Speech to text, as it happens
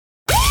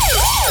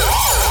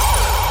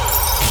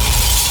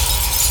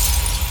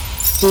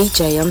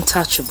DJ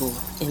Untouchable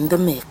in the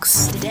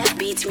mix. That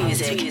beats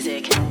music.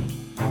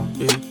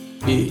 Yeah.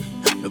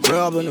 The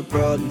problem. Yeah.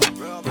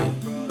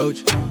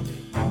 Oach.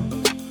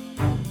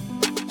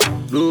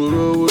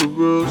 Do with the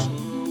bros.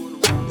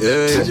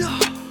 Yeah.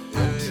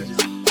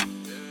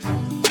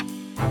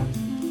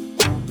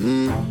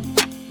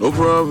 No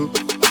problem.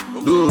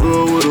 Do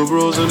with the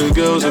bros and the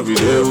girls. Every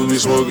day we be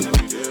smoking.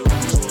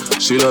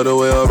 She like the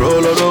way I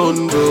roll, I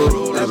don't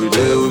do. Every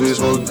day we be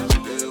smoking.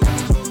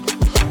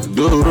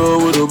 Do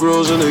with the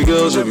bros and the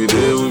girls. Every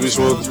day we be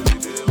smoking.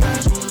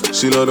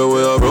 She like the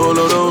way I roll,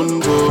 I don't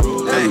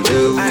do. Every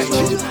day we be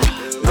smoking.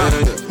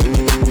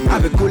 I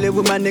been coolin'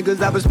 with my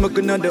niggas, I been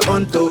smoking on the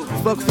Onto.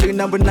 Fuck free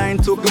number 9,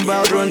 talking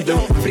about Rondo.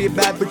 Free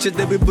bad bitches,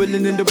 they be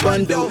bullying in the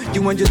bundle.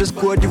 You want you the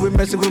squad, you be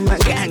messing with my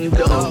gang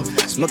though.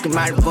 Smoking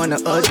marijuana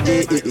all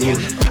day,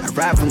 I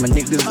ride with my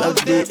niggas all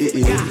day.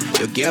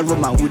 Your girl with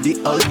my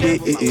hoodie all day,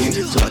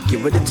 so I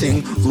give her the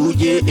ting, ooh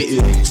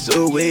yeah.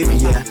 So wavy,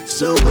 yeah,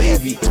 so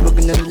wavy.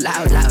 Smoking on the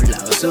loud.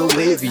 So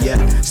wavy,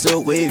 yeah, so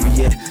wavy,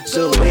 yeah,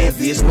 so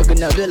wavy.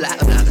 Smoking on the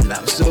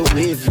loud, so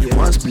wavy. Yeah.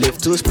 1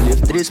 spliff, 2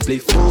 spliff, 3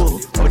 spliff,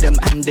 4. All them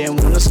and them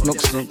wanna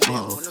smoke some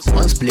more.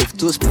 1 spliff,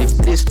 2 spliff,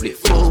 3 spliff,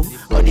 4.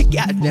 All the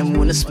goddamn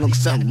wanna smoke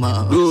some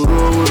more. Do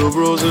with the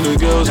bros and the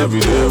girls. Every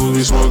day we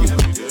be smoking.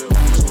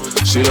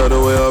 She like the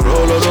way I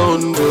roll, I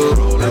don't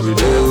do. Every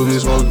day we be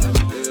smoking.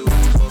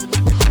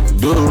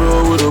 Do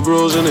with the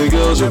bros and the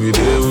girls. Every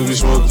day we be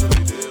smoking.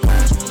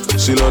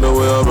 She like the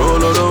way I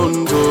roll, I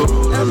don't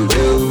do. Every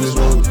day we be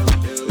smoking.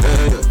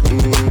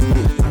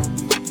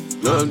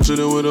 Nothing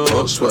chillin' with a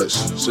hot spice.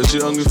 Said she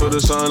hungry for the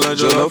sound like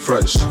jollof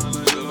rice.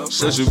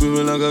 Said she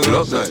breathing like a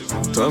Glock knife.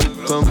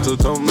 Thumb to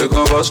thumb, make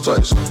her bust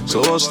twice. So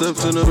I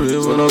stepped in the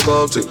rave when I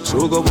carved it.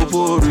 So got my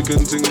Puerto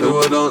Rican thing, they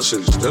were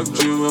dancing. Stepped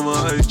through with my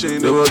eyes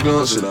chain, they were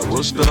glancing. I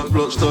bust that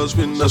block, start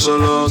spinning, that's a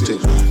long thing.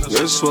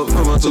 Guess what,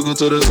 fam, I took her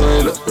to the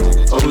toilet.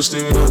 I was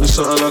steaming up the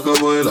something like a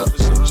boiler.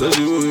 Said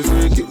she movie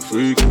freaky.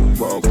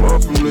 But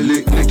apart from the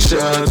lick, shit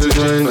I had to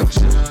join her.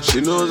 She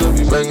knows I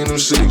be banging them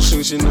six,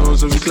 and she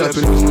knows I be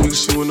clapping them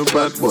weeks. She want a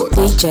bad boy.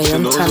 DJ She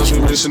knows I be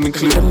Untouchable missing the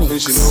clip, in the and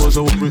mix. she knows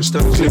I will bring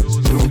that clip.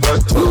 Do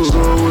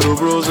with the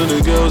bros and the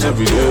girls.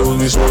 Every day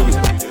we be smoking.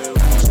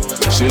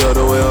 She like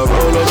the way I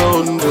roll, I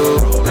don't do.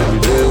 Every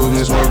day we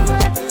be smoking.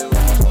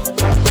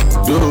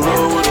 Do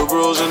with the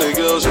bros and the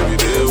girls. Every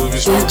day we be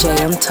smoking. DJ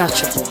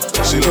Untouchable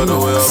She in like the the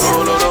way I mix.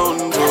 roll, I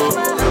don't do.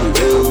 Every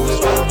day we be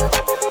smoking.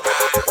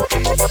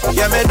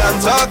 Yeah, me done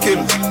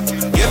talking.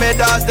 Yeah, me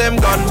does them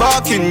gun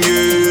barking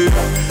you.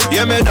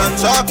 Yeah, me done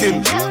talking.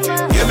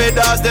 Yeah, me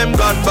does them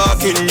gun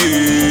barking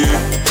you.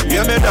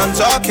 Yeah, me done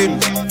talking.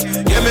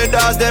 Yeah, me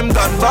does them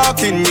gun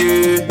barking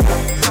you.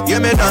 Yeah,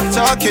 me done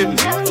talking.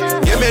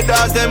 Yeah, me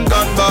does them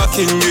gun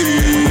barking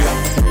you.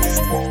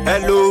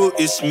 Hello,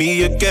 it's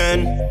me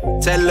again.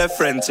 Tell a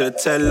friend to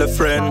tell a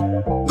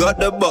friend. Got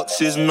the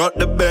boxes, not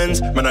the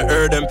Benz. Man, I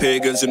heard them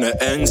pagans in the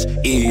ends.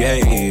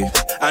 Yeah,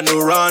 I know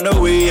run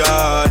away,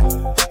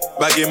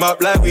 bag him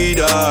up like we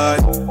die.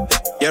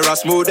 Yeah, I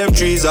smoke them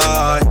trees,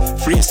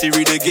 Free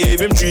Siri, they gave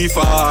him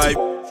 3-5.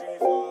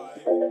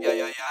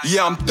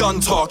 Yeah, I'm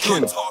done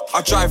talking.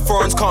 I drive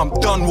foreigns car, I'm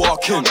done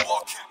walking.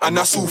 And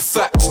that's all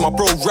facts. My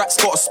bro Rat's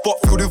got a spot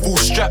filled with all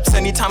straps.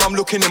 Anytime I'm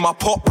looking in my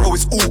pot, bro,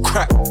 it's all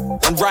crap.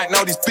 And right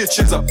now these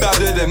bitches are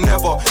badder than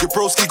ever. Your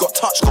broski got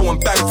touched, go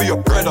and bang for your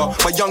brother.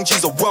 My young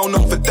G's are well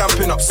known for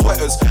damping up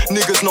sweaters.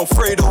 Niggas no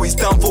Fredo, he's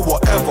down for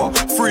whatever.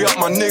 Free up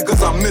my niggas,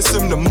 I miss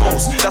him the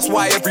most. That's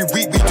why every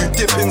week we do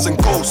dippings and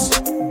ghosts.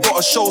 Got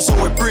a show, so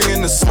we're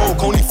bringing the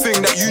smoke. Only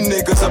thing that you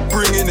niggas are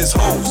bringing is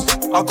hoes.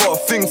 I got a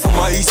thing for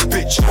my East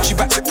bitch. She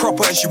backs it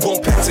proper and she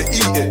won't pay to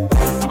eat it.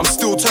 I'm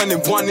still turning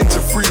 1 into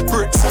 3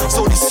 bricks.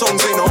 So these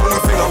songs ain't the only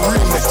thing I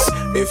remix.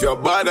 If you're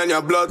bad and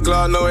your blood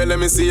clot, no way, let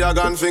me see your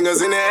gun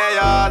fingers in the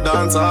air.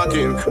 Done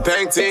talking,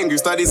 painting, you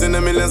studies in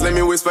the millions, let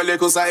me whisper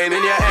little something in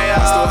your ear.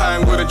 Still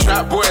hang with the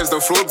trap boys, the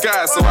fruit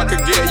guys, so I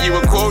could get you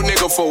a quote,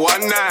 nigga, for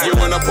 1 night. You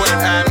wanna point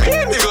at me,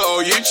 nigga,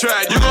 oh, you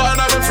tried. You got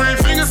another 3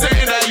 fingers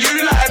saying that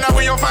you like, now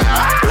when you're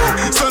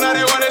fire. So now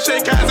they wanna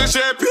shake hands and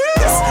share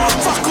peace.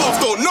 Fuck off,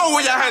 don't know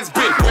where your hands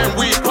been.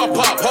 When we pop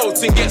up, whole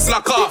thing gets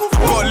locked off.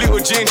 Got a little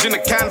change in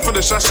the can for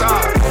the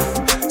shasha.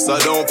 So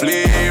don't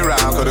play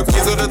around, cause the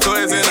kids are the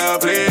toys in the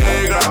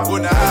playground.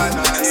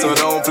 So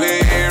don't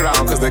play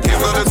around, cause the kids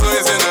are the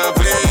toys in the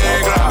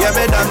playground. Yeah,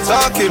 me done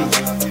talking.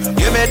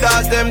 Yeah, me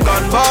does them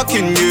gun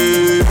barking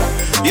you.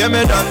 Yeah,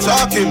 me done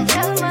talking.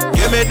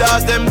 Yeah, me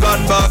does them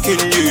gun barking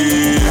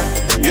you.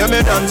 Yeah,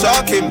 me done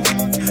talking.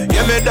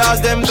 Yeah, me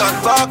does them gun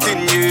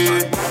barking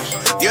you.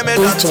 Yeah, me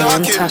done DJ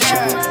talking.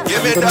 Untouchable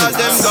Yeah, me in the does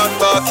them mix. gun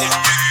barking.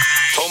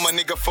 Oh my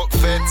nigga, fuck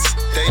feds.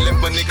 They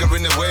left my nigga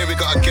in the way. We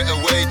gotta get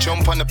away,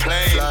 jump on the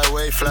plane. Fly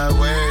away, fly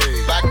away.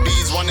 Back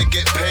bees wanna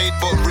get paid,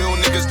 but real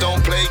niggas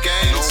don't play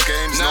games. No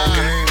games, no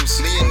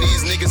games. Me and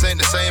these niggas niggas ain't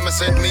the same. I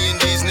said me and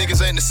these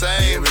niggas ain't the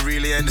same. Yeah, we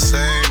really ain't the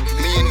same.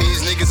 Me and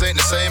these niggas ain't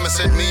the same. I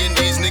said me and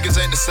these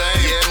niggas ain't the same.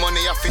 Yeah,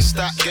 money off his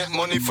stack, get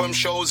money from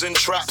shows and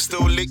traps.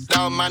 Still lick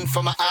down man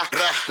for my act.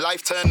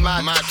 Life turned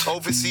mad.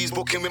 Overseas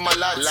booking with my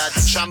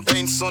lads.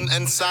 Champagne, sun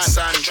and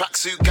sand.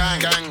 Tracksuit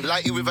gang.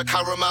 Lighty with a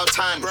caramel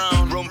tan.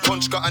 Rum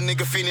punch got a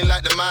nigga feeling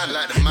like the man.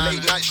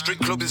 Late night strip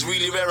club is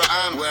really where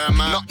I am.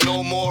 Not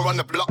no more on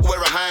the block where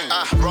I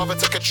hang. Rather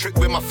take a trip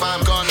with my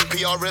fam. Gone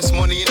PRS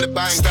money in the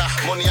bank.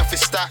 Money off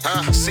his stack.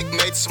 Sick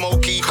made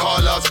smoky,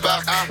 Carla's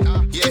back.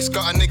 Yeah, it's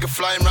got a nigga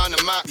flying round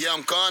the map. Yeah,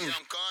 I'm gone.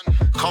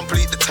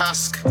 Complete the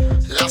task.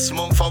 Last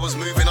month I was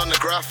moving on the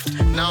graph.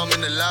 Now I'm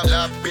in the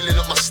lab, building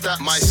up my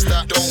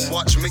stats. Don't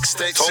watch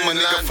mixtapes. Told my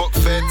nigga fuck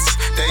feds.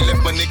 They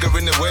left my nigga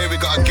in the way. We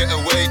gotta get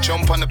away,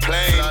 jump on the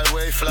plane.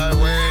 Fly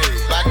away.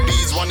 Bad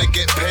bees wanna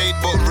get paid,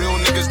 but real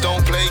niggas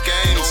don't play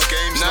games.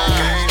 No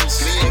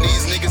games. Me and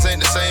these niggas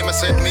ain't the same. I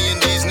said me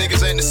and these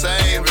niggas ain't the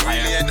same. We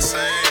really ain't the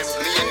same.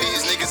 Me and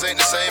these niggas ain't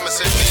the same. I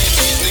said me and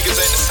these niggas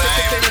ain't the same.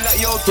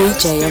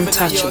 DJ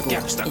Untouchable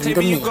in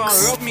the you gon'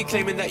 mix. rob me,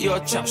 claiming that you're a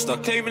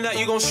chapster, claiming that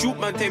you gon' shoot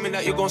man, claiming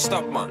that you gon'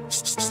 stop man.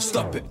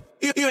 Stop it.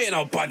 You ain't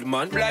no bad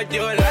man. Blood,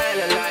 you're a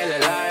liar, liar,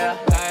 liar,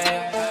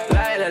 liar,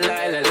 liar, liar,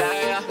 liar, liar,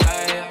 liar,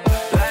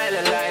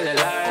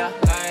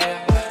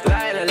 liar,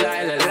 liar,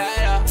 liar,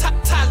 liar.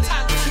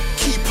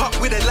 Keep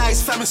up with the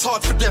lies, fam, it's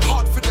hard for them.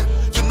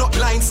 You're not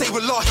lying, say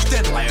wallahi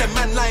then. Them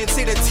man lying,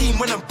 say their team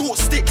when I'm bought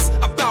sticks.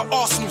 About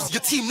Arsenal's,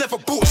 your team never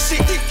bought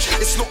shit.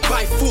 It's not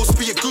by force,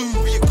 be a goon.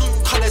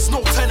 Colours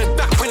no turning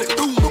back when it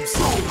booms.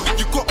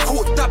 You got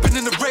caught dabbing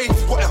in the rain.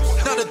 What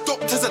else? Now the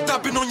doctors are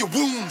dabbing on your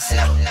wounds.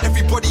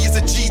 Everybody is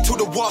a G till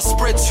the war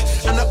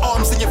spreads. And the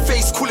arms in your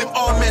face, call him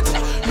Ahmed.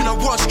 Man, I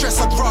want stress,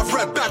 I'd rather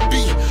a bad B.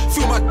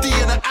 Feel my D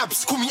in the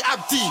abs, call me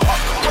Abdi.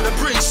 On the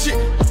brain shit,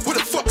 what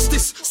the fuck's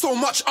this? So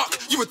much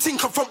you would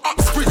think I'm from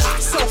Uxbridge.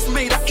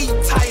 Self-made, I eat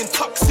tie and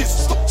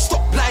tuxes.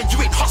 Stop lying, you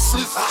ain't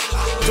hustlers.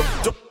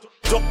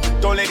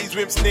 Don't let these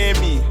wimps near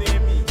me.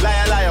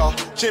 Liar,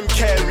 Jim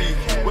Carrey.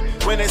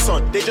 When it's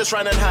on, they just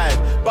run and hide.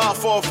 Bar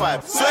 4 or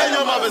 5, swear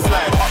your mother's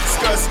lie.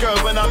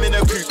 Skirt when I'm in a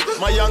coupe.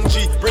 My young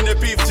G, bring the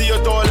beef to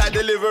your door like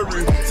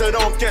Deliveroo. So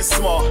don't get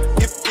smart.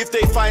 If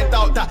they find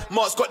out that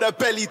Mark's got the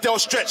belly, they'll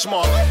stretch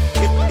Mark.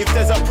 If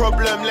there's a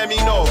problem, let me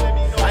know.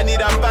 I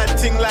need a bad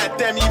thing like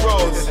Demi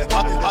Rose.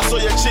 I saw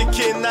your chick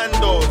in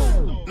Nando's.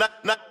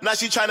 Now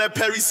she tryna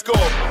periscope.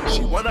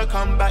 She wanna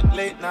come back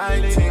late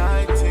night.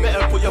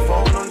 Better put your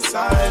phone on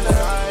silent.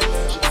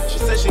 She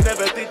said she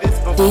never did this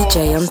before.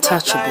 DJ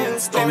Untouchable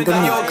in the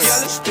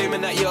mix.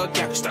 Claiming that you're a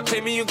gangster,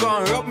 claiming you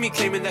gon' rob me,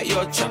 claiming that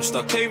you're a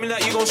chapster, claiming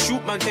that you gon'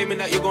 shoot man, claiming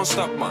that you gon'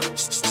 stop man.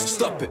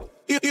 Stop it.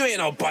 You ain't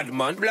no bad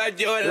man. Blood,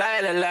 you're a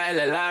liar, liar,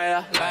 liar,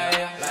 liar,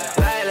 liar,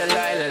 liar,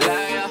 liar,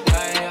 liar,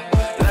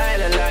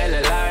 liar,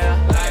 liar, liar.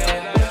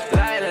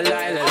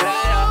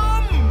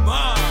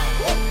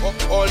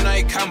 All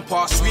night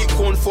camper, sweet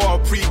corn for a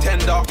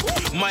pretender.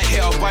 Might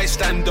hit a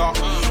bystander.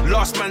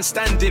 Last man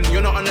standing,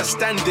 you're not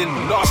understanding.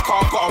 Last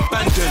car got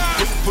abandoned.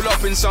 Pull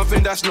up in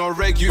something that's not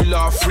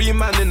regular. 3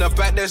 man in the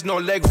back, there's no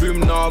leg room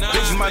now.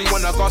 Big man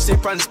wanna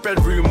gossip and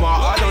spread rumor.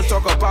 I don't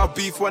talk about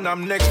beef when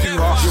I'm next to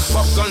her. You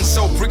pop guns,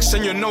 sell bricks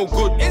and you're no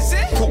good.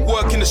 Put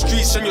work in the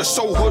streets and you're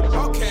so hood.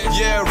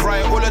 Yeah,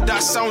 right, all of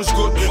that sounds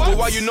good. But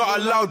why you not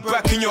allowed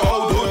back in your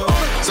old hood?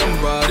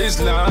 Somebody's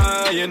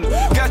lying.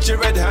 Got you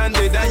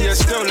red-handed and you're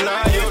still lying.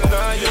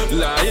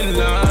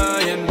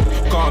 Lying.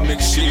 Can't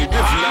mix shit with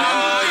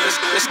liars.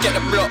 Let's get the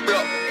block.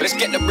 Let's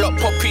get the block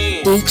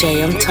popping.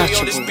 DJ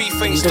Untouchable this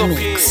beef in ain't the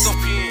mix.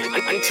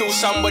 until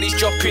somebody's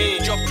dropping.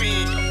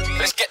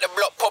 Let's get the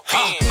block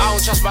popping. I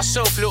don't trust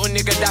myself, little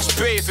nigga, that's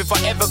brave. If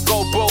I ever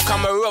go broke,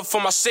 I'ma rob for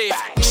my safe.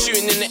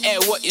 Shooting in the air,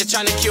 what, you're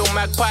trying to kill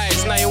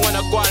magpies. Now you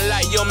wanna go on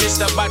like you're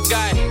Mr. Bad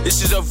Guy.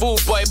 This is a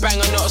rude boy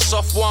banger, not a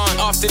soft one.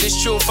 After this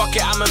tune, fuck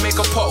it, I'ma make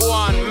a pot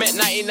one. Met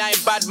 99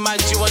 bad man,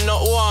 you are not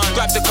one.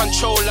 Grab the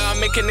controller,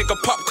 make a nigga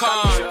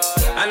popcorn.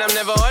 And I'm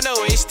never on a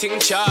wasting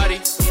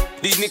Charlie.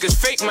 These niggas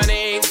fake, man,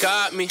 they ain't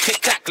got me.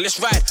 Click clack, let's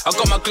ride. I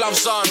got my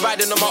gloves on,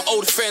 riding on my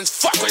old friends.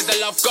 Fuck, where's the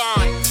love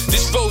gone?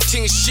 This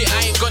voting shit,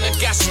 I ain't gonna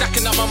gas.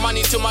 Stacking up my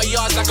money to my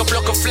yards like a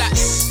block of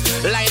flats.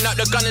 Lining up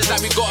the gunners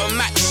like we got a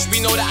match.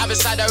 We know the other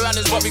side of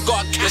runners, but we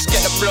got a catch. Let's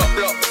get the block.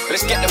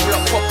 Let's get the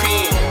block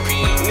popping.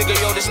 Nigga,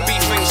 yo, this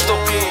beef ain't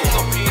stopping.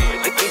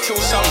 Until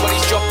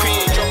somebody's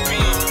dropping.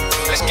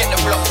 Let's get the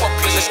block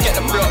popping. Let's get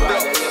the block.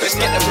 Let's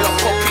get the block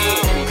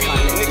popping.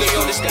 Nigga,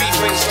 yo, this beef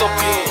ain't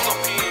stopping.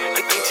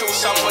 Until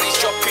somebody's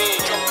dropping.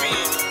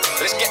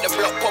 Let's get the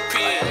block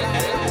popping.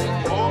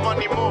 More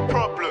money, more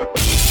problem.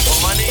 More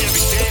money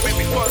every day,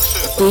 every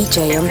function.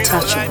 DJ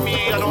Untouchable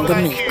in the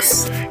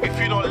mix. If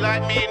you don't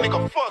like me,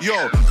 nigga, fuck.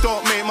 Yo,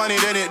 don't make money,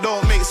 then it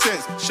don't make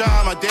sense. Shout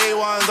out my day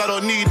ones, I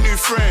don't need new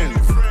friends.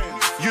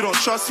 You don't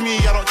trust me,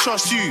 I don't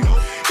trust you.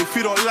 If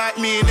you don't like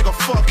me, nigga,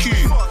 fuck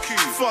you.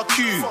 Fuck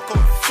you.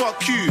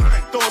 Fuck you.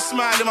 Don't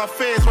smile in my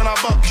face when I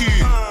buck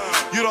you.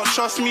 You don't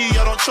trust me,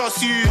 I don't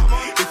trust you.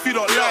 If you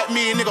don't like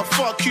me, nigga,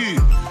 fuck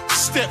you.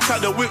 Stepped out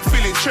the whip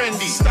feeling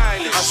trendy.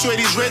 I swear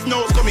these red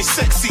notes got me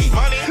sexy.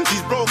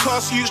 These broke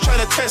Outcast youths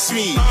trying to test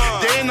me.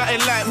 They ain't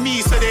nothing like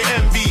me, so they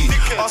envy.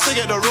 I still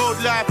get the road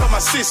life on my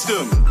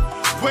system.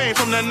 Wayne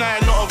from the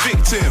nine, not a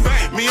victim.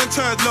 Me and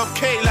Turns love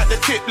cake like the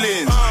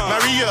Kiplings.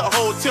 Marriott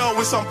Hotel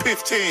with some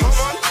 15s.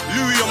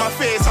 Louis on my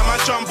face and my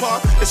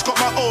jumper. It's got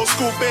my old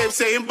school babe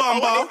saying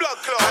bumba.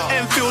 My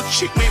Enfield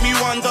chick make me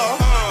wonder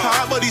how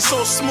her body's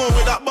so small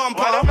with that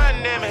bumper. The man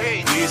them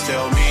hate. Please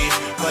tell me,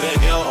 but a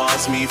girl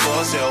asked me for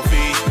a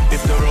selfie. If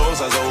the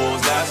rose has a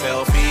rose that's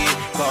healthy,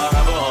 can't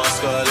have an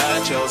Oscar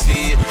like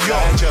Chelsea. Yo,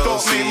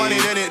 don't make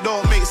money then it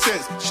don't make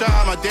sense. Shout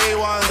out my day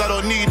ones, I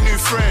don't need new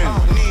friends.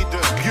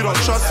 You don't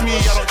trust me,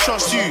 I don't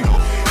trust you.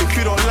 If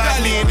you don't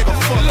like me, nigga,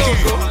 fuck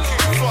you.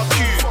 Fuck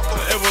you,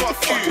 fuck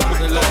you.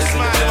 Don't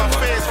smile in my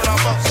face when I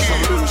fuck you.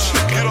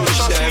 You don't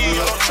trust me,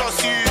 I don't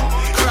trust you.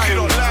 If you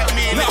don't like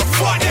me, nigga,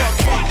 fuck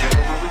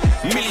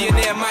you.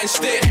 Millionaire mind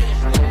state.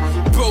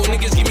 Bro,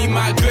 niggas give me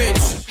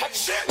migraines.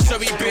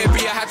 Sorry,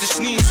 baby, I had to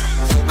sneeze.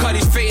 Cause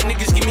these fake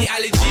niggas give me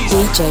allergies.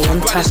 DJ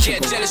Brothers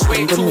get Untouchable jealous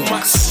way in the too mix.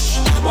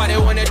 much. Why they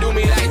wanna do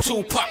me like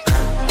Tupac?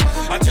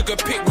 I took a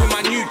pic with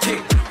my new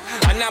thing.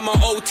 And now my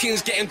old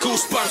team's getting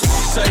goosebumps.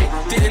 So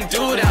didn't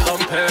do that on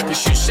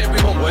purpose. You said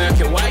we weren't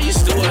working, why you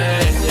still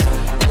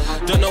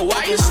hurting? Don't know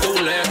why you still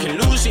lurking.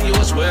 Losing you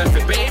was worth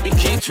it, baby,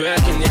 keep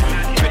twerking,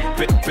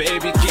 yeah.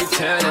 Baby, keep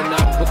turning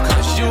up.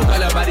 Because you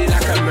got a body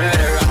like a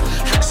murderer.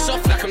 Hats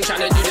off like I'm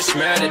trying to do this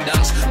murder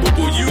dance. But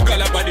boy, you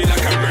got a body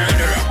like a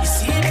murderer. You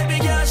see, baby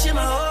girl, she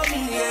my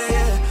homie,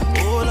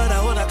 yeah. Oh, Lord,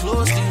 I wanna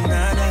close to you,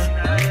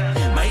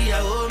 nah. My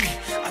homie,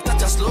 I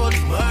touch her slowly,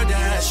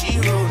 murder, she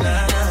roll,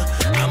 nah.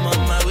 I'm on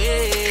my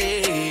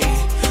way,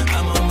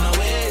 I'm on my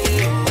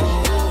way,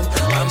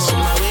 oh, I'm on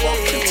my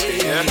way,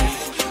 yeah.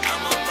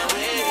 I'm on my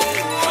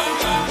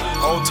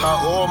way. Old tight,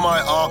 all my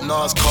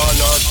Arpnars,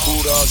 Carnars,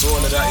 Coolars,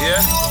 all of that,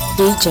 yeah?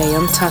 DJ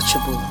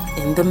Untouchable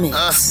in the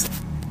mix.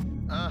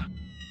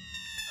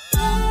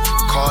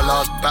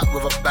 Carla's back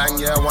with a bang,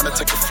 yeah. I wanna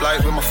take a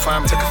flight with my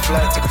fam, take a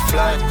flight, take a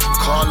flight.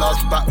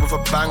 Carla's back with a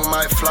bang,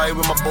 might fly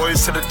with my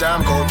boys to the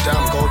dam, go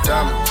down, go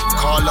down.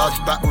 Carla's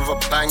back with a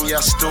bang, yeah.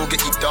 Still get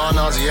you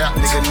downers, yeah.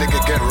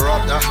 Nigga get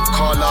robbed,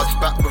 Carla's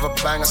back with a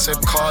bang, I said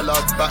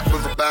Carla's back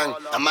with a bang.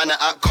 A man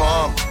act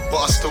calm, but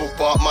I still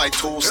bark my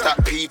tools.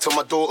 Stack P till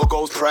my daughter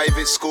goes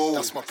private school.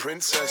 That's my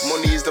princess.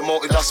 Money is the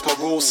motive, that's my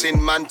rule.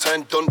 Sin man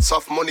turn dunce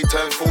off, money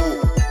turn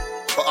fool.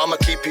 But I'ma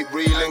keep it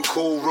real and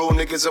cool. Real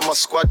niggas in my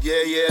squad,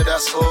 yeah,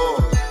 that's all.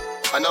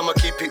 And I'ma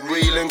keep it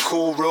real and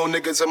cool. Real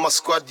niggas in my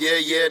squad,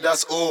 yeah,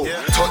 that's all.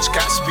 Touch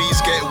cat speeds,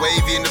 get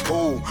wavy in the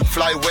pool.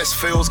 Fly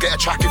Westfields, get a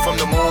trackie from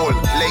the mall.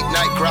 Late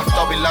night graft,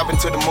 I'll be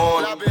labbing to the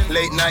morn.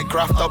 Late night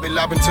graft, I'll be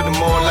labbing to the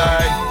morn.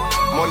 Like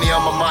money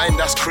on my mind,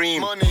 that's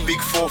cream. Big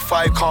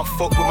 4-5, can't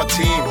fuck with my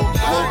team.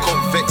 Woke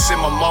up vexing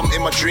my mum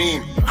in my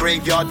dream.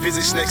 Graveyard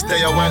visits next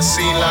day, I weren't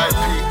seen like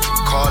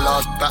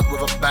Carla's back with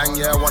a bang,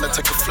 yeah. I wanna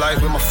take a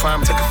flight with my fam,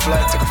 take a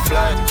flight, take a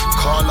flight.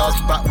 Carla's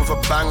back with a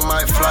bang,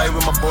 might fly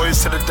with my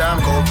boys to the dam,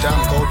 go down,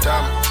 go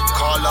down.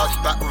 Carla's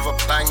back with a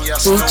bang,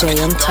 yeah. DJ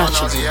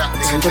Untouchable yeah.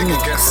 in the Nigga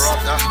get mix.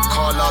 robbed,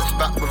 Carla's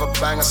back with a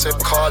bang, I said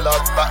Carla's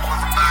back with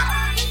a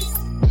bang.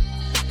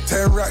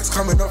 10 racks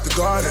coming off the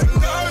garden.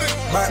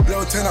 Might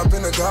blow 10 up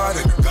in the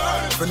garden.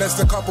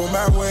 Finessed a couple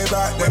man way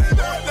back then.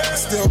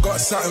 Still got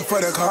something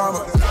for the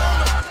karma.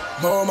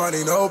 More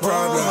money, no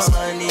problems.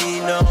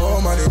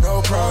 More money,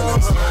 no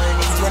problems.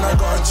 When I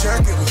got a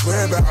check, it was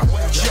way better.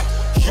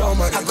 More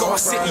money, I got a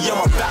city on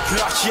my back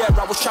last year,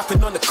 I was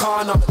trapping on the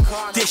corner.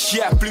 This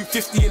year, blue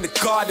 50 in the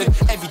garden.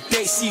 Every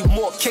day, see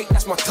more cake,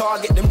 that's my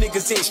target. Them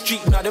niggas ain't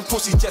street, now them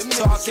pussies just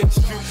talking.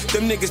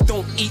 Them niggas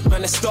don't eat,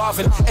 man, they're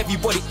starving.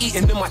 Everybody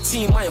eating in my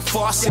team, I ain't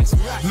fasting.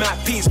 Mad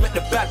P's, met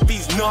the bad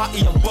B's,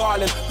 naughty, I'm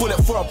ballin'. Bullet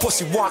for a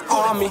pussy, one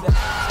army.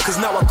 Cause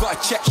now I gotta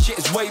check, shit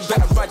is way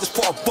better. I just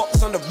put a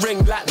box on the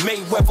ring like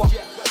Mayweather.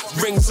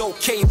 Rings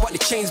okay, but the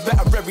chains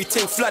better,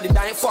 everything flooded.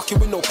 I ain't fucking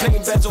with no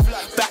plain bezel.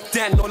 Back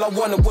then, all I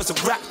wanted was a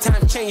rap.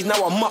 Time change, now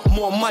I'm up,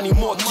 more money,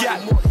 more gap.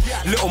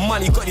 Little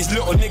money, got these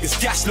little niggas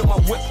gas. Look, my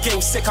whip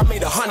game sick, I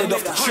made 100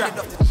 off the track.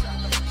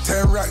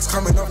 10 racks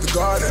coming off the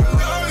garden.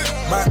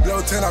 Might blow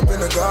 10 up in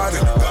the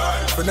garden.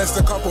 Finessed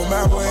a couple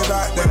man way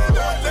back then.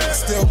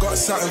 Still got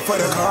something for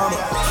the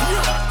karma.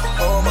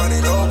 More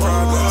money, no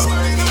problems.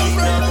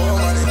 More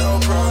money,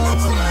 no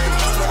problems.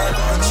 When I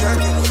got a check,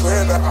 it was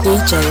way better.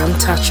 DJ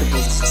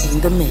Untouchable in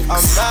the mix.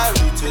 I'm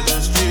married to the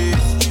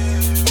streets.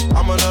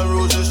 I'm on the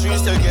road to the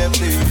streets to get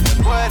paid.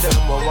 Why them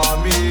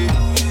want me?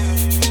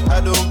 I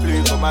don't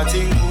play for my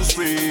team who's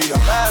free. I'm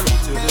married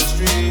to the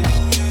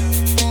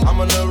streets. I'm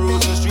on the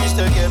road to the streets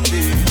to get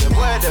paid.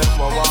 Why them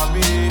want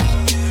me?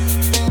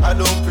 I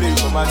don't play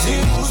for my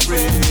team who's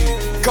free.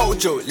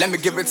 Gojo, let me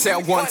give it to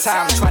him one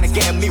time. Trying to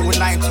get me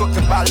when I ain't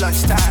talking about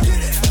lunchtime.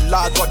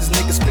 Lord God, this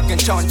nigga speaking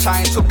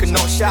chon-chine. Talking no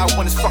shower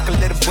when it's fucking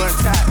little burn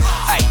time.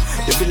 Ay,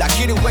 they be like,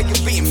 get it where you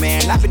be,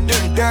 man. I been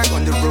doing dirt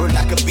on the road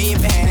like a bee,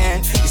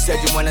 man. You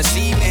said you wanna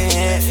see me.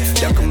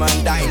 Don't come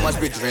and die, you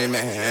must be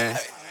dreaming.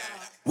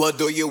 What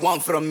do you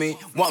want from me?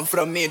 Want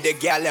from me? The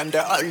gal, I'm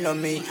the all of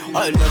me.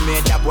 All of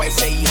me, that boy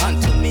say he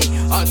hunt to me.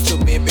 onto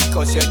me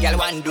because your girl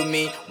want do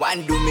me.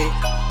 And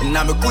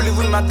now we're cooling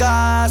with my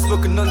guys,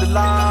 smoking on the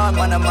line,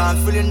 man, I'm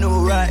feeling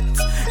alright.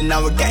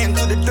 Now we're getting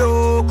to the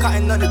door,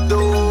 cutting on the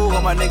door,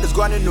 all my niggas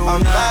gonna know.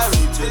 I'm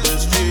married to the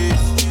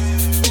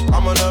streets,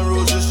 I'm on the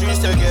road to the streets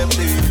to get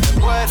paid.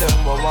 Where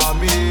them want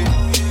me?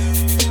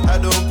 I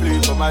don't play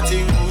for my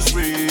team who's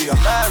free.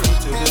 I'm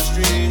married to the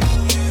streets,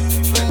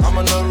 I'm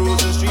on the road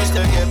to the streets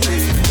to get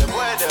paid.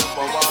 Where them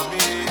want me?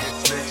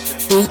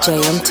 DJ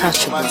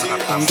Untouchable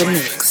in the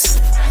mix.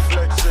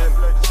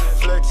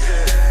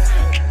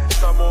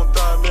 Ça monte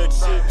à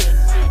Mexique,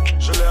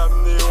 je l'ai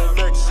amené au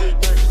Mexique.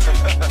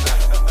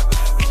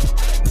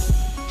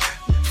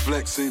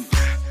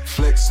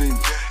 Flexing,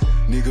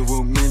 nigga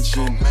won't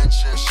mention.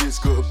 Shit's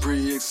got a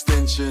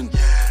pre-extension,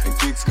 and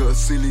gigs got a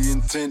silly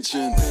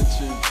intention.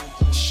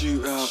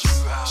 Shootouts,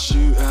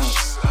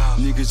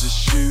 niggas just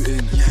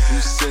shooting. Who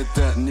said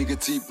that? Nigga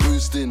keep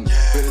boosting.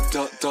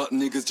 Better duck,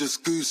 niggas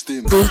just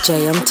goosting.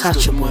 DJ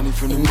Untouchable in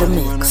the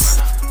mix.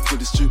 To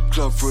the strip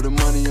club for the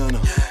money on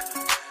her.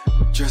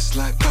 Dressed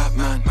like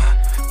Batman.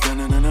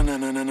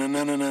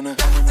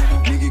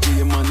 Nigga get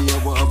your money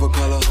at whatever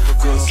color.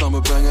 Got a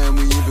summer banger and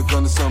we ain't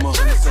begun the summer.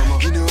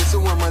 You know it's the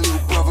one my little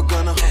brother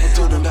gunner. I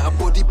told him that I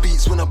body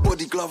beats when I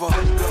body glove her.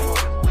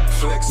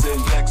 Flexing,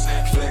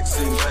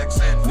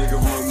 nigga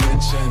won't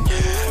mention.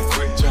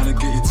 Quick tryna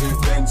get you two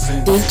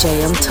dancing.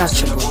 DJ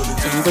Untouchable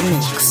in the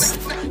mix.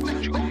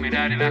 You call me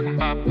daddy like I'm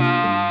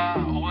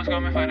papa. Always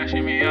got me for that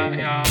shimmy,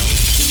 yeah.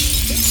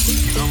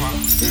 You know my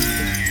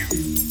name.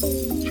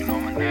 You know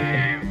my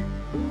name.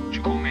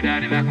 You call me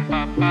daddy like I'm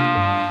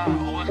papa.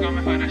 Always got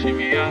me for that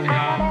shimmy,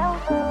 yeah.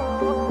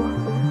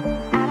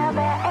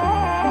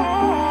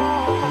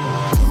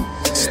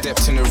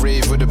 Stepped in a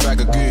rave with a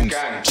bag of goons.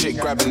 Chick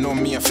grabbing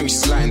on me, I think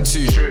she's lying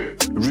too.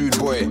 Rude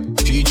boy,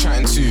 who you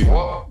chatting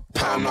to?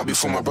 Pattern up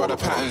before my brother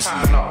patterns.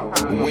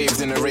 Waved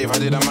in a rave, how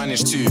did I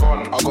manage to?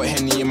 I got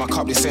Henny in my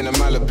cup, they saying a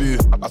Malibu.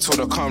 I told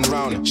her come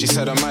round, she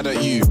said I'm mad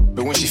at you.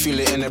 But when she feel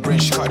it in her brain,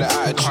 she cut the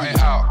attitude.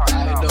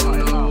 I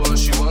don't know what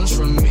she wants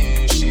from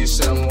me. She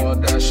said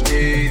what that she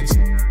needs.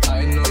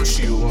 I know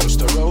she wants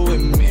to roll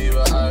with me,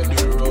 but I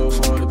do roll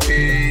for the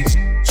peace.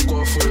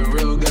 Score for the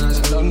real guys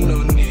and on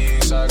no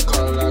knees. I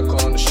call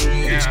like on the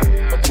streets.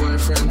 My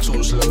boyfriend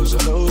talks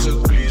loads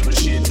of grease, but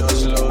she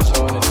does loads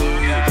on the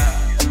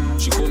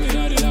news. She call me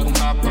daddy like I'm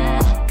papa.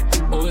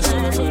 Always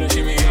coming for the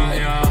shimmy,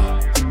 yeah.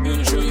 In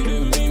the show you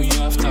never leave me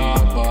after.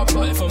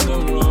 But if I'm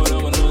done road,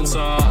 I'm an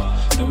answer.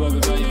 The worry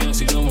about your ass,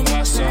 you know my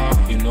master.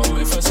 You know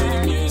if I see the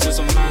music,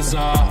 I'm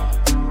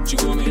mazza. She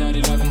call me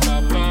daddy like I'm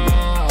papa.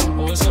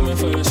 Always coming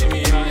for the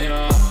shimmy,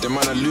 yeah. Them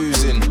man are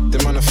losing,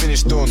 them man are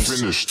finished dons.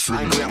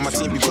 I ain't like my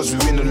team because we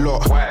win a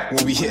lot.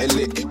 When we hit a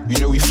lick, you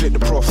know we flip the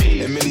prof.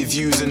 A million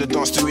views in the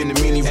dance doing a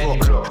mini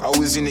rock. I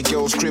was in the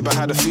girl's crib, I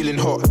had a feeling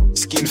hot.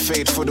 Skin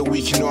fade for the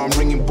week, you know I'm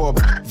ringing Bob.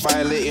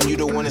 Violating, you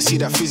don't wanna see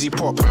that fizzy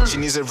pop. She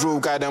needs a real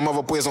guy, them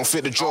other boys don't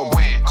fit the job.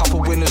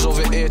 Couple winners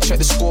over here, check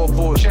the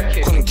scoreboard.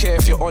 Couldn't care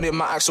if you're on it,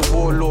 my axe a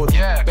warlord.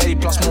 Betty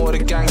plus more of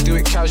the gang, do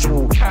it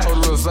casual.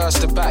 Told her reverse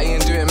the batty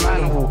and do it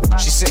manual.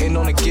 She's sitting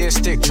on a gear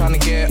stick, trying to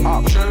get it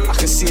up. I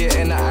can see it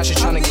in the eye, she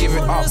trying to give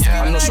it up.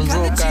 I know some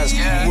real guys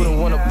who wouldn't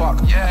want a buck.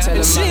 I tell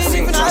them man,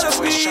 think twice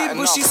before shouting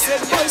up. She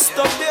said, boy,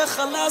 stop there,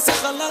 khalas.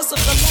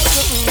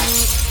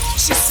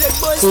 She said,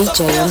 boy, stop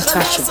DJ there,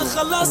 Untouchable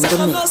in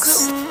the mix.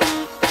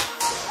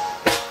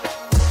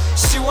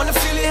 She wanna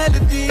feel it hella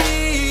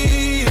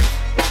deep.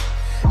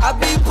 I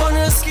be on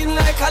her skin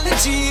like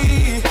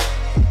allergy.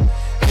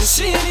 And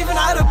she ain't even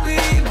out of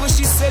beat. But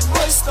she said,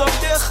 boy, stop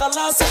there,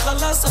 khalas.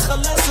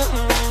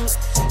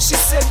 She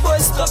said, boy,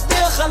 stop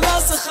there,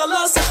 khalas.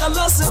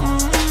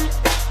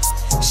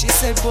 She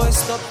said, boy,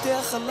 stop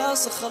there, khalas.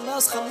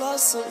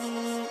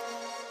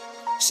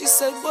 She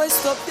said, boy,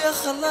 stop there,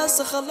 khalas.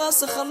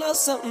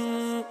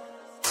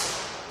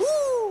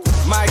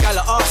 My gal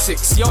at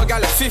R6, your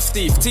gal at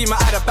 50. Team I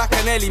had a back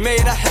and nearly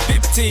made a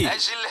Habibti.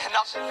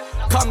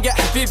 Come get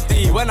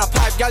Habibti. When I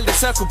pipe gal, they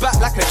circle back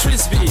like a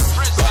Trisbee.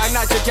 Got a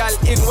Niger gal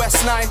in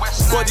West 9.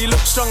 Body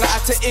look stronger, I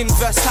had to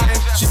invest time.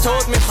 She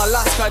told me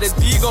khalas, got the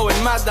D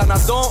going mad and I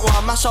don't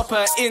wanna mash up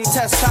her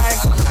intestine.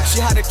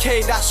 She had a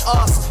K-dash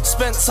ass.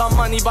 Spent some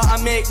money but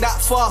I make that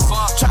fast.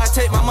 Try to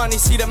take my money,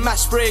 see the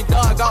match break,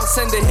 dog. I'll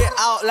send a hit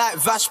out like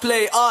Vash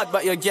play hard.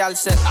 But your gal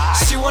said,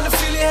 she wanna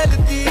feel it hella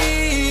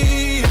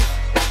deep.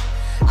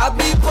 I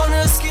be on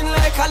her skin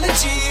like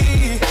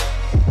allergy.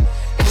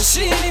 And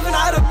she ain't even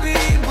out of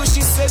beat. But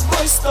she said,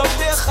 boy, stop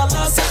there,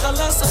 khalas.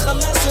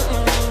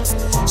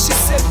 She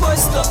said, boy,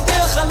 stop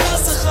there,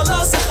 khalas.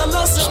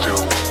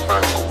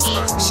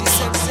 She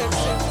said,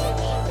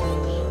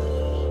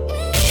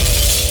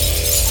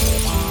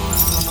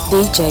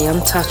 DJ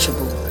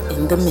Untouchable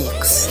in the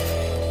mix.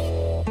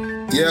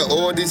 Yeah,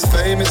 all this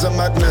fame is a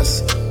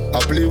madness. I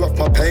blew off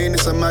my pain,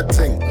 it's a mad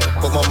thing.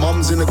 But my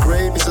mom's in the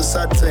grave, it's a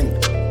sad thing.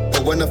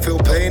 But when I feel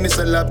pain, it's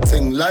a lab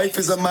thing. Life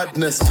is a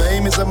madness,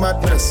 fame is a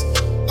madness.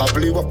 I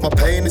blew off my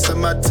pain, it's a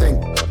mad thing.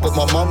 But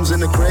my mom's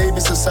in the grave,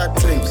 it's a sad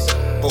thing.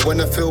 But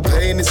when I feel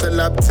pain, it's a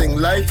lab thing.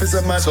 Life is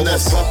a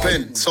madness. So I'm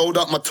popping, sold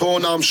up my tour,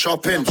 now I'm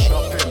shopping.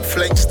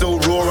 Flake still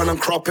raw and I'm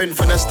cropping.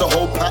 Finesse the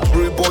whole pack,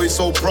 rude boy,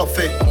 so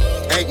profit.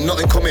 Ain't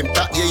nothing coming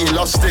back, yeah, you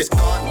lost it.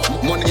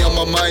 Money on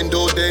my mind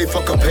all day,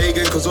 fuck a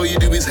pagan, cause all you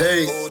do is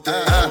hate.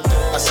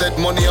 I said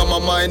money on my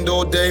mind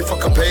all day,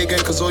 fuck a pagan,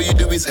 cause all you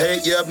do is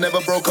hate. Yeah, I've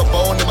never broke a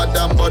bone in my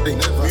damn body.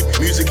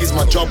 Music is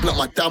my job, not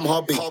my damn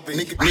hobby.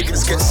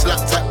 Niggas get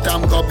slapped at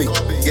damn gobby.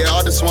 Yeah,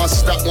 I just want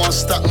stack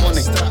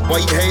money. Why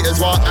you haters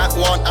want act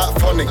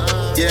funny?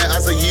 Yeah,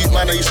 as a youth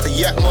man, I used to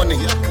yak money.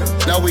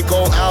 Now we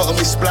go out and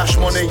we splash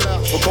money.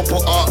 A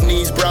couple art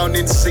knees, brown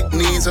in sick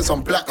knees and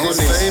some black money.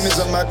 This fame is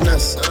a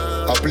madness.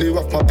 I blew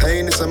off my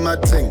pain, it's a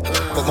mad thing.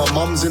 But my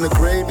mum's in the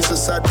grave, it's a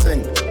sad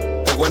thing.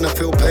 But when I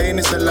feel pain,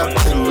 it's a lap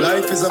thing.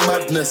 Life is a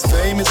madness,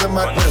 fame is a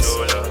madness.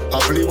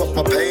 I blew off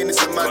my pain,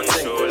 it's a mad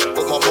thing.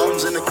 But my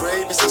mum's in the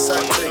grave, it's a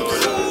sad thing.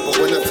 But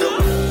when I feel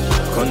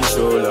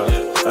controller,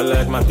 I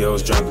like my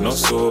girls drunk, not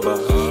sober.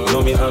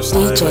 Know me have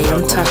style, DJ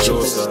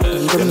Untouchable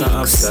in the Them not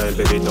have mix. style,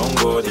 baby, don't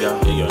go there.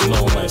 You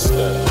know my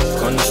style.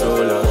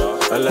 Controller,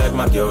 I like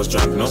my girls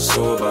drunk, not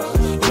sober.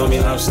 Know me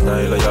have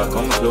style, yeah,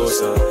 come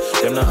closer.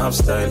 Them not have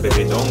style,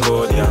 baby, don't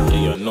go there.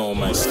 You know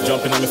my style.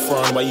 Jumping on the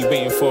front while you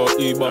waiting for an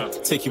Uber.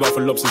 Take you out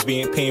for lobsters, we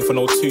ain't paying for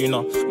no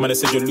tuna. Man, I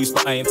said you're loose,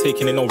 but I ain't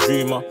taking in no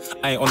rumor.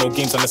 I ain't on no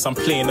games unless I'm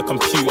playing the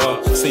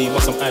computer. Say you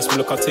want some ice, well,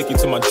 look, I'll take you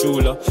to my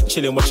jeweler.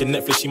 Chilling, watching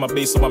Netflix, she my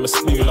base, so I'm a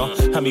spooner.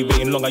 Had me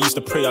waiting long, I used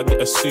to pray I'd get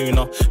her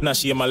sooner. Now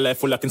she in my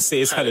life, all I can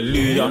say is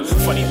hallelujah.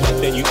 Funny back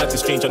then, you acted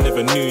strange, I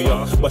never knew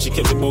ya. But she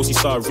kept it mostly,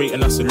 started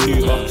rating, I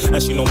salute her.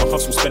 And she know my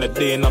hustle, spend a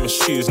day in other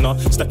shoes now.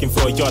 Stacking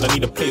for a yard, I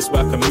need a place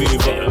where I can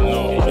move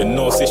her. You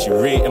know, say she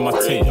rating my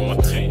team.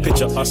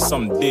 Picture us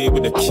someday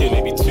with a kid.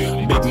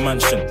 Big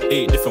mansion,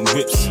 8 different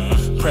whips.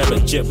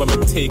 Private jet when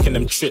we're taking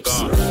them trips.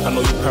 I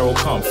know you paro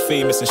calm,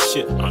 famous and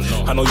shit.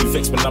 I know you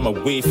vex when I'm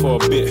away for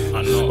a bit.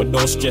 But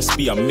don't stress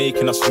me, I'm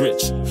making us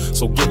rich.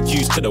 So get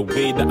used to the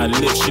way that I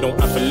live. She don't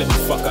have to let me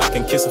fuck her, I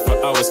can kiss her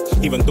for hours.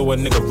 Even though a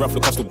nigga rough,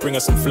 look, I still bring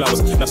her some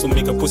flowers. That's what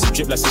make her pussy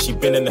drip like say she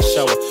been in the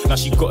shower. Now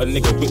she got a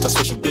nigga whip, that's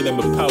what she dealing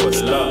with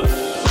powers. Love.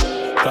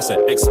 Plus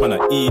an ex-man, I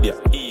idiot.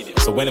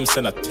 So when him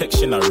send a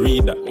text, I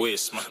read that.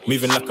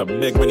 Moving like a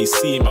beg when he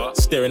see me.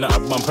 Staring at a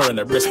bumper and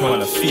the rest, me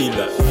wanna feel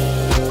that.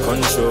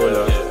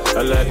 Controller,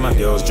 I like my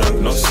girls drunk,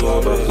 not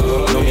sober.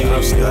 Know me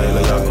have style,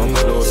 like I come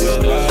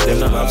closer. Them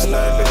not have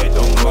style, baby,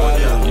 don't go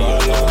there.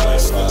 You know my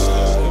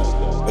style.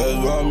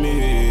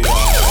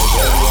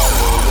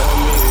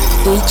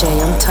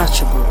 DJ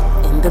Untouchable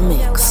in the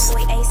mix.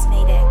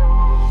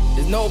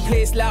 There's no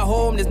place like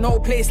home, there's no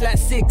place like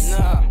six.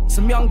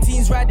 Some young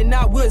teens riding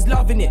out woods,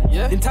 loving it.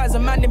 Then times a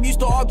man them used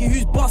to argue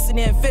who's bossing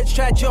it. And feds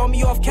tried to jail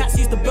me off, cats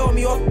used to bail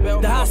me off.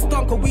 The house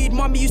stunk of weed,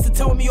 mommy used to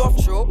tell me off.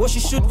 What she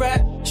should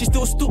ride, she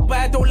still stood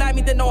by it. Don't like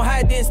me, then no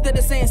hide it. Instead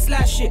of saying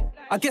slash shit,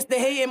 I guess the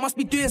hating must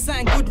be doing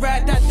something good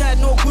right. That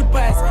no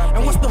goodbyes.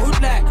 And what's the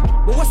hood like?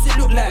 But what's it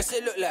look like?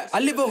 I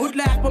live a hood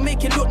life but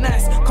make it look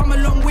nice. Come a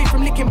long way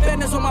from licking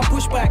benders on my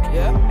pushback.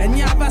 And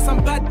yeah, I've had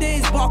some bad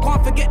days, but I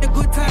can't forget the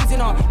good times, you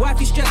know.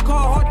 Wifey stressed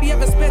car, hardly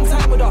ever spend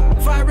time with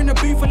her. Fire in the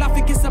booth and I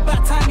think it's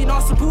about time, you know.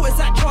 Supporters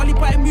at Charlie,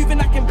 but I'm moving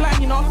like I'm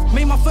blind, you know.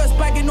 Made my first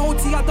bag in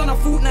OT, I done a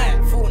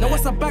fortnight. Now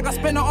what's a bag? I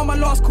spent it on my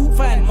last cool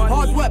fan.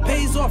 Hard work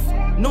pays off,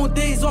 no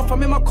days off.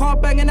 I'm in my car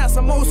banging out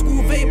some old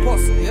school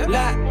vapors.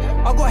 Like,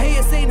 I got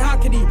haters saying how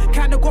can he?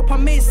 Kinda got my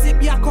mate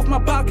sip yak off my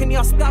balcony.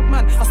 I stab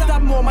man, I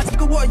stab more. My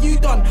nigga, what have you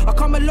done? I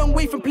come a long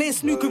way from playing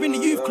snooker in the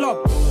youth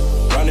club.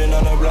 Running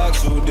on the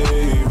blocks all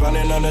day,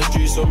 running on the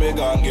streets so me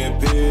gon'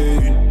 get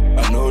paid.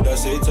 I know that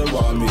Satan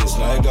want me, it's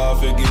like God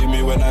forgive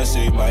me when I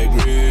say my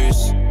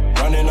grace.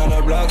 Running on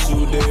the blocks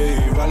all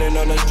day, running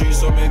on the streets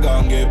so me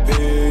gon' get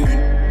paid.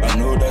 I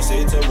know that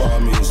Satan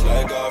want me, it's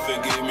like God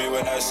forgive me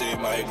when I say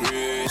my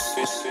grace.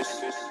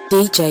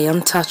 DJ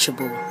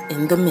Untouchable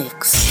in the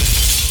mix.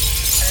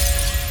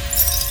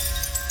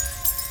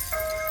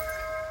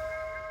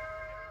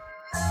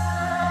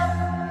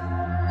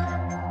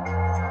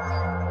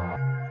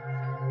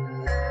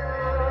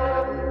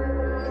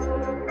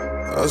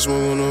 I just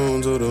wanna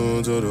on to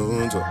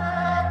the top.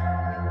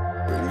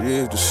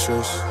 Relieve the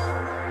stress,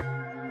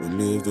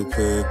 relieve the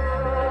pain.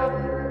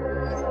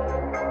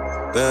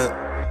 That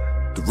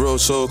the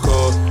road so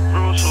cold.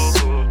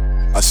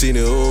 I seen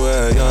it all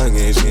at a young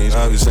age.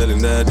 I've been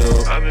selling that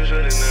dope.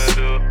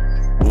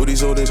 All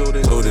these older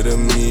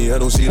than me. I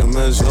don't see them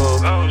as low.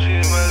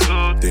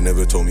 They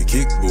never told me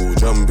kick ball,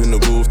 jump in the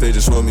booth. They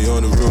just want me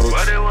on the road.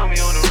 Why they want me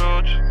on the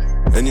road?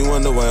 And you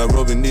wonder why I'm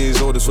robbing these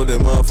orders so they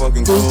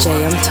motherfucking cold.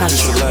 DJ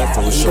Untouchable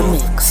in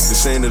the mix.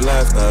 This ain't the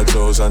life that I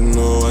chose, I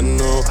know.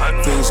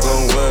 Things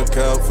gon' work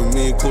out for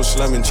me, cool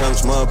slamming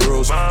champs, my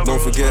bros. Don't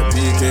forget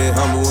PK,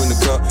 humble in the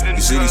cup.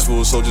 You see these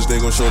fool soldiers, they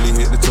gon' surely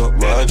hit the top.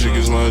 My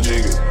jiggers, my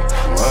jiggers.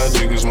 My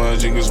jiggers, my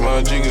jiggers,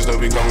 my jiggers. That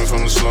be coming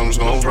from the slums,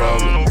 no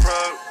problem.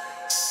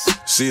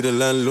 See the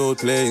landlord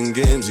playing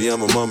games, yeah,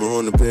 my mama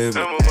on the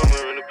pavement.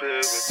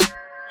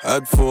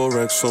 Had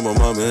 4X for my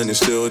mama and it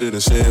still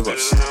didn't save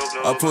us.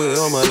 I put it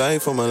on my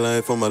life,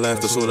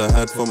 that's all I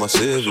had for my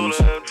savings.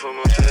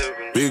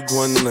 big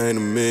one night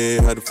of me.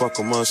 How the fuck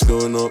am I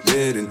still not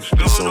bidding?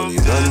 It's only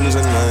guns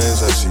and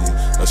knives I see.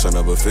 That's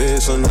another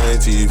face on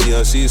ITV.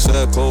 I see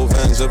circle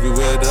vans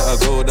everywhere that I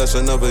go. That's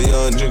another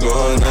young jigger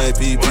on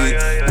IPP.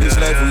 This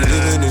life we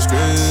living is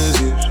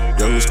crazy.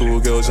 Young school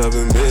girls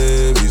having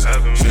babies.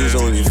 She's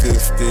only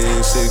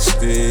 15,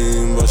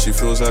 16, but she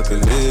feels like a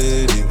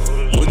lady.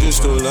 Would you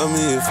still love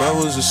me if I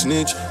was a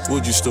snitch?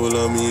 Would you still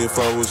love me if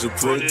I was a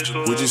prick?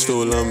 Would you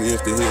still love me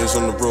if the hitters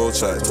on the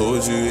roadside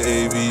told you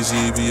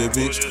ABC be a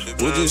bitch?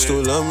 Would you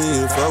still love me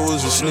if I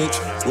was a snitch?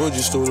 Would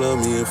you still love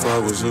me if I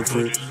was a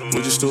prick?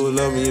 Would you still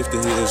love me if the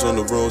hitters on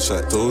the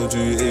roadside told you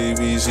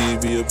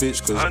ABC be a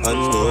bitch? Cause I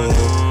know.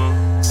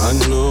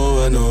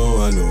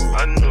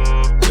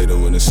 They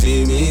don't wanna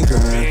see me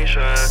cry.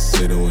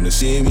 They don't wanna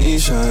see me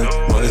shine.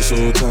 But it's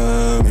all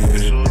time,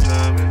 yeah.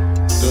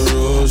 The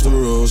roads.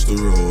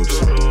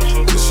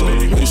 It's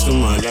only wasting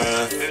my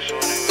life.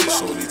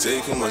 It's only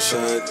taking my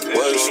shine.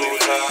 But it's all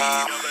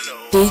time.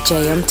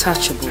 DJ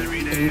Untouchable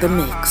in the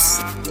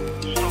mix.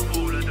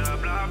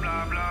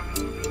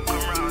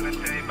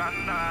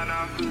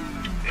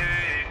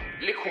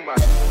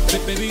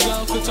 Baby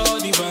girl, quit all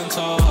the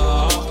banter.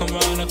 Come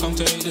round and come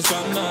take this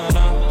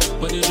banana.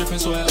 But the dripping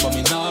sweat, but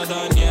me not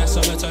done yet.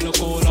 So better look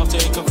cool off,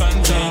 take a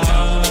Fanta.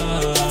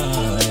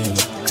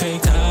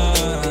 Take time.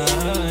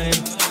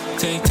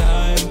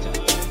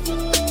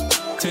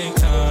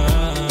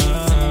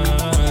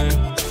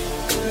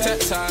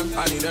 Take time, I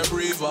need a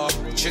breather.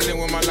 Chillin'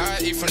 with my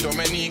lighty from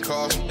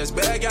Dominica. There's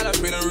better gal up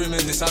in the room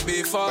and this I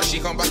be for. But she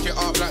can back it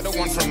up like the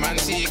one from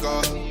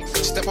Antigua.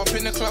 Step up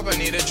in the club, I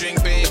need a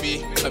drink,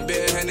 baby. A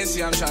bit of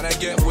Hennessy, I'm tryna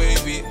get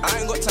wavy. I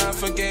ain't got time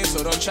for games,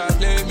 so don't try to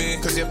play me.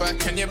 Cause your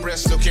back and your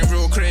breast looking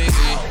real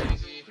crazy.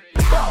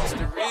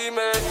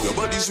 Your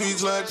body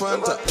sweet like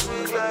Fanta.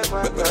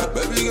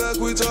 Baby girl,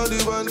 quit all the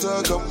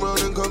banter. Come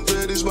round and come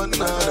play this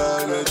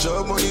banana. Get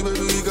your money,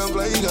 baby, we can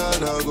play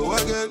Ghana. Go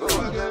again.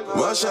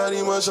 My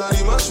shawty, my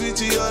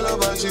sweetie, all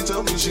about she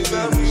tell me she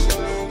need me.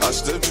 I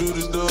step through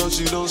the door,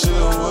 she don't say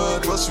a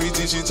word. My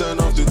sweetie, she turn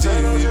off the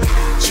TV.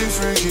 She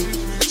freaky.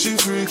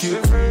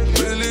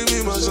 Believe me,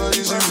 my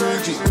shawty, she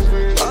freaky.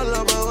 All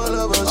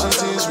about, she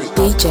teach me.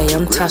 DJ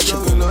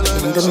Untouchable in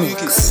the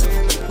mix.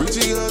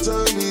 Pretty girl,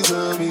 tell me,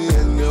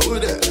 and you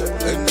that.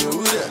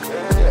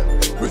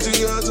 Pretty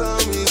girl,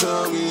 tell me,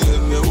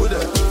 and you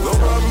that. No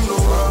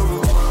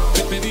problem.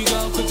 Baby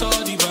girl, quit all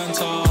the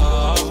banter.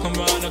 Come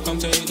round and come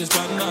take this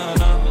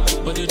banana.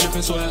 But the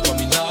dripping sweat got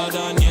me not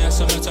done yet.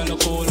 So better look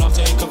cool off,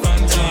 take a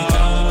Fanta.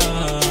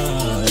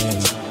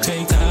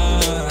 Take time.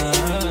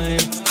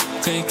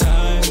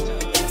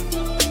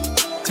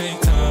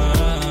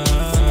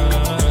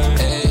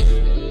 Hey,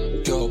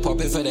 yo,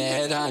 pop it for the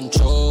head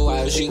honcho.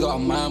 She got a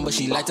man, but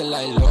she like to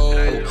lie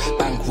low.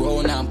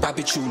 Bankroll, now I'm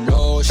pappy too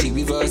low. She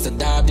reverse the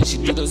dive, then she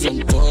do the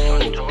zonto.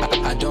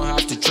 I don't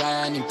have to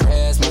try and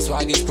impress. My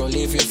swag is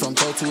prolific from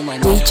toe to my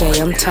neck. DJ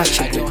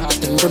Untouchable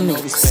in the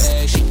mix.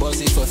 She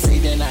buzz it for free,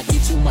 then I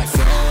give to my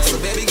friends. So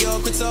baby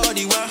girl, quit all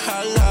the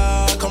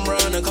wahala. Come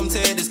round and come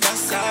take this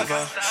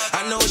cassava.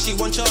 I know she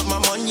won't chop my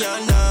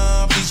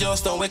manana. Please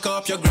just don't wake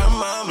up your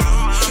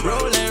grandmama.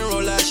 Roll and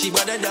roll out, she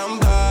bought a damn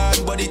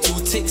bag. Body too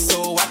thick,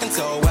 so I can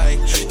tell why.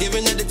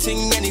 Giving her the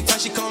ting anytime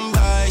she come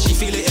by. She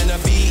feel it in a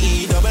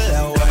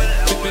B-E-double-L-Y.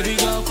 Baby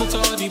girl, quit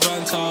all the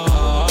banter.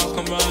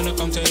 Come round and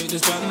come take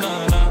this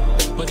banana.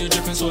 But the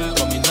dripping sweat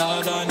got me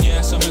not done,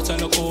 yeah. So better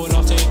look cool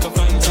off, take a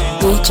Fanta.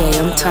 DJ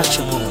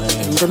Untouchable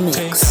in the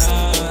mix.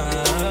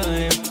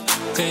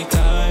 Take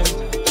time.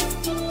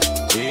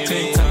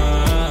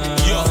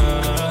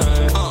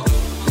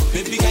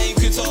 Baby, can you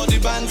quit all the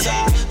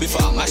banter?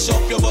 Before I mash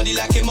up your body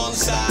like a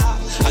monster.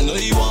 I know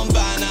you want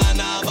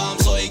banana, but I'm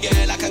sorry,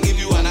 girl, I can give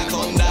you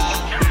anaconda.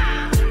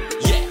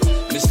 Yeah,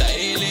 Mr.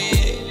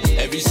 Haley,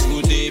 every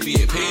single day be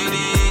a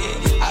payday.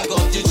 I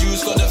got the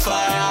juice, got the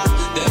fire.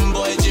 Them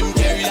boy Jim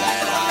Carrey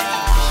like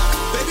that.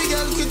 Baby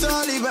girl, quit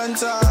all the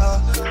banter.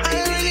 I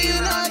ain't really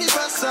know the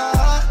passer.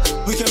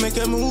 We can make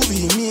a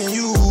movie, me and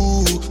you.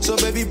 So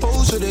baby,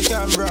 pose to the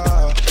camera.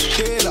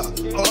 Kayla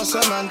or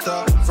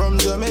Samantha from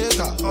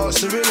Jamaica or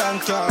Sri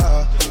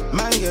Lanka.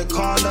 Man get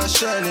corner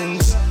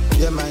shellings.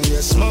 Yeah, man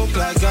get smoke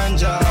like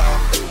ganja.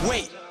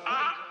 Wait,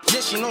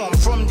 yes, you know I'm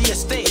from the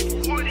estate.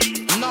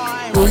 No,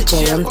 I ain't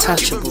DJ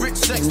Untouchable in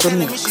the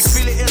mix. She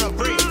feel it in her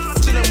brain.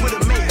 Chillin' with a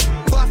mate.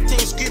 Buff thing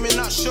screaming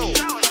out show.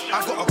 I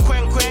got a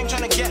quang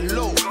tryna get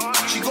low.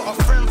 She got a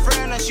friend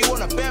and she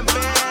wanna bam.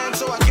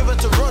 So I give her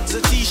to Rod's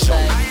a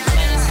t-shirt.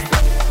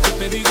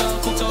 Baby girl,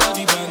 quit all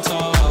the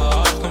banter.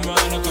 Come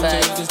round and come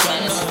take this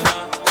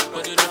banana.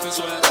 But the difference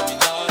where we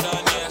not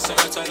done yet. So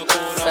I tell the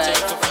cold, I'll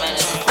take a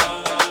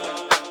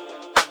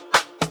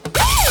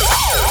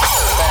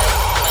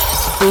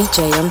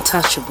DJ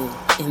Untouchable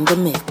in the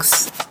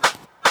mix.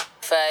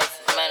 5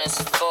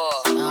 minutes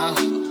 4.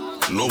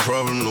 No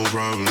problem.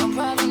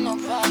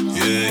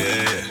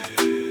 Yeah.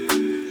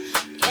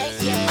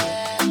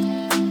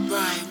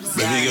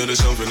 Baby girl, there's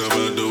something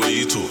about the way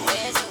you talk.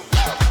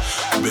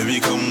 Baby,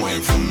 come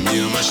wine from me.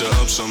 I mash it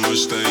up so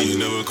much that you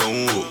never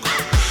come walk.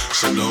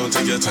 So don't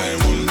take your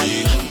time on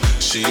me.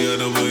 She ain't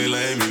had a boy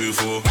like me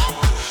before.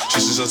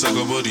 She says I take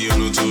her body on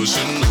the toes.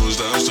 She knows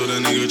that I'm still that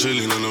nigga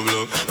chilling on the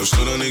block. I'm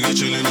still that nigga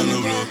chilling on the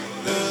block.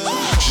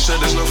 She said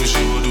there's nothing she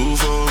will do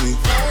for me.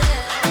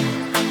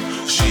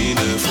 She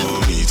there for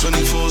me.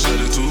 24's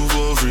at the 2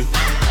 for free.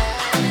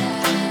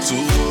 2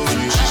 for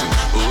free. She said,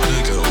 oh,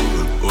 they can't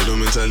open. Oh, the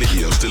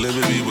mentality. I'm still a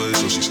baby boy,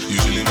 so she's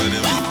usually mad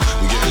at me.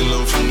 I'm getting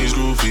love from these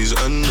groupies,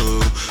 I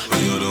know,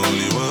 but you're the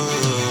only one.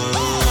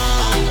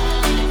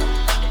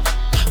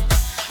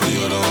 But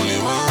you're the only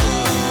one.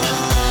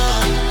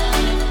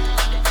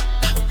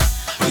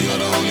 But you're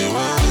the only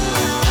one.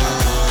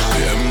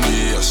 They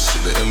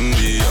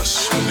envy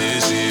us, when they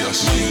see us,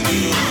 me and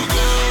you.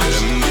 They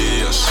envy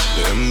us,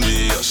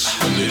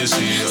 when they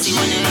see us, me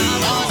and you.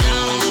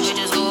 We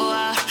just go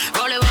out,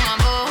 roll it with my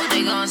boo,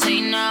 they gon' say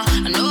now.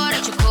 I know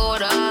that you're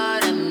colder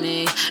than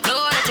me,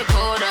 know that you're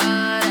colder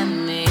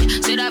than me.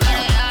 See that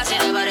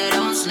body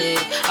don't sleep.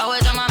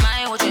 Always on my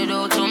mind, what you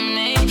do to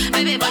me.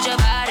 Baby, put your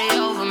body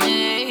over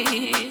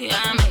me,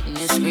 I'm making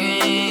it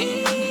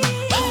scream.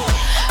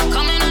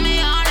 Coming on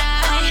me all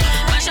night,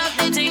 mash up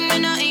the thing, me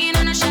no in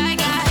and a shy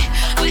guy.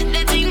 With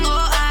the thing, oh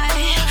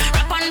I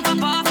rap and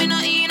pop off, me no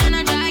in and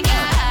a dry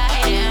guy.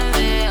 They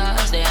envy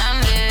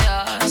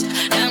us,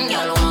 them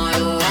gal want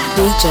you.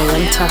 DJ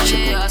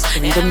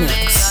Untouchable in the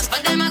mix.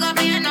 But them I got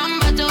play a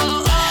number 2.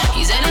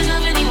 He said there's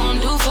nothing he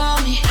won't do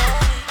for me.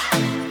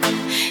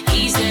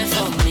 He's there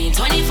for me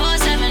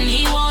 24/7.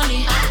 He want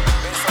it.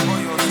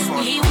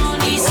 He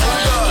want it.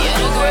 You're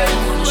the girl I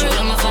wanna show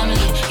to my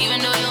family. Even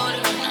though you're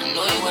older, I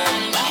know you're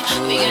grinding me.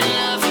 We get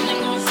love from the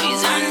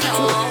groupies, I know.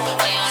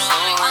 But you're the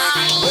only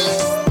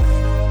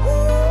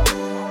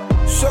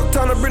one. Shook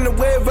time to bring the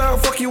wave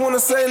out. Fuck you wanna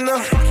say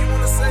now?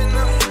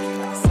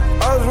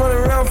 I was running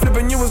around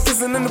flipping, you was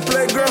kissing in the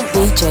playground.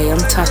 DJ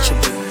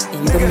Untouchable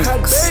in the Nigga had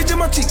mix. rage in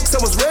my cheeks, I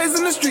was raised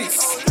in the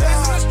streets.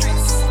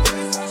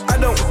 I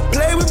don't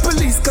play with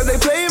police, cause they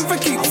playing for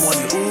keeps. I'm on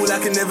the ooh, I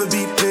can never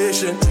be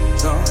patient.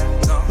 No.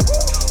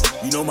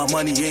 You know my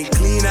money ain't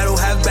clean, I don't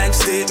have bank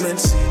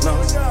statements. No.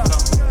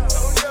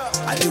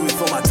 I do it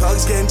for my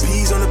thugs getting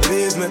peas on the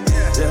pavement.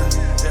 Yeah.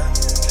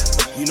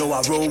 You know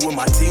I roll with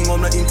my team, I'm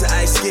not into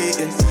ice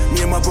skating.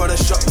 Me and my brother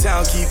shut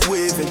down, keep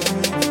waving.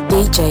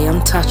 DJ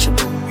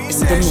Untouchable in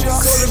the mix.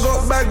 Soda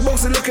got back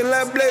boxing looking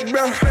like Blake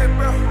Brown.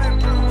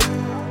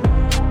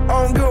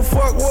 I don't give a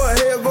fuck what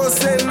hell go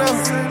say now.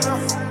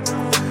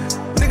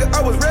 Nigga,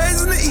 I was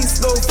raised in the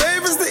east, no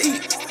favors to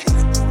eat.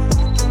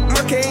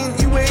 My cane,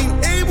 you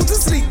ain't able to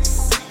sleep.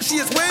 She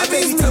is way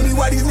baby, tell me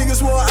why these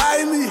niggas wanna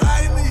eye me.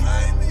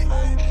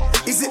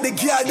 Is it the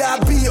girl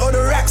that I beat or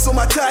the racks on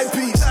my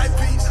timepiece?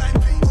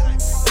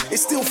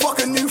 It's still fuck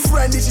a new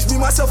friend, it's just me,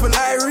 myself, and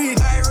Irene.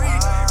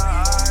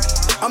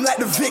 I'm like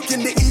the Vic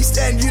in the East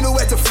End, you know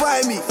where to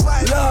find me.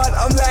 Lord,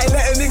 I'm like,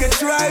 let a nigga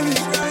try me.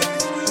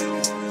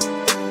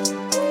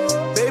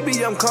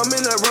 Baby, I'm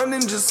coming, I run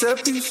in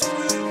Giuseppe's.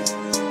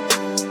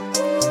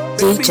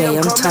 DJ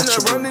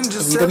Untouchable in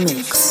the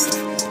mix.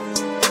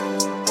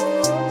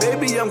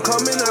 Baby, I'm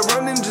coming, I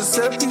run in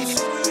Giuseppe's.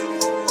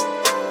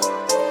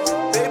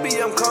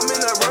 Baby, I'm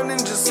coming, I run in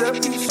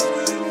Giuseppe's.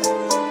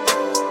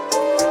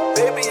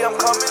 Baby, I'm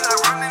coming, I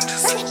run in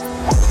Giuseppe's.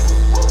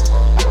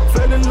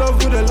 Fell in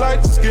love with a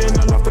light skin,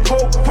 I love the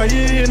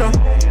cocaine.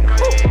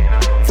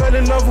 Fell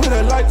in love with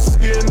a light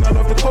skin, I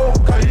love the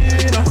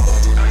cocaine.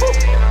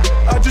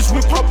 I just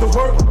whip up the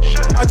work,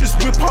 I just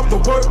whip up the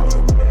work.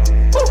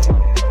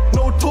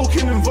 No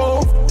talking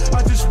involved,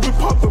 I just whip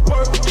up the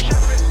work.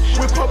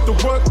 Whip up the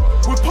work,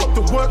 whip up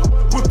the work,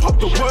 whip up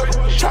the work.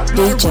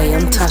 DJ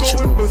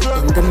Untouchable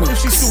in the mix. If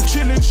she's still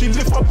chilling, she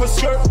lift up her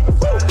skirt.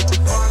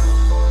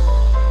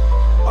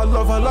 I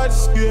love her light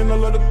skin, I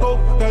love the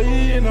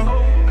cocaine.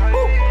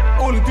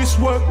 All of this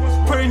work,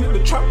 praying that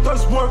the trap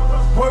does work.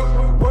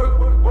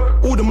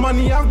 All the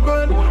money I've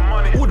burned,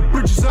 all the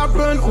bridges I've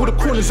burned, all the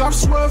corners I've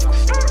swerved.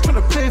 Trying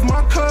to pave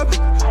my curb,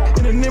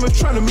 in the name of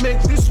trying to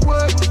make this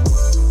work.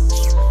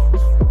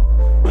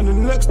 And the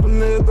next door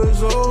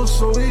neighbor's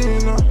also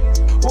in.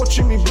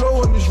 Watching me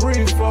blow on this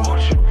reefer.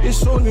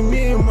 It's only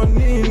me and my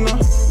Nina.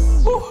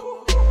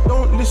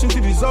 Don't listen to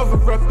these other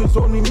rappers,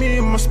 only me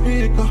and my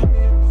speaker.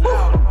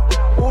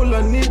 All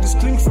I need is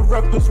clean for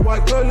rappers,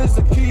 white girl is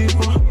the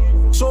keeper.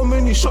 So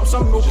many shots,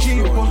 I'm no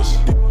keeper.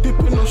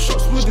 Dipping on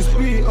shots with this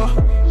beater.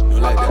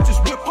 Like I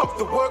just whip up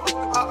the work,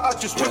 I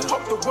just whip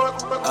up the work.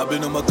 I've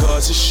been on my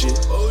guards and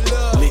shit.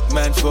 Lick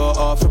man for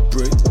half a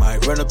brick.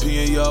 Might run up in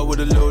your yard with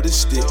a loaded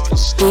stick.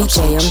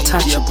 DJ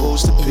Untouchable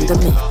in the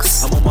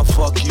mix. I'm on my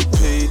fuck, you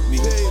paid me.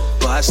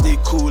 But I stay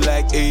cool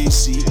like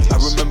AC. I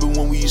remember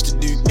when we used to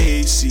do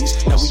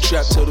ACs. Now we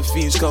trap till the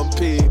fiends come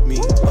pay me.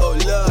 Oh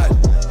Lord,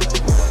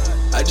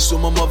 I just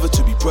want my mother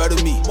to be proud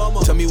of me.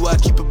 Tell me why I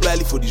keep a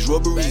belly for these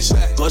robberies.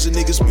 Cause the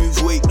niggas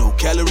move weight, no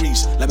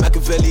calories. Like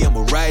Machiavelli,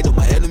 I'ma ride on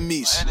my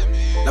enemies.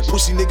 Now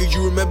pussy nigga,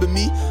 you remember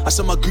me? I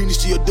sell my greenies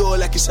to your door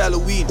like it's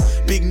Halloween.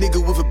 Big nigga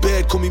with a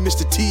bed, call me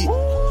Mr. T.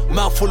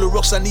 Mouth full of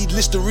rocks, I need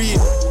Listerine.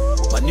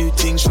 My new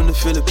things from the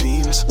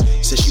Philippines.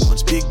 Says she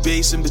wants big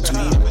bass in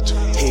between.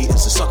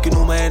 Haters are sucking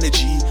all my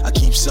energy. I I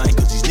keep sighing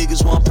cause these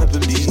niggas want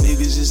pepper me. These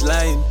niggas is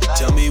lying.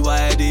 Tell me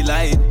why are they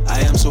lying?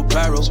 I am so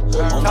paro.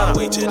 On my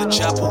way to the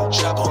chapel.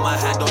 Got my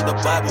hand on the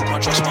Bible.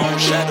 Can't trust my own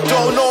shadow.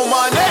 Don't know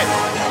my name.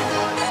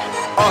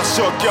 Ask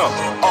your girl.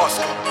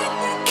 Ask.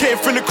 Came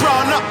from the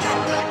ground up.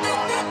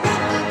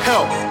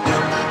 Hell,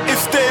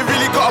 if they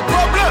really got a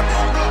problem,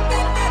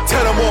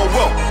 tell them all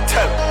well.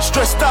 Tell them.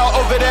 Stressed out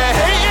over there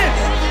hating,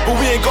 but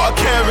we ain't got a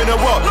care in the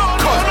world.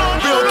 Cause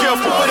we don't care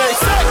for what they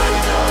say.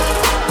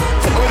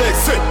 What they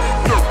say.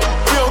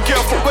 We don't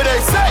care for what they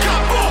say.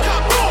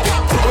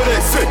 What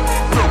they say.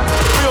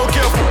 We don't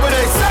care for what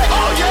they say.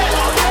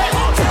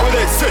 What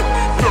they say.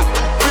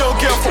 We don't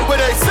care for what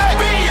they say.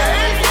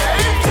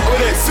 What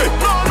they say.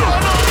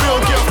 We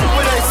don't care for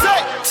what they say.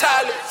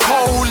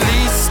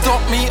 Police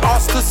stopped me,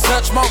 asked to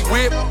search my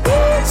whip.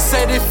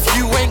 Said if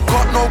you ain't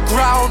got no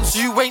grounds,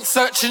 you ain't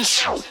searching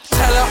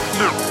Tell her,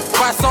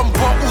 buy some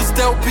bottles,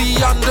 they'll be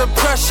under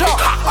pressure.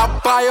 I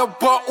buy a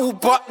bottle,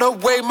 but the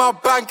way my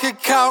bank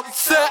account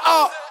set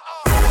up.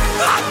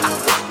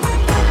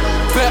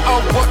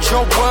 Better watch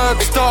your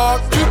words,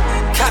 dog.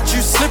 Catch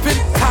you slipping,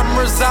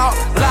 cameras out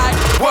like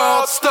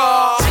World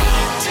Star. 2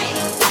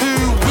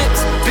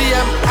 whips,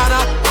 BM and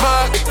a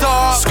Merc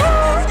dog.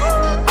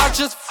 I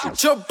just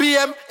f***ed your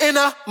BM in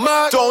a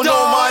Merc. Don't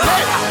know my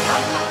name.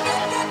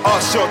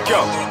 Ask your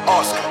girl,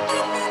 ask.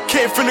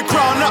 Came from the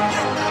ground up.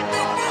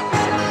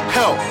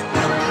 Hell,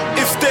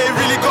 if they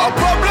really got a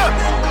problem,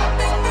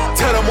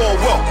 tell them all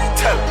well.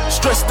 Tell them.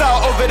 Stressed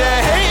out over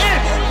there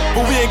hating,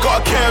 but we ain't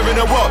got a care in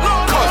the world.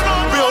 Cause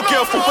we don't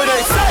care for what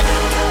they say.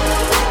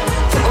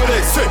 What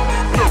they say.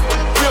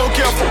 We don't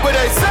care for what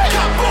they say.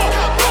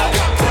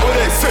 What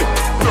they say.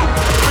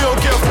 We don't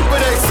care for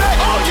what they say.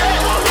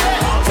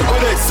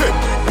 What they say.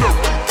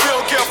 We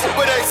don't care for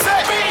what they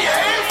say.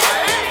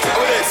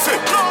 What they say.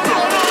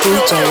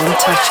 Deejay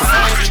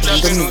Untouchable in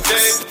the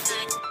mix.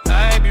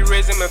 I be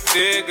raising my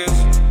figures,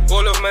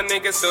 all of my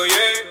niggas, so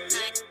yeah,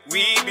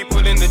 we be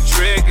pulling the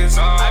triggers.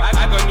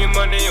 I got new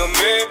money on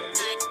me,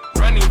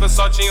 running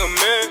Versace on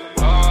me.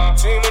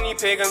 Too many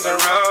pagans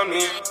around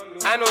me,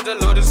 I know the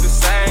Lord is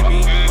beside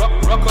me.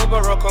 Rock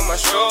on my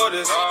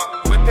shoulders,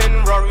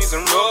 whipping Rorys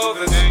and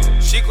Rovers.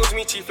 She calls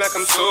me chief like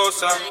I'm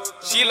Sosa,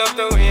 she love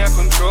the way I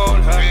control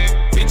her.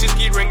 Bitches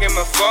keep ringing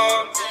my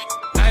phone,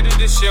 I do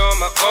this shit on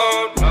my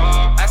own.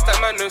 I stack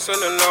my nurse all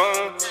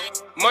alone.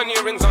 Money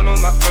rings on all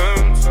my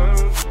phones.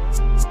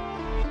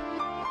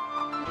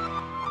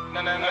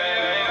 Na na na na.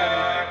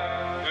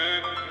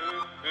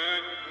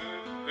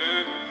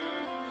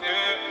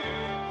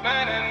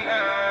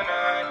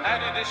 I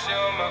did this shit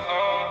on my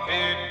own.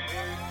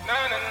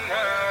 Na na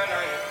na.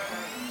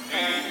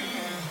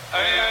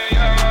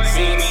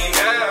 See me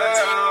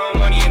now,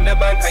 money in the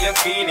bank, I am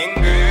feeling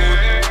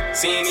good.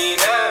 See me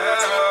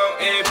now,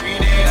 every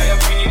day I am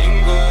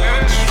feeling good.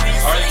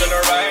 Are you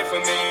gonna ride for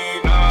me?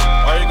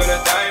 Are you gonna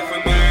die for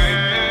me?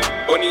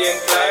 Bonnie and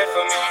Clyde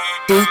for me.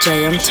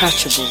 Deejay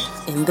Untouchable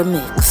in the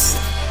mix.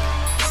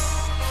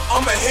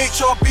 I'm a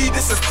HRB,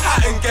 this is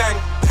Pattern Gang.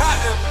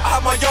 Pattern. I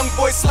have my young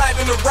boy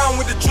sliding around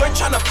with the joint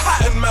trying to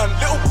pattern, man.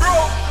 Little bro,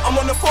 I'm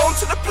on the phone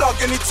to the plug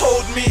and he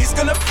told me he's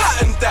gonna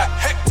pattern that.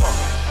 Hector.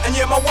 And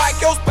yeah, my white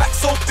girl's back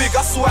so big,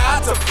 I swear I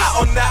had to pat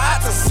on that, I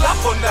had to slap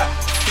on that.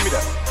 Give me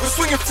that. We're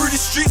swinging through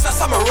the streets like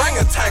some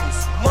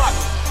orangutans. Mad.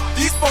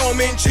 These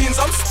Balmain jeans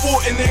I'm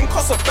sporting in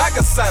cost a bag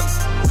of sand.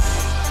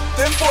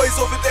 Them boys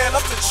over there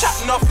love to chat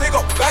enough, they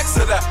got bags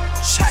of that.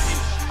 Chatty.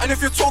 And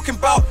if you're talking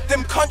about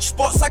them cunt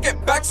spots, I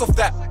get bags of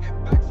that.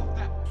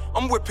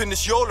 I'm whipping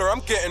this Yola,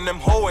 I'm getting them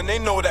hoe and they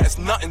know that it's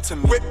nothing to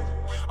me. Whip.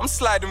 I'm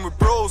sliding with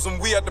bros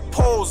and we had the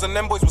poles and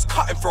them boys was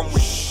cutting from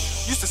me.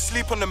 Used to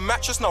sleep on the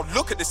mattress, now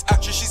look at this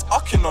actress, she's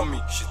ucking on me.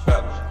 She's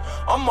bad.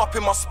 I'm up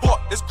in my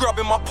spot, there's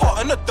grabbing my pot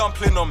and a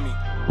dumpling on me.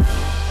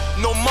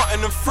 No mutton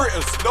and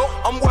fritters. No,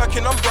 I'm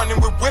working, I'm running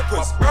with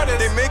whippers.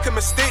 They make a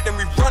mistake, then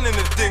we running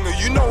the dinger.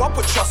 You know I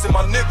put trust in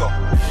my nigga.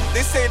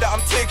 They say that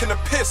I'm taking a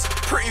piss.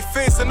 Pretty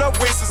face and her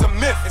waist is a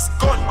myth. It's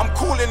gone. I'm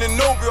cooling in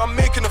Nobu, I'm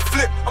making a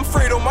flip. I'm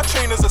afraid all my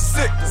trainers are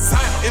sick.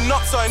 In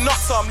Nutsa,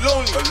 I'm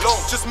lonely.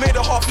 Alone. Just made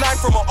a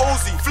 9:30 from an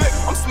Ozy. Flip.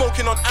 I'm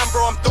smoking on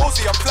Amber, I'm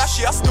dozy. I'm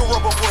flashy, I still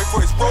rub a boy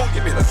for his road.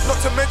 Give me that. Not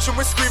to mention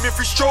we're screaming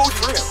through Strody.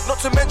 Not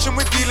to mention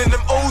we're dealing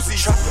them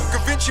Ozies. Da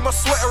Vinci, my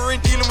sweater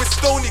ain't dealing with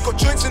Stony. Got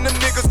joints in them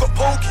niggas, got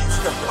pokies.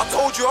 I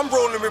told you I'm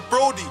rolling with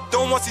Brody.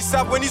 Don't want to see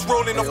sad when he's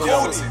rolling off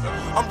Cody.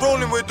 I'm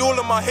rolling with all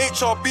of my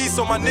HRB,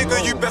 so my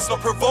nigga, you best not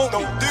provoke me.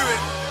 Don't do it.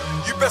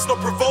 You best not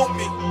provoke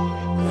me.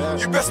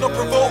 You best not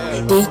provoke me.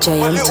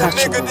 Deejay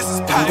Untouchable in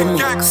the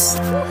mix.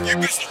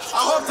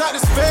 I hopped out the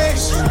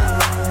space,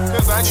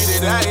 cause I knew they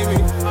died me.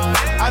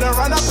 I done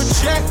run up a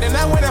check, then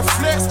I went and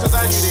flex, cause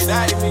I knew they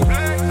died me.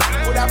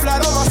 With that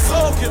blood on my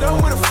soul, get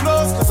on with the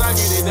flows, cause I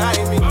knew they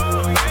died me.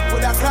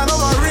 With that crown on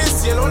my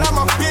wrist, yellow like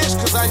my bitch,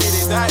 cause I knew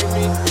they died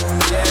me.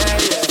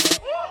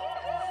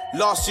 Yeah.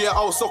 Last year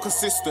I was so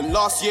consistent,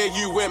 last year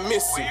you went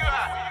missing.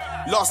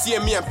 Last year,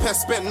 me and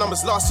Pest spent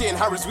numbers. Last year in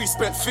Harrods, we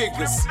spent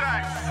figures.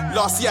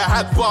 Last year, I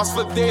had bars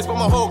for days, but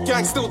my whole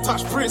gang still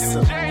touched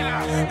prison.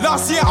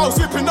 Last year, I was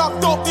whipping up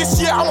dope. This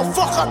year, I'ma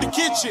fuck up the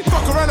kitchen.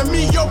 Fuck around and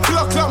meet your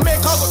blood club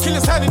maker. I got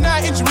killers hiding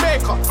out in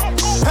Jamaica.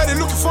 Had they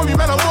looking for me,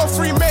 man, I wore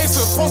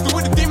Freemasons. Posted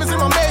with the demons in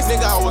my maze.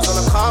 Nigga, I was on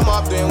a come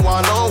up, doing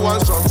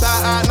one-on-ones. Dropped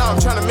out, now I'm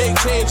trying to make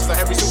changes. Like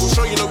every single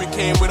show, you know we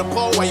came with a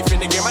pole. Why you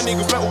finna get my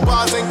niggas metal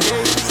bars and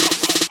games?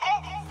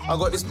 I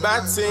got this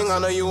bad thing, I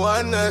know you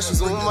want her,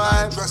 she's all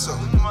mine. I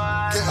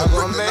got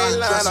a main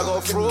line, I got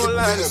a through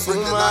line, it's all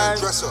mine.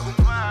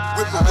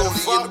 I got a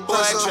fuck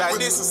boy, try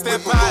this and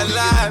step out of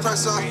line.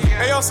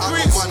 Hey yo,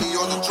 Squeeze,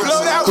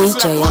 blow that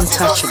DJ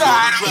Untouchable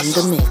in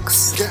the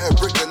mix. Get a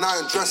brick and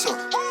iron dresser.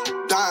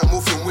 Die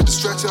moving with the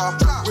stretcher.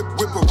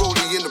 Whip a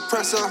rollie in the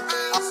presser.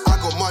 I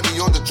got money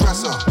on the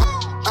dresser.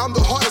 I'm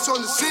the hottest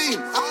on the scene.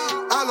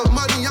 I love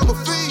money, I'm a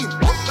fiend.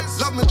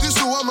 Love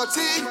Medusa on my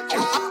team.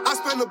 I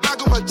spend a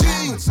bag on my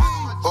jeans.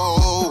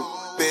 Oh,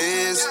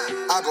 biz.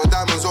 I got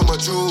diamonds on my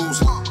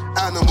jewels.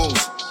 Animals,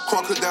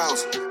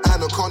 crocodiles,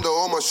 anaconda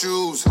on my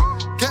shoes.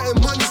 Getting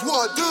money's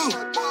what I do.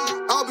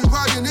 I'll be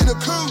riding in a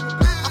coupe.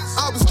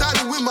 I'll be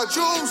standing with my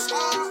jewels.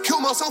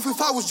 Kill myself if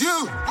I was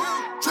you.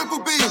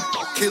 Triple B,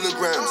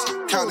 kilograms.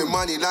 Counting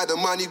money like the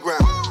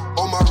moneygram.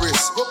 On my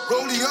wrist,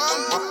 rollie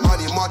on.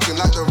 Money marking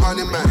like the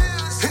running man.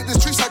 Hit the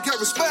streets, I get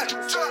respect.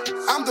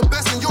 I'm the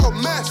best and you're a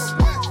mess.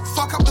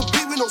 Fuck up the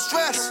beat with no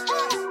stress.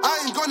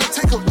 I ain't gonna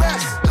take a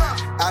rest.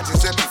 I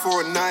just ate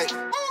for a night.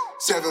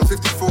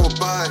 754 a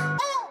buy.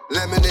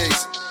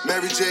 Lemonades,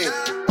 Mary Jane.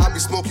 I be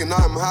smoking,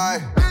 I'm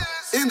high.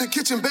 In the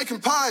kitchen baking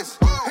pies.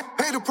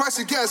 Pay the price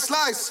to get a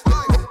slice.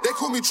 They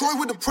call me Troy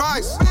with the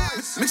price.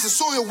 Mix the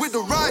soil with the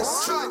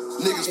rice.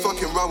 Niggas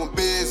fucking around with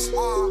beers.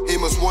 He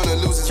must wanna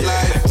lose his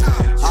life.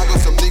 I got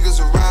some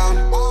niggas around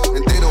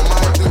and they don't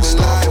mind doing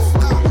life.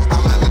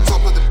 I'm at the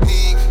top of the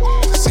peak.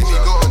 To see me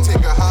go and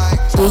take a hike.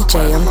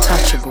 DJ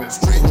Untouchable in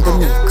the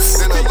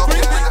mix.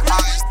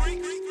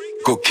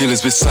 Got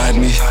killers beside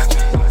me.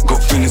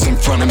 Got fingers in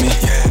front of me.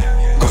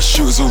 Got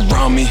shooters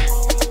around me.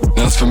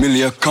 Now that's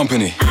familiar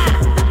company.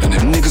 And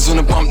them niggas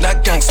wanna bump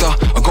that gangster.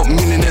 I got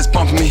millionaires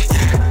bumping me.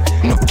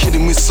 I'm not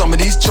kidding with some of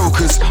these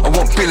jokers. I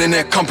want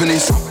billionaire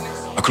companies.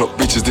 I clock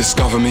bitches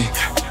discover me.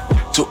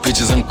 Took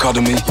pictures and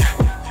cuddle me.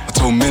 I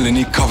told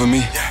Melanie cover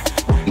me.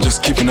 I'm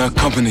just keeping her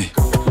company.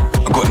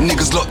 I got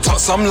niggas locked up,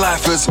 some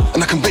lifers,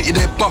 and I can bet you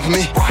they're bumping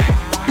me.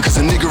 Because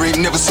a nigga ain't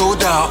never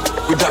sold out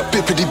with that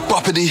bippity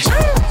boppity.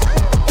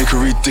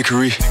 Hickory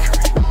dickory,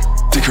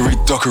 dickory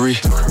dockery.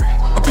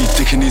 I be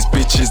dicking these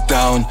bitches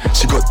down.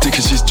 She got dick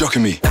and she's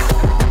jocking me.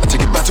 I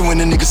take it back to when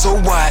the nigga so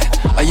white.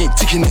 I ain't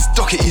ticking his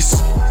docketies.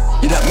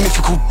 You that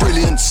mythical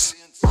brilliance.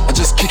 I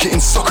just kick it in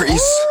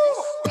Socrates.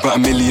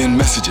 About 1 million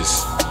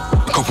messages.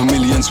 A couple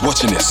millions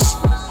watching this.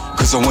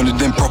 Cause I wanted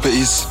them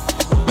properties.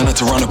 Man had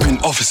to run up in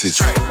offices.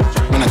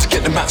 Man had to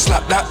get the mat,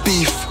 slap that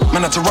beef.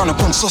 Man had to run up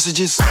on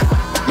sausages.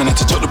 Man had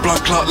to drop the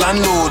blood clot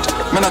landlord.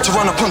 Man had to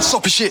run up on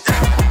soppy shit.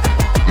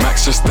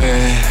 Max just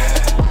there.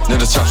 No,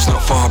 the trap's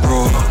not far,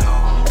 bro.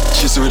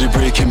 She's already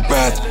breaking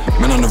bad.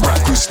 Man on the rap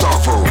crew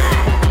Starvo.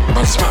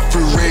 Man smack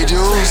through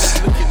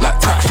radios like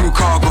tack through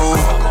cargo.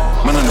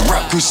 Man on the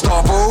rap crew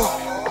Starvo.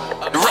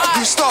 The rap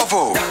crew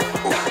Starvo.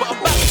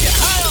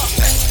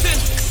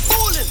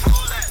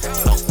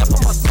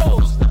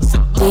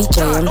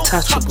 DJ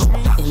Untouchable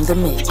in the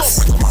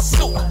mix.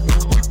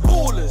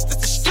 Ballers,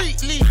 this is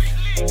street league.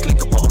 Click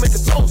a bottle, make a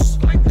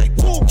toast. They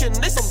talking,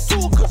 they some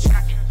talkers.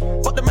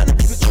 But the man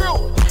keep it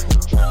real.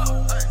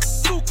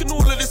 Talking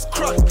all of this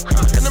crap.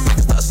 And the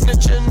niggas start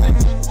snitching.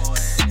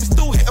 We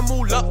still hit them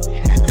all up.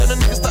 Then the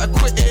niggas started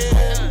quitting.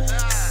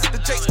 The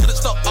Jakes couldn't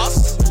stop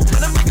us.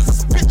 And them niggas are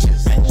some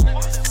bitches.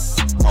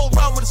 Roll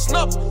around with a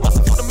snub. Must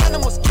have thought the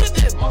man was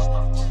kidding.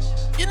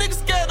 You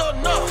niggas scared or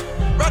not?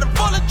 Riding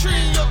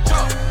voluntary in your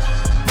car.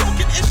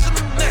 Talking ish in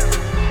the neck.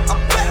 I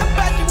bet a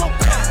bag you won't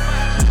pay.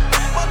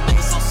 My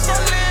niggas so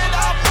solid.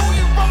 I'll pull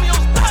you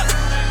Romeo's done.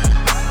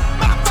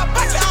 Man, if I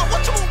back it out,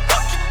 what you won't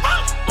fucking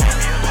run?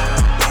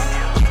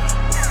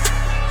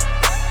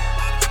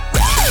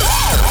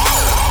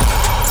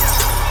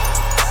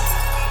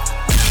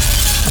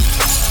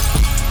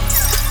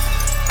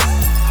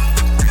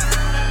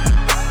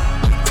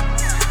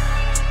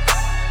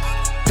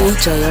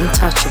 DJ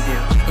Untouchable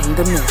in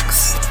the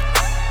mix.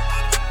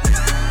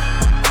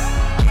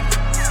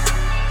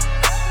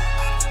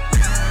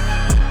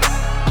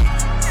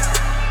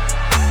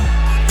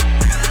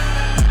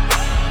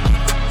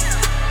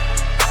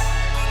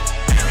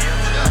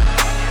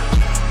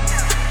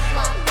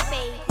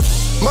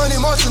 Money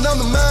marching, I'm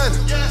the man.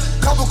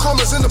 Couple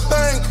commas in the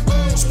bank.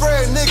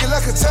 Spray a nigga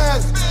like a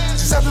tan.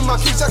 She zapping my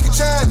keep Jackie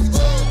Chan.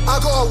 I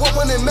got a whoop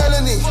named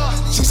Melanie.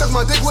 She sucks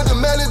my dick with a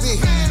melody.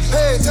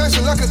 Pay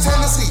attention like a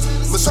tendency.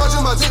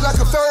 Massaging my dick like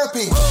a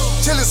therapy.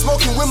 Chillin'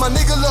 smoking with my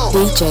nigga low.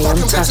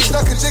 Fucking bitches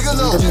like a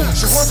gigolo.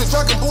 She wants a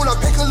Dragon Ball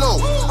like Piccolo.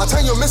 I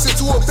turn your missus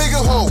to a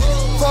bigger hole.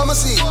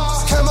 Pharmacy,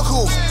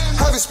 chemicals.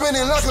 Have it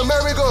spinning like a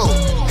merry-go.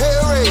 Hair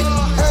raid,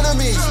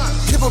 enemies.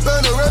 Keep a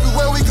burner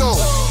everywhere we go.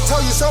 tell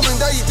you something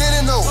that you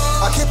didn't know.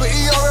 I keep an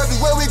ER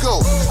everywhere we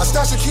go. I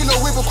stash a kilo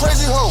with a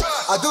crazy hoe.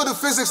 I do the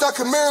physics like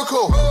a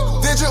miracle.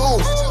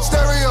 Digital,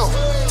 stereo.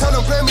 Tell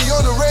them play me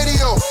on the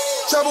radio.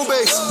 Treble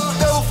bass,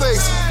 devil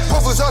face.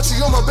 Put Versace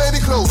on my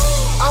baby clothes.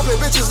 I play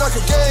bitches like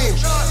a game.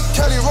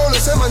 Kelly Rowland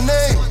say my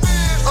name.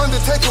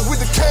 Undertaker with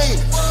the cane.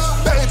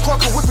 Betty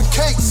Crocker whipping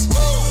cakes.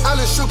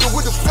 Alice Sugar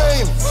with the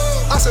fame.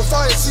 I set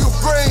fire to your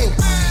brain.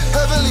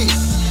 Heavenly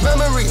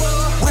memory.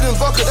 With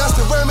vodka, that's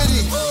the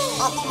remedy.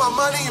 I put my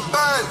money in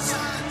bands.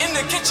 In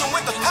the kitchen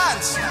with the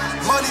pans.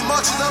 Money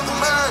marching, I'm the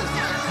man.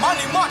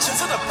 Money marching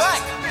to the bank.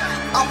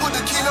 I put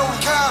the kilo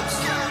in cabs.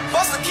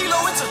 Bust the kilo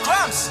into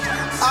grams.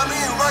 I'm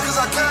eating right as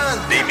I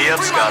can. Free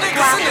my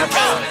niggas in the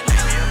town.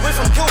 We're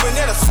from Kilburn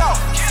near the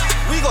south.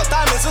 We got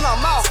diamonds in our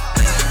mouth.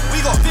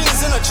 We got things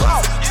in a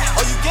drought.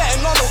 Are you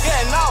getting on or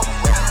getting out?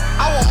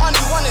 I want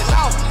money, want it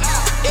now.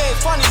 It ain't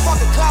funny,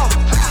 fuck a clown.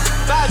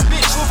 Bad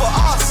bitch with her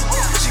ass.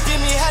 She give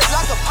me head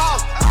like a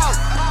pound.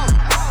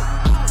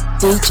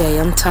 DJ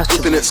Untouchable.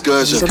 Keep an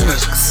excursion.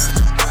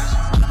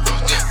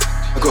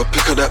 I gotta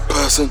pick up that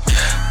person.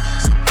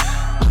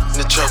 In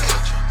the trap,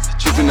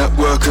 keeping that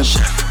working.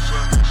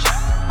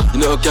 You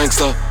know a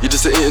gangster, you're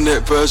just an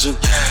internet version.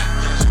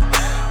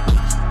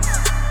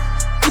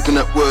 Keeping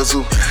that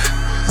Wurzel.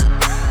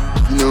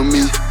 You know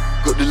me,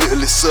 got the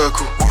littlest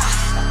circle.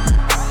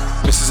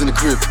 Missus in the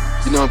crib,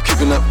 you know I'm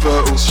keeping that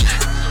fertile.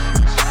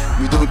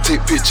 We don't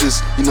take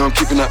pictures, you know I'm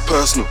keeping that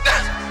personal.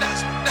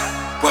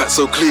 White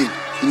so clean,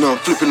 you know I'm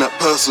flipping that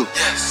parcel.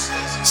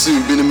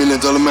 Soon been $1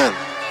 million man,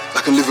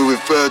 like I'm living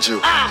with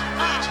Virgil.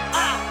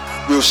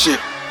 Real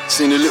shit,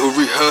 seen a little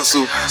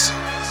rehearsal.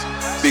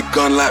 Big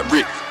gun like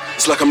Rick,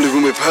 it's like I'm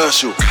living with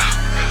Herschel.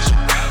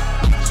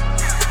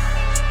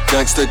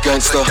 Gangster,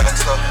 gangster,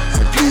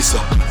 with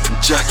Lisa and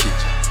Jackie.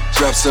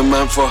 Grab some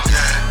Manfa,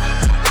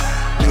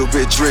 little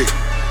bit of Drake,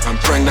 and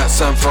bring that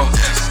Sanfa.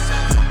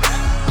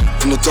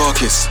 In the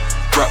darkest,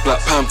 rap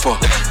Black Panther.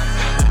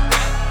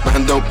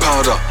 Man don't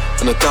powder,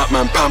 and a dark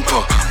man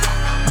pamper.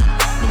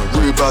 I'm a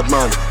real bad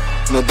man,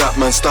 and a dark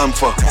man stand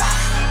for.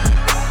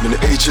 I'm in the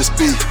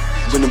HSB,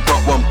 winning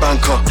but one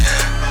banker.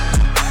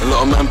 A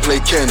lot of man play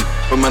Ken,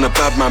 but man a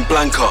bad man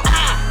blanker.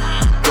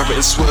 Grab it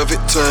and swerve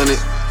it, turn it,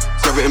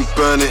 grab it and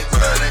burn it.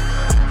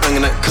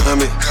 Banging that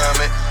Kermit,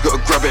 gotta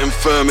grab it and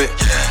firm it.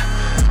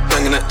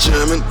 Banging that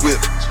German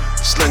whip,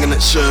 slanging that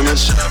Sherman.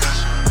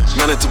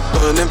 Man had to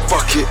burn it,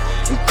 fuck it,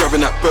 and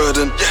grabbing that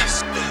burden.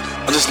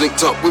 I just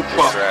linked up with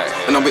Buck,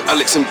 and I'm with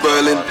Alex in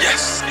Berlin.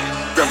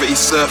 Gravity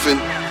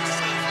surfing,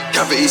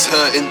 cavities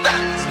hurting.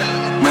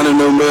 Man of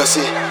no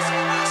mercy,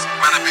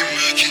 man I been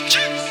murking.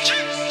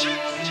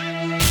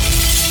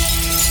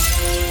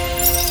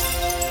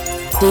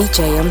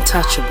 DJ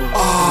Untouchable.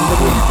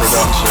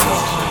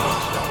 Production.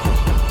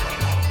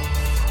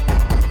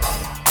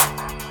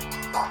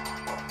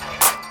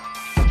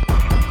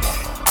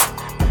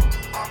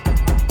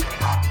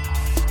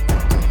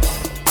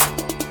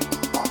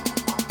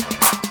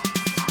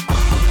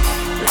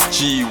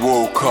 G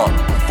woke up,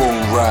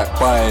 phone right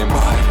by him.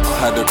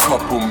 Had a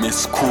couple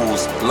missed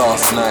calls,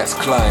 last night's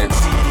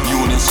clients.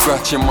 Yawning,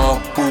 scratching my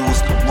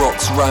balls,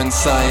 rocks rang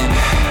sign.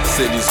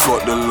 Said he's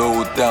got the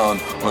low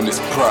down on this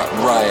Pratt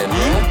Ryan.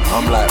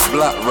 I'm like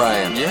Black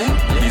Ryan,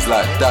 he's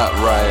like that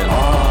Ryan.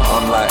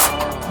 I'm like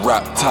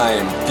rap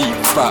time, deep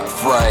fat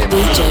frying.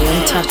 DJ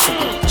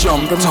Untouchable.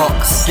 Jumped up,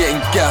 getting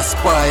gassed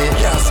by it.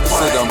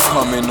 Said I'm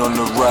coming on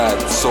the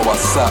ride, so I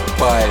sat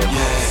by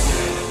him.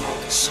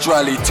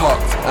 Strally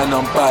tucked and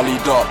I'm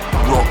ballied up.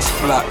 Rocks,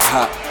 black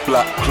hat,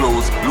 black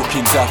clothes,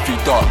 looking daffy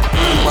duck.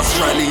 My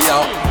strally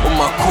out, on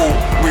my coat,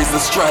 raise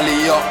the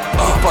strally up.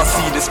 If I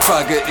see this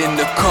faggot in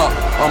the cup,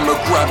 I'ma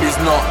grab his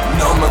nut.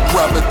 I'ma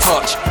grab a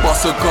touch,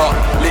 bust a gut,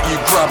 let you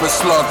grab a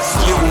slug.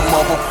 Little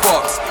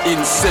motherfucks,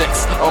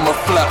 insects, I'ma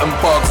flatten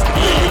bugs.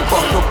 Let you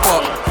buck a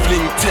buck,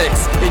 fling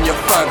text in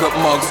your faggot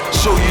mugs.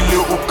 Show you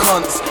little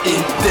cunts in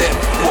depth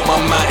what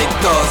my matic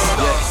does.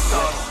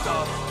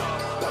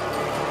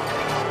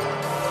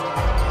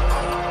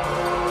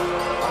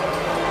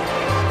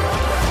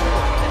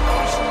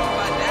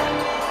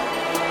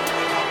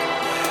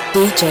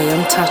 DJ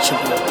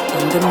Untouchable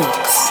in the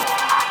mix.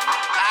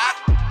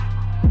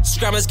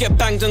 Scammers get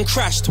banged and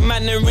crashed,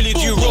 man didn't really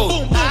do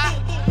road.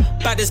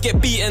 Badders get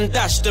beat and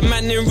dashed, the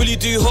man didn't really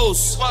do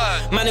hosts.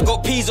 Man I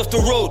got peas off the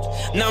road,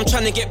 now I'm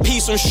trying to get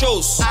peace on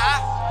shows.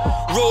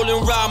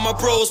 Rolling round my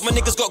bros, my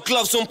niggas got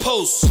gloves on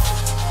posts.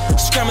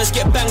 Scammers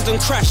get banged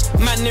and crashed,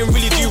 man didn't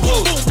really do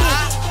road.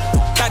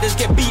 Badders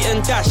get beat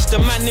and dashed, the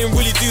man didn't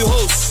really do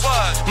hosts.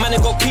 Man I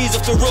got peas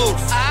off the road,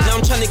 now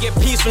I'm trying to get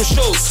peace on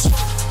shows.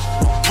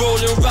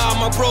 Rolling round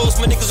my bros,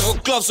 my niggas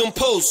got gloves on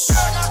posts.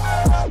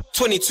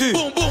 22.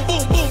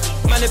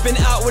 Man, I've been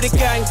out with a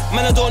gang,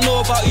 man, I don't know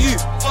about you.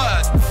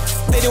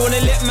 They don't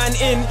wanna let man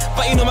in,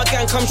 but you know my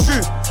gang come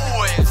true.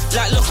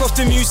 Like lock off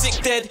the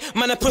music dead,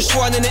 man, I push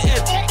one in the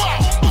head.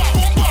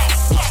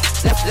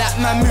 Like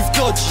man move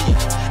dodgy,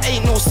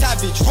 ain't no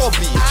savage,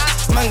 Robbie.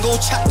 Man go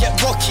chat,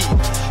 get rocky.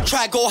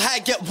 Try go high,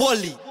 get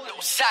wally.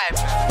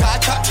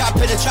 Gotta trap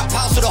in the trap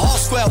house with a half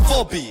square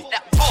Bobby.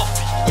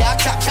 Yeah, I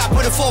clap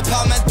with a £4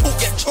 man talk,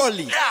 get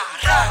trolley.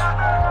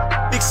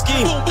 Big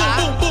scheme, boom,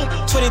 boom, boom,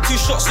 boom. 22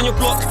 shots on your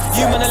block,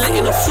 you man are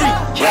letting off free. I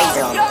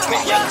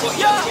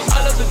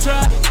love the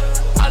trap,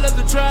 I love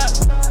the trap,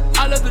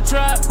 I love the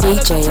trap.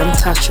 DJ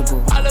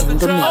Untouchable in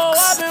the mix. Oh,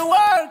 I've been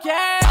working.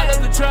 I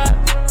love the trap,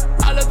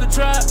 I love the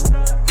trap,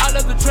 I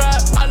love the trap,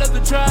 I love the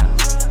trap,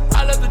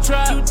 I love the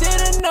trap. You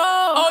didn't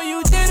know, oh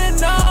you didn't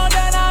know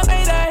that I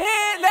made a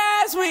hit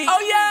last week.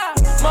 Oh yeah,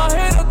 my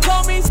hitter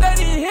told me said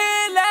he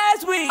hit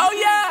last week. Oh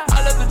yeah,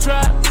 I love the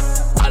trap,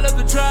 I love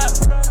the trap,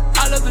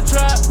 I love the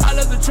trap, I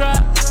love the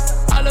trap,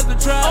 I love the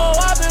trap. Oh,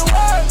 I've been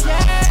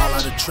working. I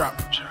like the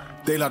trap,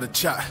 they like the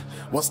chat.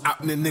 What's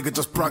happening, nigga?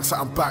 Just brags that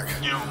I'm back.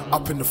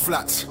 Up in the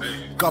flats,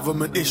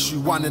 government issue,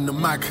 one in the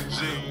mag.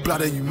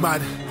 Blood, are you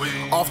mad?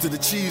 After the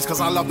cheese,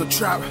 cause I love the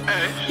trap.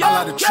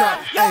 I like the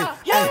trap.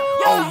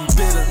 Oh, you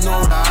didn't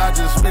know that I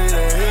just made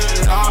a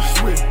hit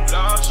last week.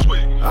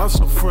 I'm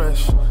so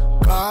fresh,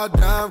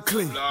 goddamn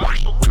clean.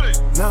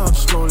 Now I'm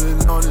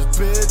strolling on this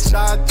bitch,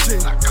 I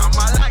think.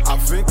 I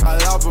think I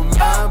love a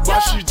man, but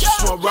she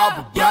just want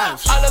rubber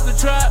bands. I love the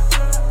trap,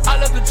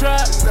 I love the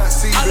trap,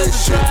 I love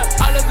the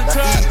trap, I love the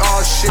trap. That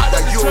ER shit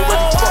that you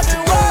already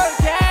fucking know.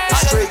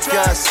 Straight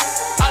gas.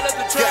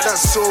 Get that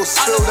sauce,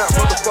 fill that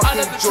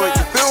motherfucking joint,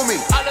 you feel me?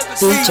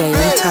 DJ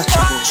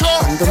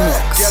Untouchable in the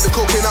mix. Get the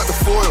cocaine out the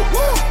foil,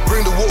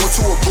 bring the water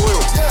to a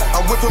boil.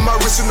 I'm whipping my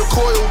wrist in the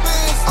coil,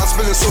 I'm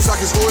spilling sauce like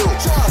it's oil.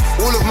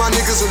 All of my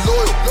niggas are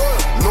loyal,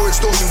 no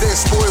extortion, they ain't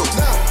spoiled.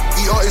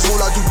 ER is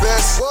all I do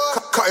best,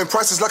 cutting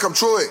prices like I'm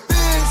Troy.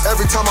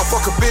 Every time I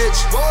fuck a bitch,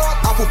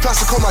 I put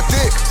plastic on my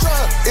dick.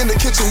 In the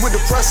kitchen with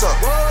the presser,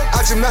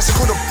 I gymnastic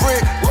on the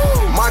brick.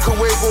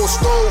 Microwave or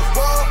stove,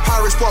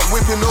 Paris spot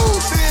whipping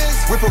nose.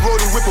 Whip a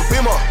rollie, whip a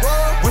bimmer,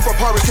 whip a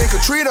Hurricane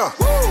Katrina.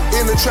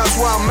 In the traps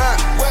where I'm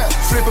at,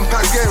 flipping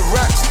packs, getting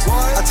racked.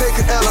 I take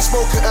an L, I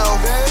smoke an L.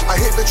 I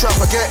hit the trap,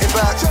 I get it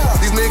back.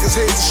 These niggas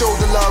hate to show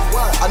the love.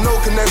 I know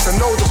connects, I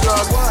know the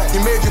plug. He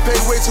made you pay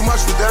way too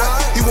much for that.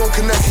 He won't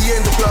connect, he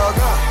ain't the plug.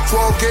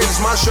 12 gauge is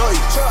my shorty.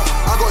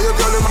 I got your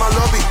girl in my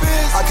lobby.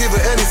 I give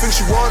her anything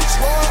she wants.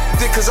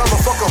 Dick cause I'm a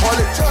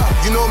fuckaholic.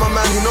 You know my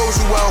man, he knows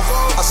you well.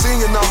 I seen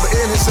your number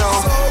in his cell.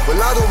 Well,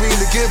 I don't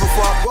really give a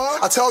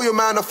fuck. I tell your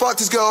man I fucked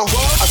his girl.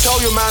 I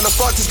tell your man I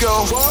fucked his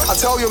girl. I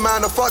tell your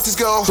man I fucked his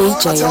girl.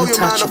 I tell your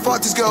man I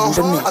fucked his girl.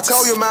 I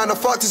tell your man I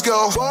fucked his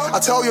girl. I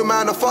tell your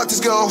man I fucked his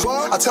girl.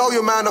 I tell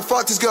your man I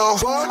fucked his girl.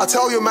 I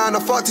tell your man I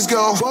fucked his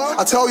girl.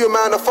 I tell your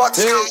man I fucked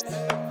his girl.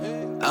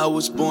 I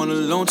was born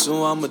alone,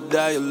 so I'ma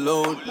die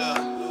alone.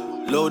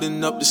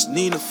 Loading up this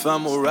Nina,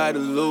 fam, I'll ride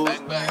alone.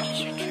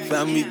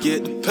 Family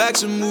get the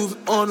packs and move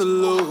it on the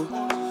low.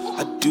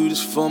 I do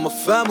this for my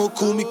fam,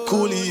 call me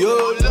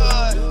Coolio.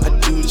 I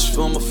do this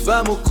for my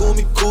fam, call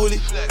me Coolie.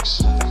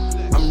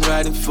 I'm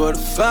riding for the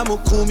fam,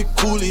 call me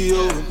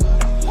Coolio.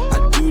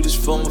 I do this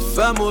for my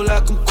fam,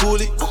 like I'm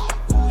Coolie.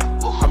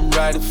 I'm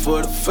riding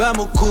for the fam,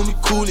 call me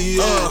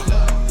Coolio.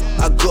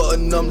 I gotta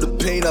numb the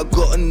pain, I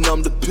gotta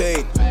numb the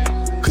pain.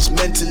 Cause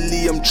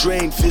mentally I'm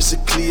drained,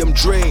 physically I'm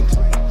drained.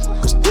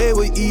 Cause they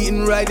were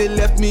eating right, they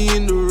left me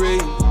in the rain.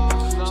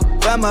 So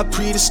fam, I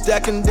pre the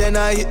stack and then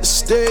I hit the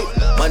state.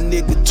 My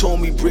nigga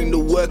told me bring the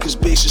workers,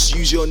 base, just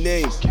use your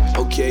name.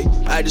 Okay,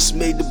 I just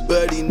made the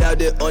birdie, now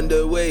they're on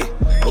their way.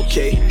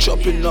 Okay,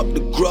 chopping up the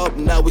grub,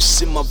 now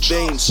it's in my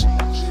veins.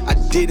 I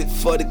did it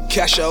for the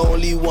cash, I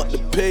only want the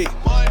pay.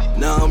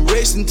 Now I'm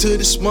racing to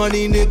this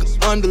money, nigga,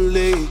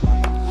 underlay.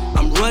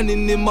 I'm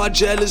running in my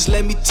jealous,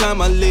 let me tie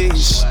my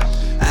lace.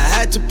 I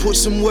had to put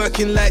some work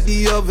in like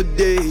the other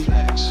day.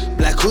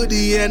 Black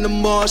hoodie and the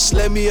mask,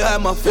 let me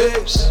hide my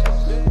face.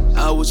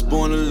 I was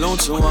born alone,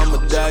 so I'ma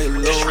die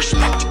alone.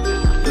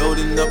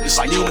 Loading up this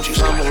Nina,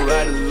 I'ma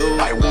ride alone.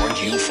 I warned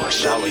you for a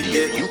solid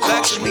year. You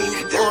crossed me,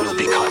 there will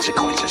be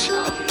consequences.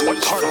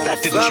 What part of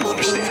that didn't you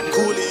understand?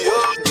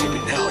 Maybe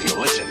now you'll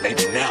listen,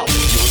 maybe now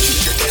you'll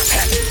use your damn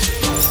head.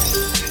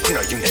 You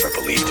know, you never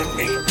believed in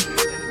me.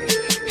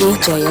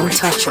 DJ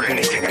Untouchable in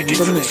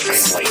the mix.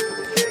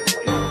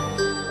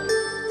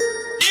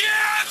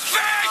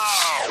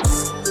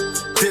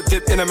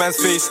 Dip in a man's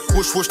face,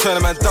 whoosh whoosh, turn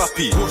a man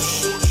duppy.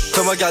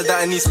 Tell my gal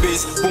that I need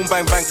space, boom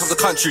bang bang from the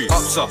country.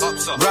 Ups up.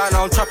 Right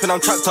now I'm trapping,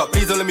 I'm trapped up.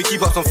 Please don't let me keep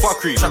up some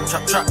fuckery. Trap.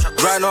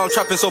 Right now I'm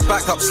trapping, so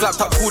backed up,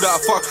 slapped up, pulled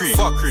out a fuckery.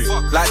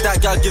 Like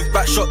that gal give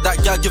back shot, that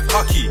gal give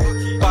ucky.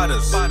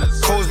 Badders.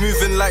 Cones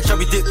moving like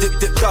shabby dip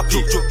duppy.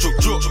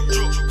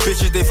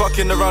 Bitches they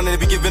fucking around and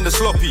they be giving the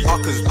sloppy.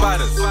 Huckers,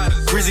 badders.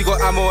 Breezy got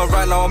ammo and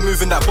right now I'm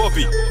moving that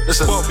Bobby.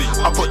 Listen, Bobby.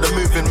 I put the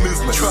movement.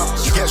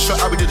 You get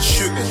shot, I we did the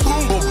shooting.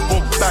 Boom,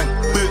 boom, bang,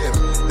 boot him.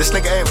 This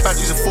nigga ain't bad,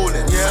 he's a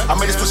falling. I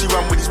made this pussy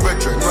run with his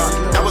brethren.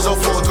 That was all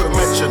photos to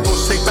mention.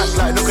 Take back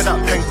like, look at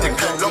that peng thing.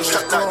 Long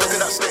strap like, look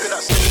at that.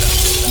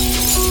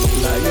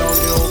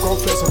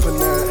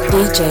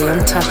 DJ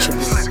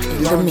Untouchable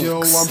in the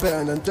mix. I'm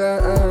better than them.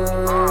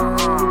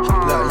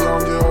 Like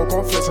young girl,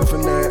 gon' flex and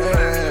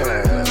finesse.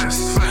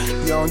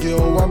 Young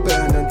girl, I'm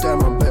better than them.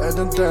 I'm better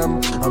than them.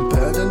 I'm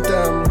better than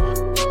them.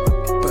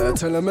 Better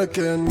tell them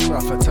again. I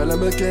have to tell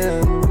them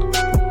again.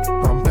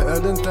 I'm better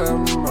than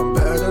them. I'm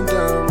better than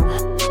them.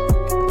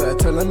 Better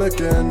tell him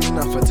again,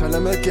 tell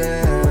him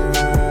again.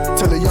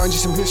 Tell the young G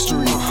some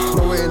history.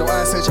 No way, no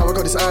ice age, how I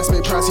got this ice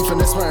made pricey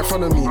finesse right in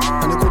front of me.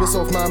 And they call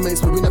themselves my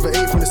mates, but we never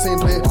ate from the same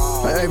plate.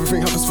 Like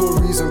everything happens for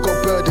a reason.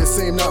 Got birded,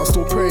 same night, I'm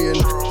still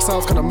praying.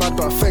 Sounds kinda mad,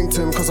 but I thanked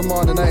him, cause I'm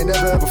on and I ain't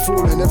never ever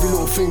falling. Every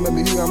little thing made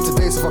me who I am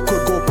today. So if I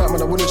could go back,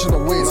 man, I wouldn't change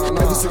the ways.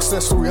 Every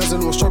success story has a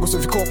little struggle, so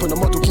if you cop in the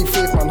model, keep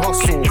faith, man,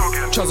 hustle.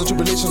 Trials and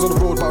tribulations on the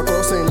road, but I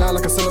got saying line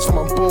like a sentence from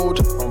my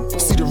bold.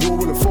 See the real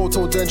willing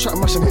photo, then track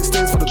mashing hit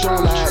stains for the door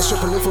light.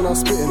 Strip and live when I'm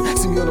spitting.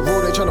 See me on the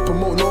road, ain't trying to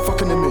promote no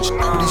fucking image.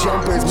 With these young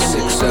boys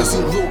mimics. When I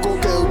see a real go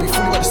get it'll be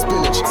fully by the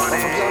spillage.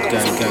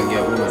 Gang,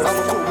 yeah,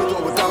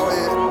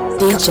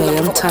 DJ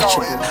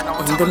Untouchable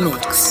in the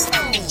mix.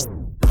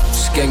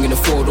 Gang in a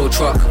 4-door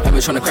truck, I've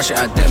been trying to crash it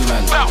at them,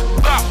 man.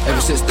 Ever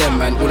since them,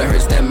 man, all I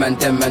hear is them, man.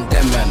 I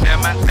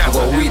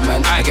got a weed, man,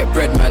 I get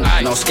bread, man.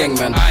 Now skeng,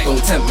 man, don't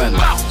tempt, man.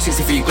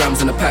 63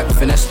 grams in a pack,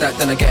 finesse that,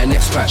 then I get a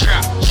next pack.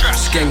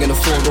 Skeng in a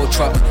 4-door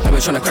truck, I've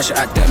been trying to crash it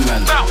at them,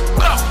 man.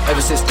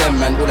 Ever since them,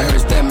 man, all I hear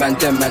is them, man.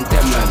 I got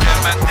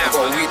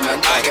a weed,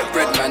 man, I get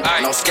bread, man.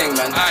 Now skeng,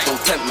 man,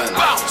 don't tempt, man.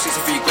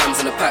 63 grams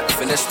in a pack,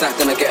 finesse that,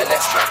 then I get a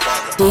next pack.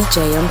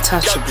 DJ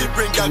Untouchable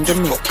in the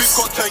mix.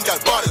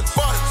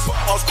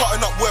 I was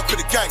cutting up work with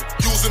the gang,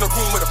 using a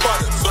room with the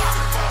brothers.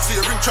 See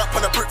a ring trap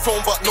and a brick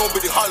phone, but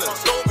nobody hollers.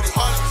 We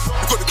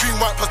got the green,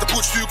 white plus the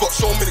butch, you got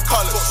so many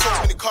colours.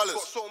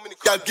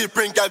 Gal give,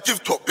 bring, gal give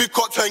top, big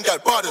cock chain, gal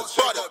brothers.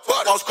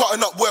 I was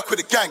cutting up work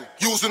with the gang,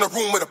 using a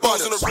room with the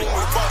brothers.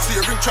 See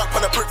a ring trap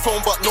and a brick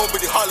phone, but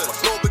nobody hollers.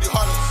 We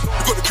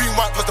got the green,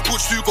 white plus the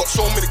butch, you got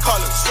so many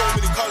colours.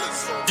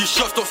 These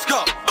shots don't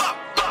scout.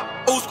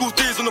 Old school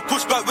days on the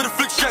pushback with a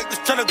flick shank,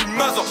 just tryna do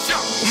mazza.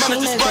 Man,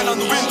 I just ran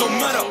out the window,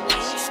 matter.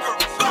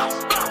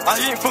 I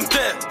ain't from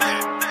there.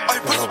 I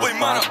push away,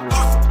 man.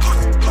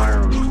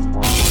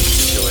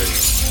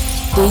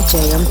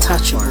 DJ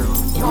Untouchable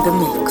in the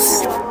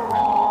mix. The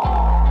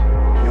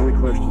only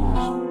question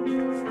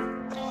is,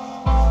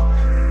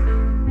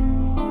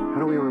 how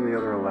do we earn the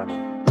other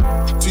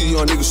 11? Two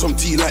young niggas, some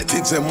T like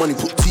Tiggs and money,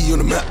 put T on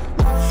the map.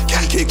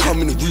 KK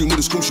come in the room with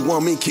a scrum, she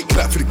want me, kick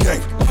clap for the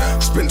gang.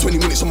 Spent 20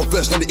 minutes on my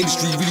verse, now the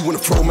industry really wanna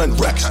throw man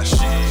racks.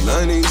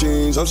 9 ain't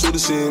changed, I'm still the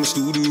same,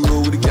 still do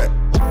roll with the gang.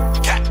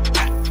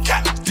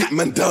 Dip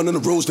man down on the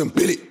roads, then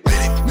bill it.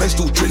 Man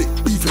still drill it,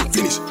 beef and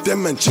finish.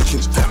 Them man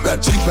chickens.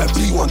 Bad G, bad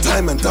B, one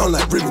time man down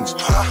like ribbons.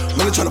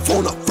 Man they tryna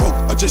phone up frog.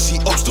 I just see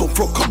ups, told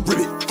frog, come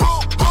ribbit.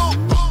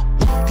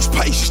 These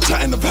patties just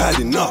chatting, I've had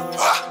enough.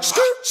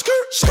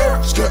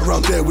 Skirt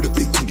around there with a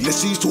big thing. Let's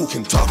see he's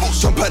talking tough.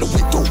 Jump out the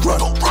whip, don't run.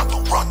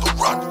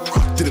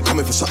 Didn't come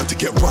in for something to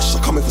get rushed. I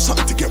come in for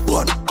something to get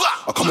blunt.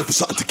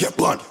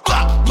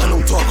 Man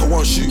on talk, I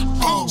want shoot.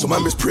 So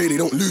man best pray they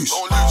don't lose.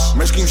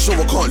 Man scheme show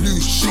I can't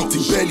lose. Big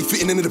thing barely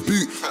fitting into the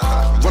boot.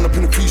 Run up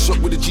in the free shop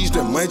with the G's,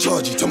 then my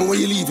charge you. Tell me where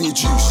you leaving your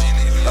juice.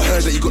 I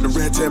heard that you got the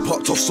red hair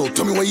popped off, so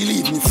tell me where you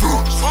leaving your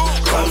food.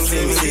 Come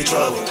see me see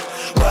trouble.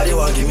 Why they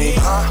want give me?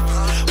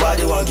 Why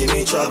they want give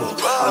me trouble?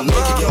 I make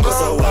a girl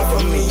cause I want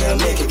from me. I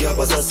make a girl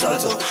cause I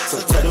santo. So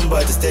tell them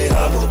boys to stay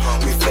humble.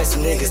 We flex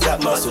niggas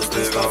that muscles.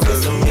 Please come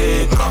flex on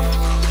me.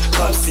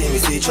 Come see me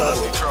see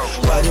trouble.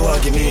 Why they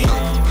want give me?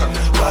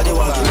 Why they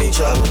want give me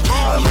trouble?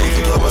 I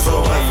make a girl cause I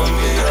want from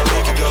me. I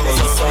make a girl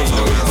cause I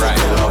santo. So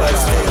tell them boys to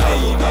stay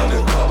humble.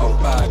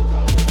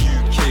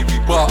 UK we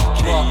buck,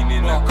 Kane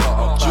in a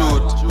cutter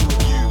Jude,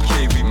 UK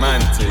we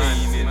Mante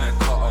in a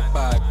cutter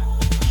bag,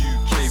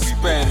 UK we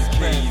spend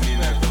Kane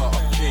in a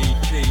cutter,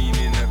 Kane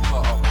in a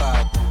cutter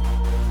bag.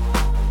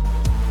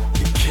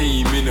 It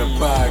came in a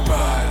bag,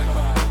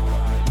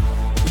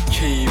 it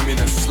came in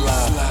a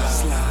slab.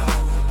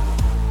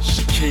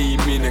 She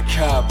came in a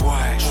cab,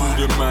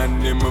 true the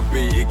man in my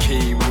bait, it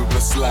came with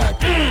a slag.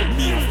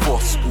 Me and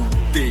Foss all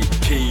day,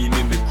 Kane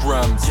in the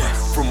grams.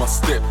 From my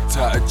stepped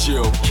out of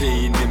jail,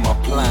 Kane in my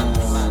plans.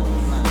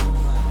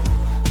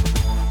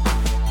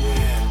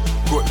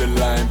 Got the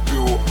line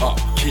built up,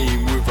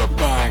 came with a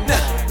bang.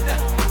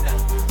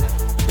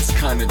 It's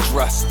kinda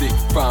drastic,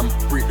 fam.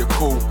 Break the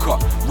cold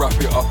cut, wrap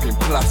it up in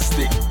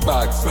plastic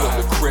bags. Got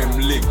the creme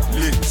lit,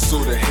 so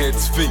the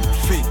heads think.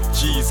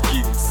 G's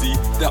Giggsy,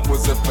 that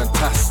was a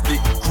fantastic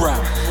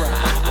gram.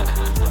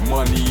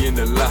 Money in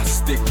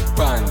elastic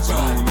bands.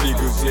 Real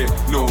niggas here,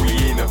 no we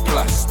ain't a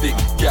plastic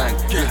gang.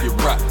 Get your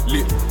rap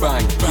lip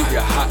bang, get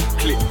your hat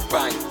clip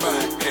bang,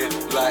 head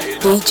like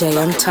DJ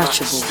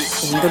Untouchable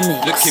in the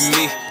mix. Look at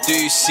me, do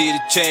you see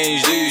the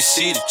change? Do you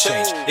see the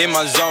change? In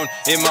my zone,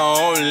 in my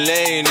own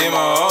lane,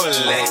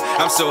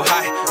 I'm so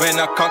high when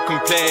I can't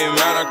complain,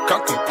 man, I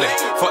can't complain.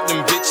 Fuck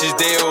them bitches,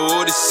 they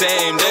all the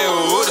same,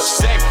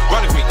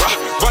 Run with me,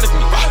 run with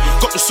me.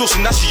 Got the sauce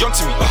and now she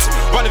onto me.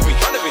 Run with me,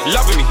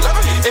 loving me.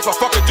 If I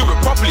fuck her, do it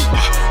properly.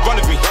 Run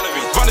with me, run with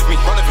me, run with me,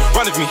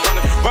 run with me,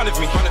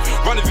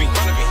 run with me,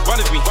 run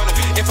with me.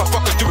 If I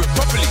fuck her, do it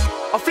properly.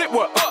 I flip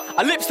work,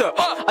 I lips her,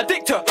 I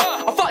dicked her,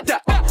 I fuck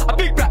that, I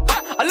big rap,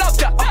 I love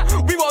that.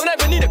 We won't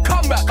ever need a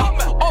comeback.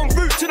 En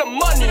route to the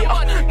money,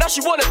 now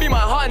she wanna be my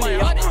honey.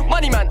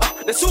 Money man,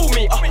 they sue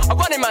me. I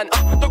run it man,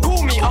 don't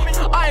call me.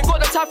 I ain't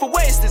got the time for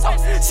wasters.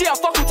 See I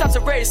fuck all types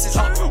of races.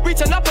 We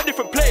turn up at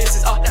different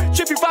places.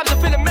 Trippy vibes, I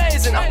feel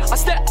amazing. I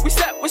step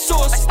with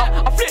sauce.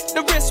 I flip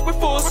the wrist with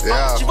force.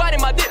 She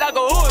riding my dick like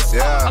a horse.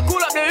 I call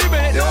up the Uber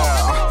hit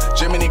dog.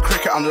 Jiminy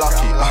Cricket, I'm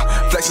lucky.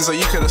 Flexing so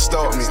you could've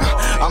stopped me.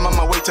 I'm on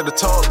my way to the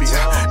top.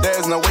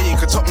 There's no way you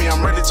could top me.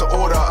 I'm ready to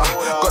order.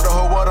 Got the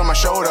whole world on my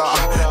shoulder.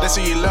 That's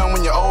what you learn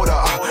when you're older.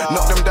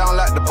 Knock them down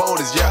like the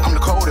boulders. Yeah, I'm the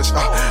coldest.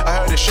 I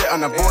heard this shit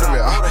on the board of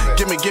it.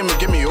 Give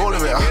me all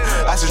of it.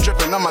 Ice is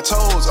dripping on my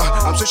toes.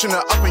 I'm switching it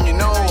up and you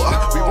know.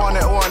 We want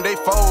it all and they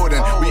fold.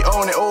 And we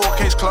own it all,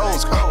 case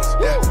closed.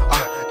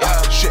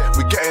 Shit,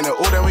 we getting it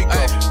all, then we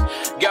go.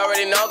 Girl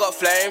already know I got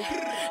flame.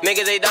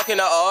 Niggas they ducking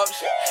the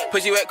ops.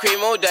 Pussy wet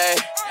cream all day.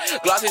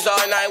 Glasses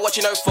all night,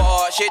 watching no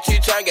fart. Shit,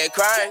 2 turn, get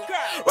crying.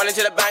 Running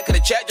to the bank of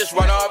the check, just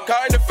run up.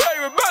 Carrying the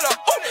favorite better.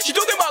 She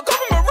talking about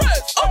government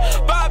rents.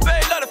 Bad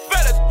babe, lot of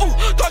fellas.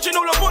 Touching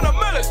all up on the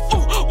melons.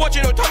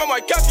 Watching no time on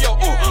my caviar.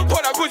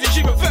 Put that pussy,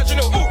 she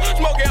professional.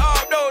 Smoke it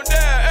up, don't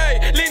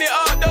dare. Ayy, lean it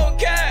up, don't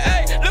care.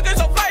 Ayy, looking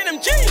so fly in them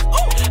jeans.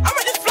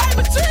 I'ma just fly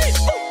between.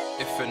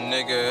 If a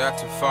nigga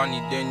acting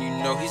funny, then you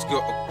know he's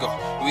gotta go.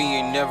 We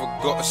ain't never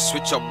gotta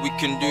switch up, we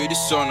can do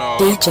this on our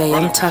DJ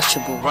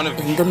Untouchable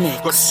in the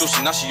mix. Got the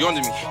sauce, now she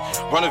under me.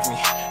 Run of me,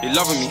 they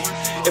loving me.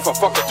 If I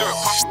fuck her, do it.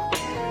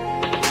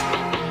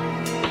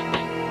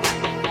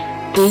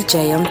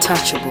 DJ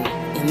Untouchable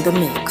in the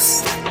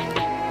mix.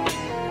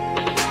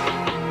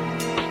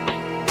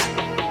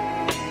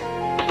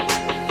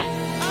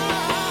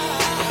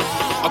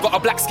 I got a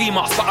black ski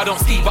mask, but I don't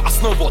ski, but I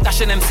snowboard,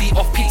 dash an MC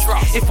off peak.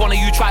 If one of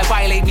you try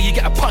violate me, you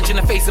get a punch in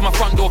the face with my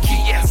front door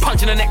key.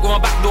 Punch in the neck with my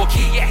back door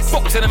key.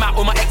 Boxing them out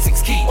with my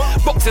X6 key.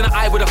 Box in the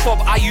eye with a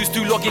fob I used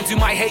to log into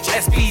my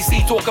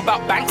HSBC. Talk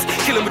about banks,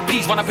 killing with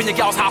peas. Run up in your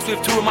gal's house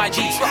with 2 of my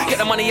G's. Get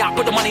the money out,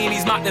 put the money in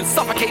his mouth, then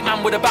suffocate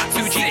man with about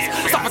 2 G's.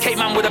 Suffocate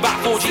man with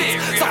about 4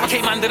 G's.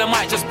 Suffocate man, then I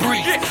might just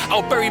breathe.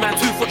 I'll bury man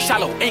 2 foot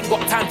shallow, ain't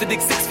got time to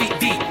dig 6 feet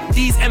deep.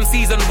 These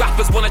MCs and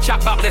rappers wanna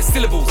chat about their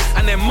syllables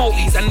and their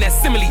multis and their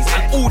similes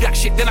and all that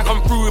shit. Then I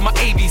come through with my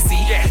ABC.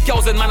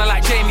 Girls and man are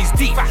like Jamie's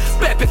deep.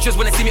 Better pictures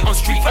when they see me on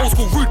street. Old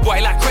school rude boy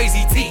like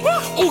Crazy T.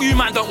 All you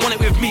man don't want it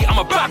with me. I'm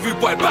a bad rude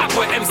boy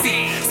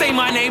MC. Say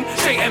my name,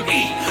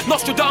 JME.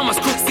 Nostradamus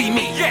couldn't see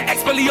me.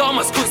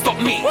 Expelliarmus couldn't stop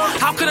me.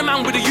 How can a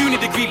man with a uni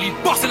degree be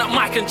bossing up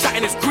mic and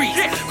chatting his grief?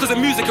 Cause the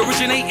music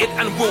originated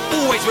and will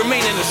always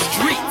remain in the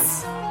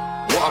streets.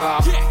 What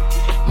about?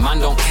 Man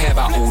don't care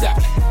about all that.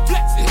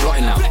 It's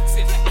rotting now.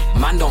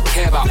 Man don't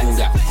care about all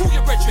that.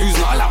 Who's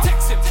not allowed?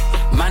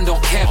 Man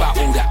don't care about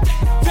all that.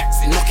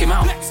 Knock him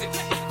out.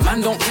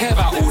 Man don't care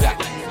about all that.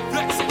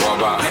 What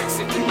about?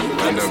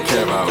 Man don't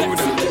care about all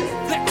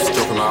that. Just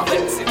drop him out.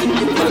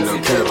 Man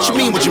don't care about. What you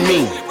mean? What you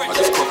mean? I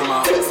just crop him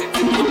out.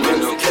 Man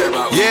don't care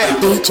about. Yeah.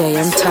 DJ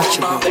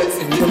Untouchable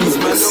in the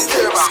mix.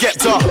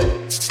 Skepta.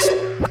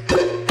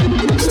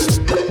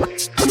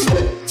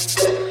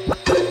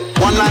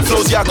 One line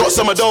flows, yeah, I got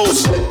some of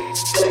those.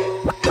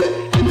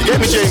 You get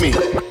me, Jamie?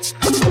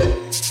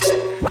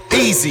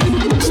 Easy.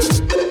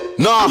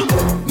 Nah,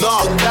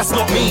 that's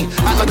not me.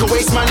 Act like a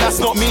waste man, that's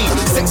not me.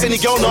 Sex any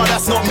girl, nah,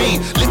 that's not me.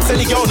 Lips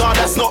any girl, nah,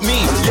 that's not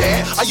me.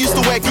 Yeah, I used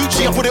to wear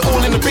Gucci, I put it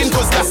all in the bin,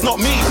 cause that's not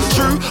me.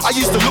 True, I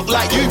used to look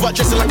like you, but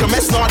dressing like a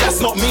mess, nah, that's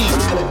not me.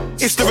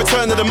 It's the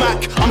return of the Mac,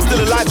 I'm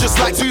still alive just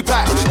like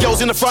Tupac. Girls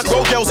in the front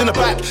row, girls in the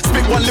back.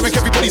 Spit one lyric,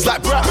 everybody's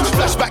like brap.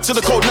 Flashback to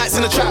the cold nights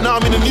in the trap, now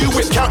I'm in a new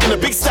whip, counting a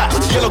big stack.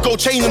 Yellow gold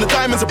chain and the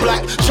diamonds are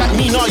black. Chat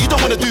me, nah, you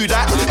don't wanna do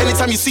that.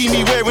 Anytime you see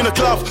me wearing a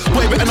glove,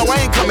 boy, better know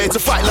I ain't come here to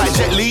fight like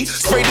Jet Li.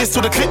 Spray this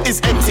till the clip is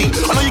empty.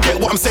 I know you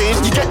get what I'm saying,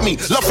 you get me.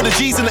 Love for the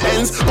G's and the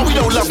N's, but we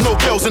don't love no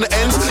girls in the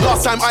ends.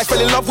 Last time I fell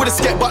in love with a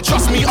skep, but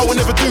trust me, I will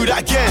never do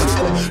that again.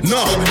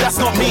 No,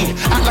 that's not me.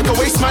 Act like a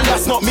waste man,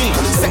 that's not me.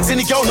 Sex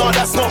any girl, nah,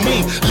 that's not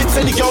me. Lips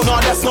any girl, nah,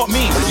 that's not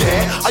me.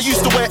 Yeah, I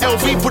used to wear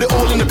LV, put it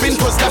all in the bin,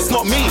 cause that's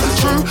not me.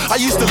 True, I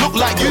used to look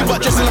like you,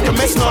 but dressing like a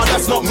mess, nah,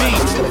 that's not me.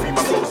 Free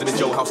my clothes in the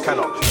jailhouse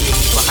cannot.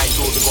 Behind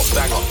doors and got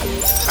banger.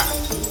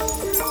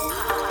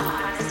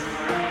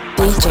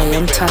 DJ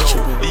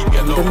Untouchable in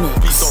the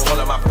mix. Please don't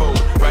holler my phone.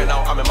 Right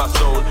now I'm in my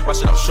zone,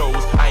 mashing up shows.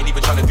 I ain't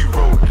even trying to do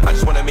road. I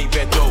just wanna make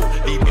bed dough.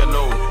 Leave me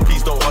alone.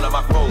 Please don't holler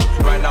my phone.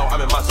 Right now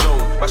I'm in my zone,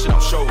 mashing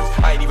up shows.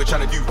 I ain't even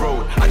trying to do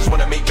road. I just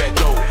wanna make bed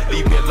dough.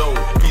 Leave me alone.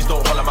 Please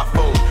don't holler my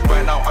phone.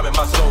 Right now I'm in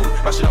my zone,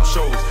 mashing up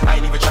shows. I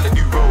ain't even trying to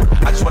do road.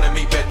 I just wanna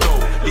make bed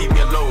dough. Leave me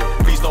alone.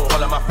 Please don't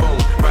holler my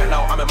phone. Right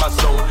now I'm in my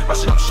zone,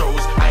 mashing up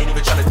shows. I ain't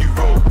even trying to do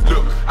road.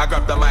 Look, I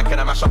grab the mic and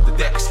I mash up the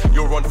decks.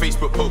 You're on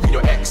Facebook poking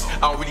your ex.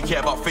 I don't really care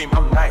about fame,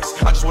 I'm nice.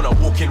 I just wanna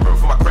walk in room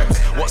for my creps.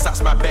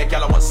 WhatsApp's my bed,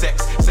 gal, I want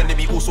sex. Sending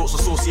me all sorts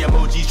of saucy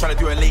emojis, trying to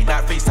do a late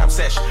night FaceTime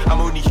sesh.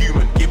 I'm only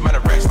human, give man a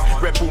rest.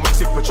 Red Bull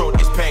massive patrol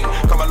is peng.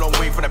 Come a long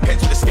way from the pen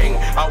to the skeng.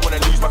 I don't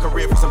wanna lose my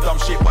career for some dumb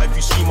shit, but if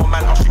you scream on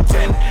man, I'll shoot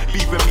 10.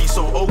 Leaving me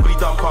so overly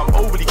dumb, I'm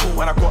overly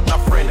cool and I got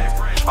enough friend.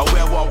 I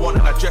wear what I want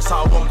and I dress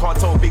how I want, can't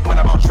tell big man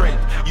about trend.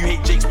 You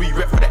hate Jakes, but you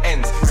rep for the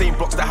ends. Same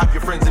blocks that have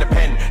your friends in the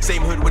pen.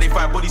 Same hood where they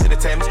find bodies in the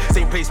Thames.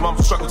 Same place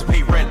mums struggle to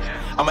pay rent.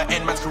 I'm an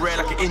end man's career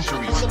like an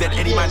injury. Then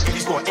any man man's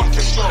he's got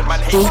interest. Man,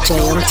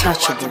 DJ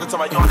Untouchable in the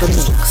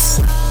mix.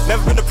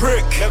 Never been a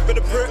prick,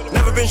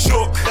 never been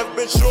shook,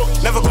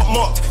 never got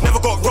mocked, never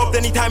got robbed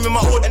anytime in my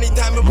hood.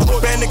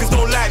 Bare niggas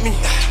don't like me.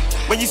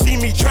 When you see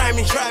me, try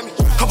me.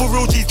 Couple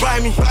real G's by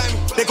me.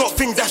 They got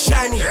things that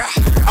shiny.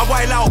 I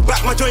wild out,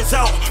 back my joints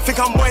out. Think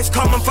I'm boys,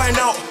 come and find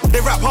out.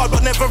 They rap hard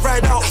but never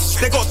ride out.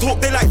 They got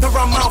talk, they like to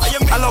run mouth.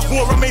 I love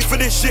war, I'm made for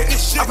this shit.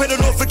 I pray the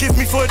Lord forgive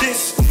me for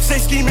this. Say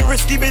scheming,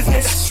 risky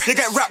business. They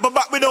get rap but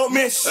back we don't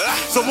miss.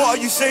 So what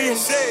are you saying?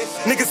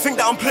 Niggas think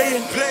that I'm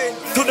playing.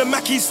 Till the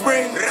Mackey's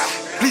spraying.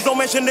 Please don't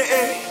mention the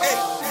A.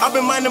 I've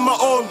been minding my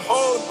own.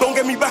 Don't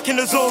get me back in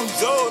the zone.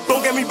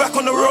 Don't get me back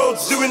on the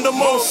roads. Doing the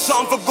most,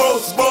 something for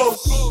ghosts, bro.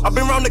 I've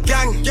been round the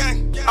gang.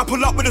 I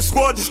pull up with a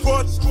squad.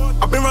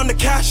 I've been round the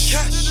cash.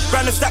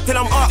 Ran the stack till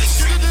I'm up.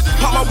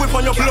 Pop my whip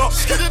on your block.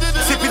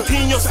 Sipping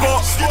tea in your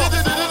spot.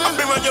 I've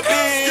been round your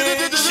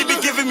bitch. She be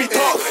giving me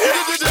top.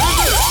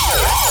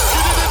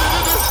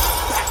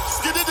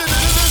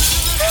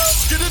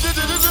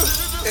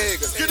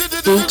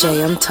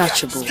 DJ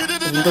Untouchable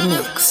in the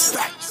mix.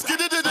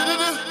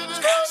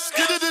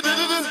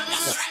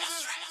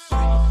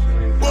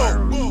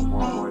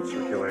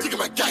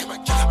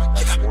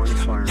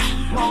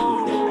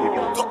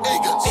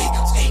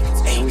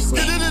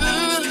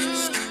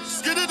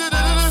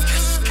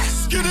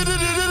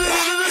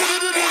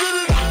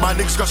 My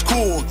niggas crash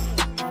cool.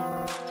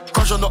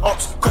 Crash on the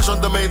ops, crash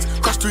on the mains,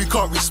 crash till you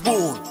can't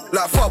respawn.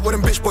 Like fuck what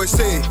them bitch boys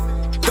say.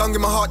 Don't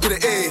give my heart to the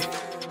A.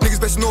 Niggas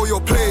best know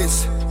your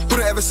place.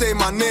 Wouldn't ever say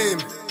my name.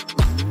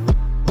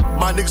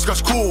 My niggas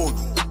crash cool.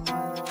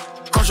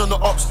 Crash on the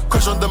ops,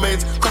 crash on the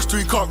mains, crash till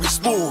you can't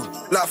respawn.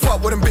 Like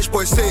fuck what them bitch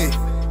boys say.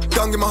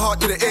 Don't give my heart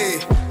to the A.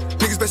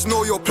 Niggas best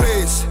know your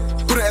place.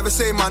 Wouldn't ever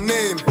say my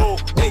name.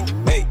 Hey.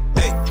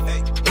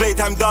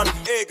 Playtime done.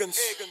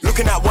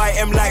 Looking at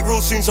YM like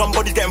real soon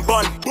somebody's getting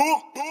bun.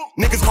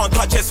 Niggas can't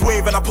touch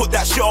S-Wave and I put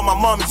that shit on my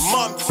mum's.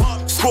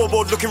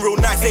 Scoreboard looking real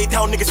nice,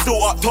 A-Town niggas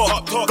still up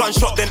top.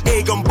 Gunshot then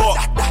A-gun bot.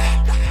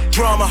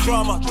 Drama.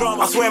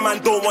 I swear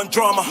man don't want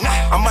drama.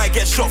 I might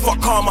get shot for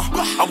karma.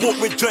 I walk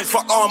with joints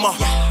for armor.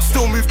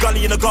 Still move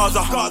gully in the Gaza.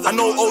 I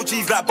know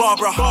OGs like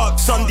Barbara.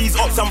 Sundays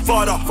ops and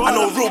father. I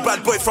know real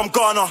bad boys from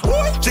Ghana.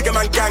 Jigger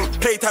man gang,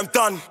 playtime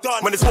done.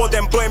 When it's war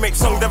them boy make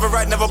songs, never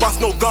ride, never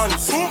bust no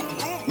guns.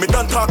 Me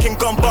done talking,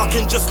 gun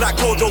barking just like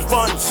Kojo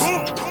funds.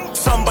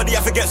 Somebody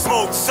I forget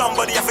smoke,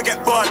 somebody I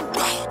forget bun.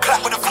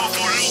 Clap with a full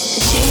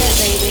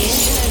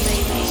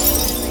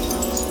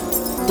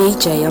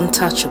DJ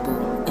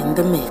Untouchable in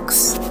the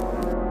mix.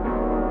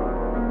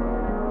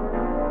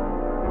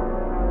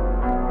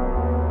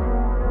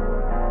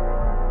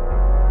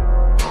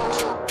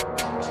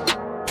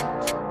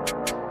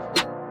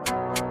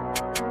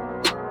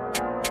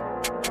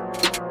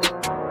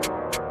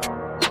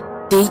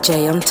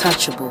 DJ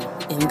Untouchable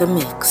in the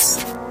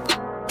mix.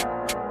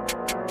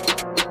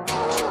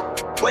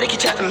 Why they keep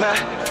chatting my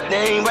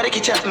name? Why they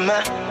keep chatting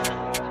my?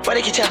 Why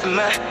they keep chatting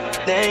my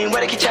name? Why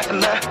they keep chatting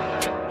my?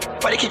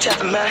 Why they keep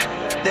chatting my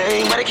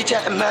name? Why they keep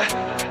chatting my?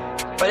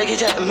 Why they keep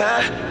chatting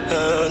my?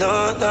 No.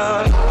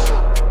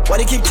 Why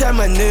they keep chatting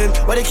my name?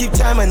 Why they keep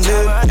chatting my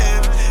name?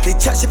 They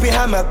chat shit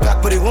behind my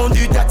back, but they won't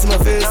do that to my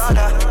face.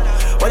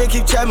 Why they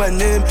keep chatting my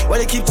name? Why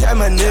they keep chatting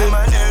my name?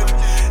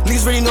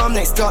 Niggas really know I'm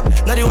next up.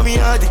 Now they want me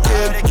out the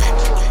game.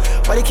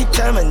 Why they keep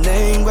chatting my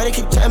name? Why they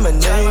keep chatting my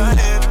name?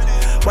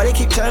 Why they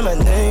keep chatting my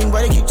name?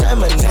 Why they keep chatting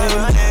my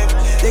name?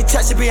 They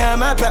chat shit behind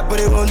my back, but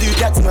they won't do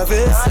that to my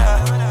face.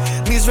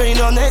 Niggas really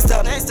know I'm next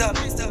up.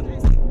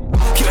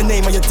 Keep a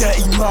name on your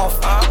dirty mouth.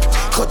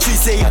 Got you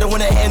say I don't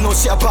wanna hear no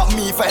shit about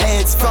me if I hear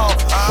it's foul.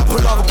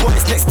 Pull out the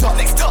boys next up.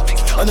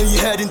 I know you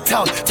heard in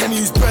town. Tell me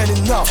who's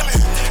burning now.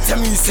 Tell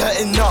me who's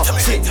hurting now.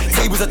 Shit,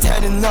 tables are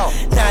turning now.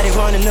 Now they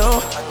wanna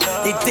know.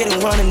 They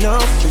didn't wanna know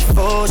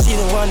before. She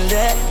didn't wanna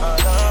let.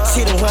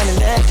 She didn't wanna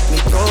let me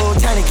go.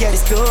 Trying to get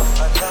it still.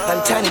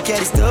 I'm trying to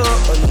get it still.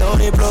 Oh no,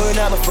 they blowing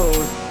out my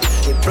phone.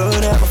 They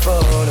blowing out my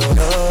phone. Oh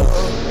no.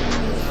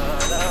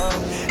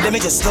 Let me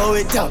just slow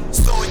it down.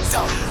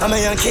 I'm a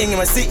young king in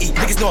my city.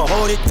 Niggas know I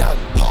hold it down.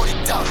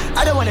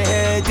 I don't wanna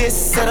hear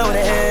this. I don't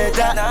wanna hear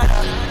that.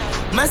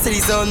 My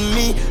city's on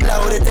me.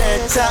 Loud with a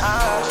dead chat.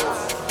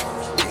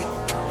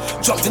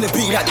 Dropped in the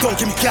beat like don't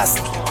give me gas.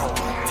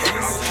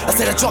 I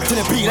said I dropped in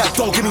the beat like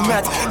don't get me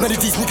mad. None of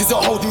these niggas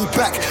are holding me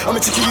back. I'm a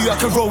chicken you, I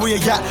can roll where you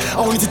at. I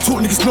only to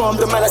talk, niggas know I'm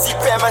the man. I see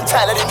fair man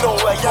tell, let it know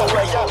where you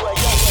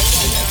at.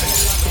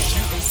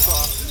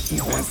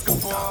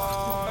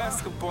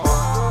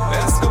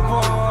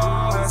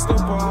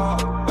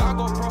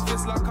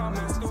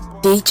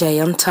 DJ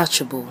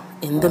Untouchable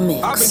in the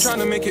mix. I've been trying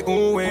to make it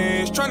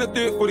always, trying to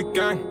do it for the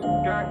gang.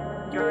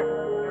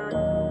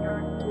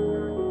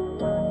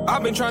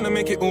 I've been trying to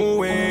make it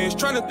always,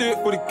 trying to do it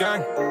for the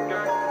gang.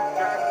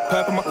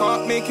 Purple my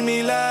car making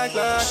me lag.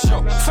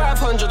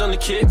 500 on the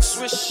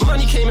kicks.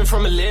 Money came in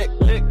from a lick.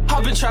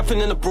 I've been trapping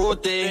in the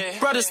broad day.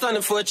 Brothers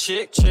standing for a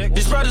chick.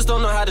 These brothers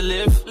don't know how to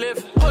live.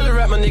 Holler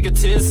at my nigga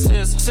Tiz.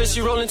 Says she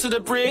rollin' to the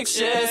bricks.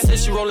 Yeah,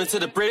 says she rollin' to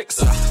the bricks.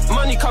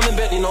 Money coming,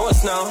 Bentley know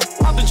us now.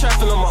 I've been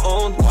trapping on my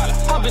own.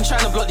 I've been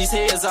trying to block these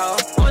haters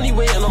out. Money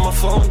waiting on my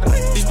phone.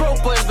 These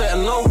broke boys better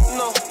know.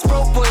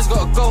 Broke boys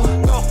gotta go.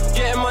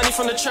 Getting money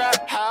from the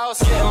trap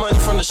house. Getting money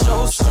from the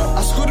shows.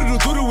 I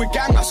scooter-do-doodle with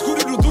gang. I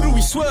scooter-do-doodle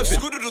we swerving.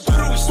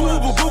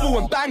 Boo-boo-boo-boo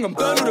and bang. I'm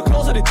burning the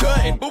clothes of the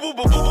dirtin'.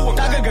 Boo-boo-boo-boo.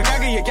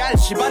 Dagga-ga-gagga your gal.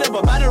 She badder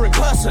but badder in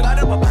person. I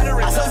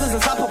sells as a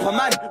slap up a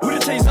man. Who the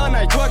chase on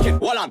night twerking?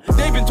 While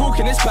they've been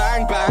talking this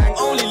bang bang.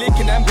 Only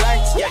licking them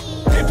blanks. Yeah.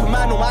 Dip a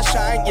man on my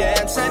shank. Yeah.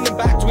 And send him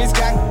back to his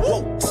gang.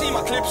 Whoa. See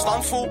my clips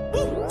done full.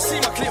 See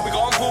my clip we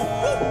gon' pull.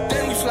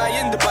 Then we fly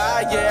in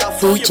Dubai. Yeah.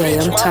 DJ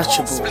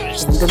Untouchable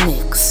in the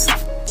mix.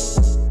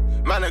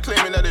 Man, they're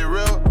claiming that they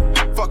real.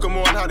 Fuck them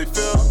more on how they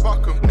feel.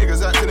 Fuck them.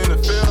 Niggas acting in the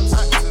fields.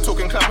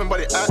 Talking, clapping, but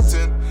they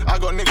acting. I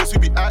got niggas who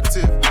be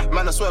active.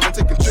 Man, I swerving,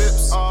 taking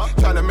trips.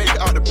 Trying to make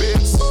it out the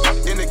bits.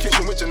 In the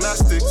kitchen with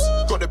gymnastics.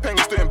 Got the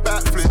penguins doing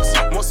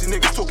backflips. Most these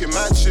niggas talking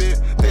mad shit.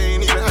 They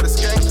ain't even had a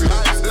skank grip.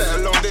 Let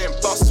alone they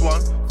ain't bust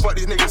one. Fuck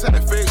these niggas had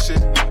a fake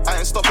shit. I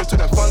ain't stopping till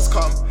them funds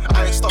come.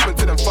 I ain't stopping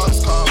till them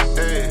funds come.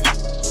 Hey.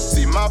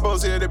 See my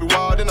bros here, they be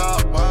wildin'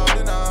 out.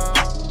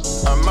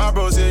 And my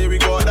bros here, we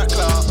got that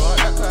clout.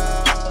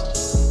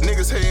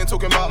 Niggas hating,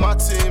 talking about my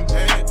team.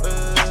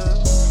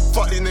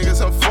 Fuck these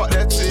niggas and fuck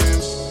their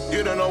team.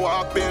 You don't know what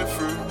I've been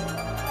through.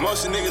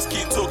 Most of niggas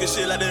keep talking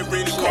shit like they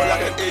really call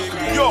like an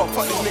alien. Yo,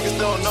 fuck these niggas, they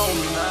don't know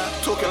me.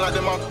 Talking like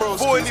them my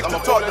bros. I'm a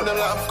part of them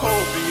like I'm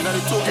Kobe. You know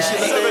they talking shit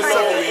like they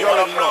know me. Yo,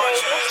 I'm not.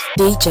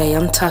 DJ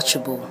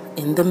Untouchable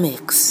in the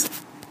mix.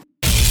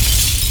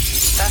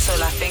 That's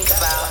all I think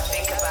about.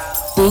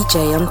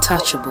 DJ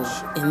Untouchable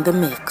in the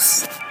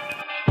mix.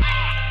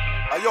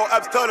 Yo,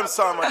 Abs, tell them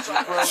something, man.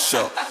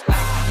 Sure.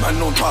 Man,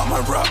 don't talk my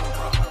rap.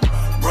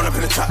 Run up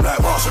in the trap like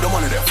wow, so the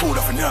money that fooled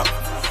up and yap.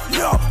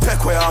 Yo,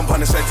 take where I'm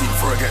on the setting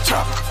before I get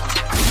chopped.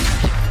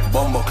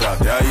 Bumbo clap,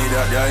 yeah, eat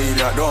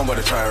that, don't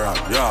bother try around.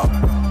 Yo,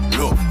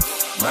 look,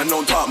 man,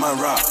 don't talk my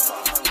rap.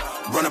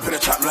 Run up in the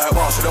trap like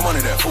wow, so the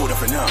money that fooled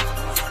up and yap.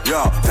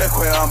 Yo, take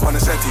where I'm on the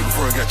setting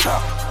before I get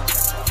chopped.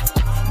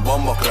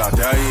 Bumbo clap,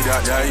 yeah, eat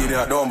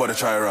that, don't bother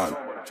try around.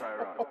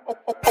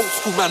 Old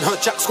school man,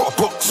 heard Jack's got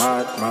a box.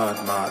 Mad.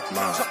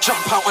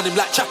 Jump out on him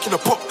like Jack in a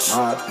box.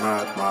 Mad.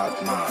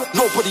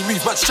 Nobody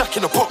move, man's Jack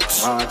in a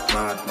box. Mad.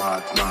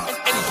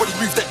 Anybody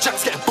move, that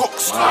Jack's getting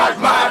boxed.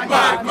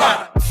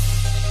 Mad.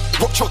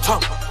 Watch your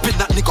tongue, been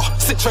that nigga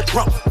since red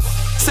rum.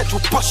 Said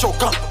you'll bust your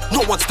gun,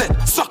 no one's dead,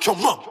 suck your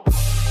mum.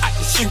 Act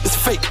this shoot is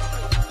fake,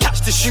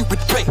 catch this shoot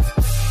with bait.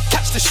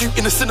 Catch this shoot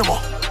in the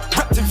cinema,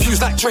 wrapped in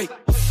views like Drake.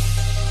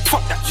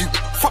 Fuck that you,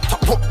 fucked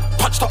up what,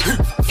 punched up who?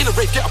 In a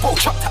rave, get a bottle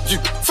chucked at you.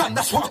 Fam,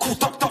 that's what I call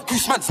duck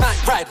goose, man's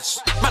night riders.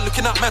 Man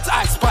looking out, man's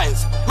eye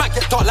spires. Man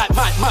get dark like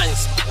Mike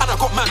Myers. And I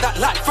got man that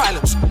like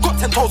violence. Got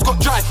 10 toes,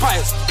 got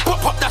drive-bys.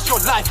 Pop, that's your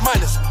life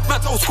minus.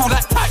 Man's old school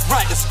like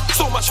typewriters.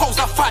 So much hoes,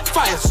 I fight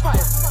fires.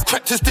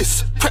 Crept is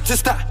this, crept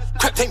is that.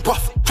 Crept ain't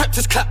buff, crept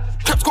is clap.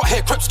 Crep's got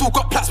hair, Crep still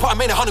got plats, but I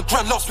made 100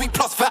 grand last week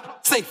plus VAT.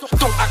 Safe,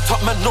 don't act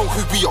up, man, know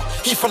who we are.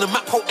 He from the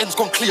map, whole end's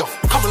gone clear.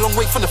 Come a long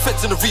way from the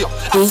feds in the rear.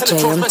 DJ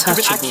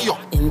Untouchable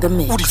in the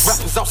mix. All these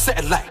rappers, I'll set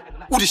a light.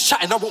 All this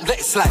chatting, I won't let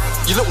it slide.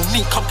 You little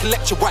neat, come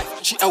collect your wife.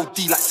 She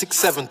LD like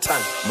 6-7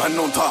 times. Man,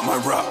 don't talk my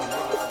rap.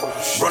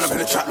 Run up in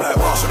the trap like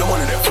wow, so the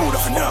money that fooled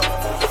up and yap.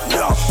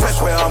 Yeah, press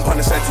where I'm on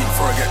the setting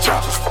before I get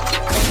chopped.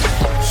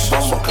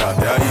 Bumbo clap,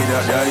 yeah,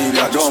 eat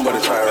that, don't bother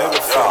try around.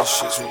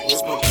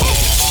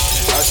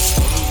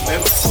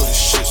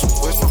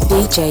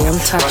 DJ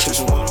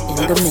Untouchable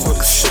in the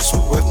mix.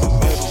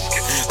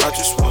 I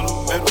just want a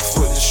medal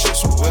for this shit,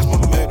 so where's my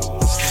medal?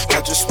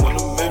 I just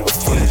want a medal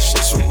for this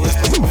shit, so where's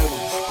my medal?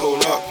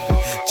 Hold up,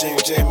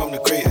 James, I'm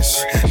the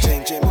greatest.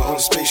 James, I'm on the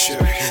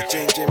spaceship.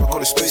 James, I call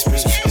the space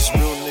business. It's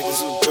real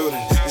niggas in the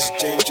building. This is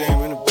James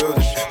in the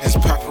building. This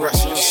is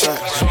paparazzi on the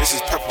side. This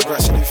is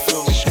paparazzi, they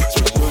feel me.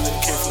 So real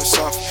nigga came from the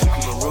south.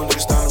 I'm a real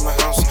niggas down in my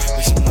house.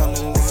 This is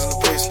London niggas in the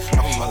place.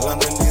 I'm with my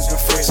London niggas in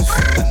the phrase. In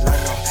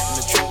Atlanta, in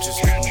the trenches.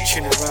 I'm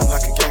chinning around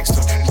like a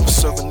gangster. I'm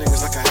serving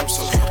niggas like a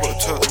hamster. Put a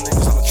turtle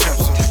niggas on the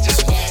champs.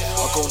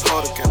 I'm going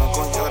hard again, I'm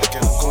going hard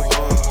again, I'm going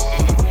hard.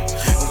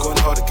 I'm going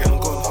hard again,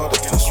 I'm going hard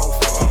again, I'm so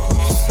far.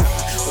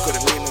 Look at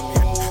the lean on me,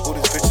 and all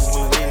these bitches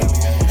wanna lean on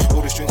me. All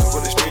these drinks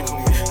got this strain on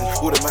me, and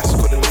all the masses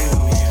got the lean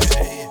on me.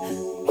 Hey.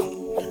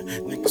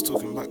 Niggas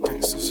talking about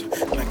gangsters,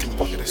 like in the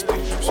pocket that's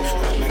dangerous.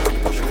 Like in the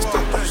pocket that's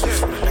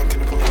dangerous. Like in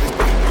the pocket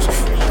that's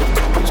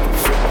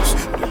dangerous.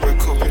 The red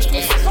coat is no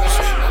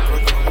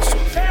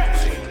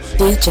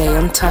famous. DJ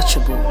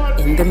Untouchable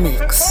in the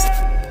mix.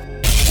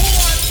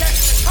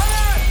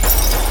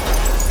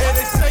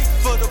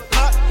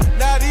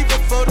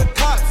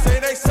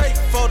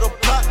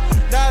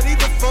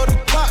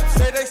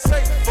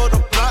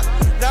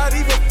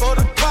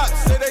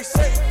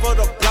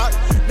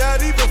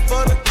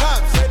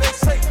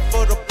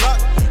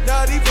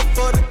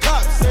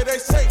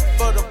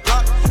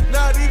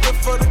 Not even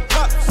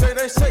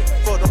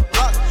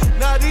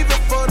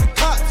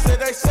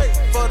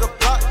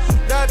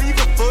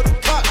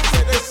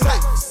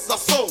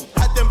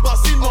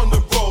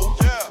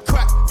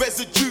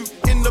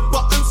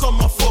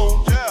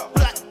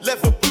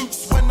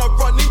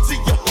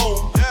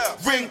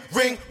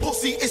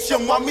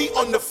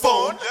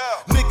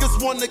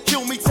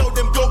kill me, tell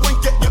them go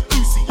and get your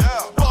Uzi.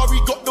 Barry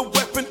got the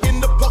weapon in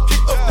the pocket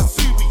of the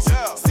Subies.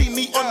 See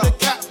me on the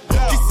cat,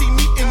 you see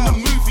me in the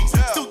movies.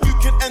 Still you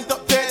can end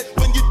up dead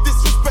when you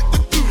disrespect the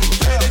duties.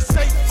 Say they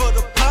safe for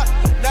the plot,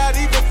 not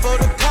even for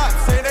the cops.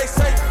 Say they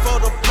safe for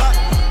the plot,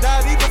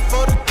 not even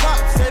for the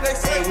cops. Say they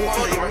safe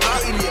for the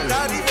plot,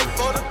 not even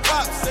for the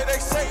cops. Say they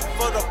safe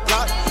for the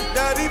plot,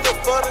 not even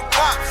for the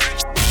cops.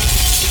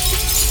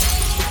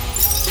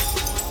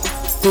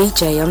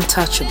 DJ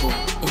Untouchable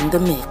in the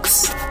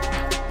mix.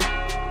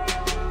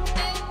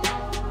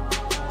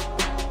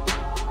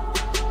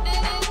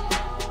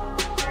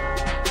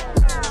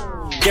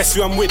 Guess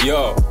who I'm with?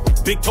 Yo,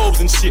 big tobes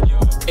and shit.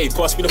 Hey,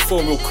 pass me the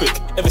phone real quick.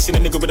 Ever seen a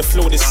nigga with a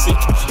flow this sick?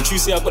 And you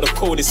say I got the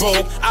coldest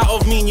shit. Out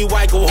of me and you,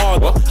 I go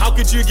hard. What? How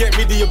could you get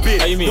rid of your bid?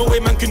 How you mean? No way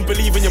man can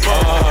believe in your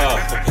bar.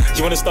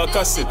 You wanna start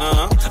cussing?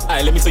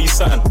 Alright, let me tell you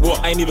something. What?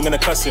 I ain't even gonna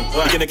cuss him.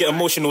 You're gonna get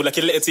emotional like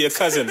a letter to your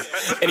cousin.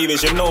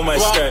 Anyways, you know my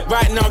style.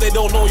 Right now they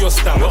don't know your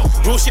style.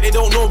 Real shit they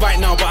don't know right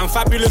now, but I'm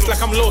fabulous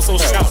like I'm low, so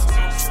shout.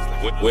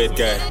 Weird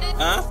guy.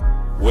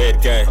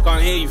 Weird guy. I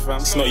can't hear you, fam.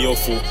 It's not your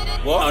fault.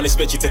 What? I don't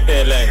expect you to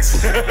hear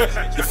lines.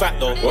 You're fat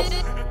though. What?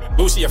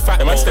 Bullshit, you're fat.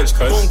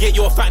 Don't get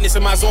your fatness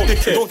in my zone.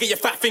 Don't get your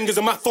fat fingers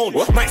on my phone.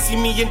 What? Might see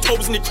me in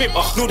tobes in the crib.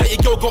 Know that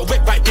your girl got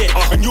wet right there.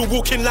 And you're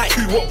walking like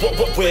who,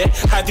 what, where?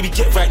 How did we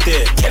get right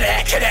there? Get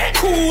that.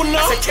 Cool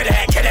now. I said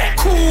get that.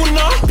 Cool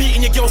now.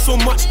 Beating your girl so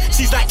much,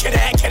 she's like get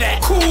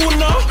that. Cool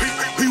now.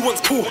 Who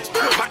wants cool?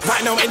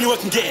 Right now anyone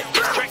can get it.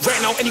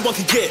 Right now anyone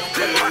can get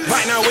it.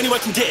 Right now anyone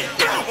can get it.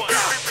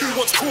 Who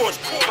wants cord?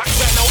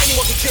 Right now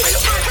anyone can get it.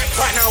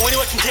 Right now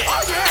anyone can get it.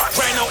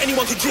 Right now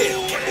anyone can get it.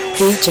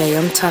 DJ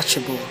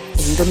Untouchable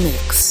in the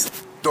mix.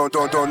 Don't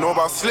know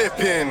about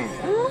slipping.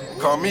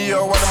 Call me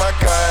one of my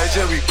guys,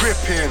 yeah, we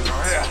gripping.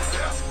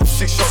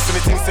 6 shots in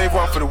the team, save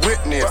one for the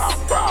witness. I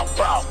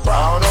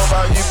don't know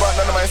about you, but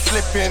none of mine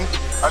slipping.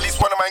 At least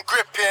one of mine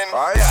gripping.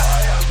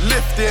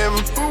 Lift him.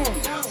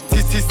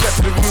 TT step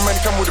to the room and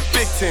come with a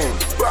big thing.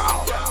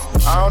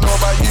 I don't know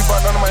about you,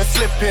 but none of mine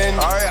slipping.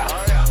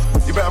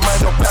 You better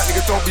mind your back,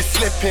 nigga, don't be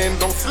slipping.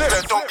 Don't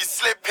be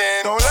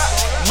slipping. Don't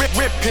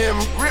whip him.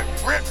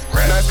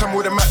 Nice come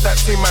with a mat, that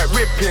thing might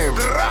rip him.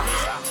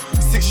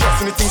 6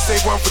 shots in the thing,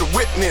 save one for the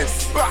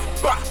witness. I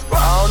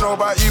don't know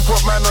about you,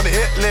 put man on the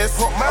hit list.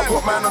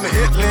 Put man on the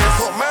hit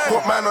list.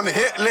 Put man on the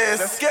hit list.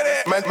 Let's get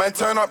it. Man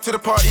turn up to the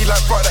party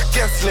like fuck that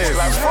guest list.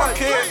 Like fuck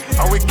it.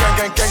 I with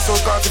gang, so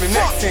it's gone to the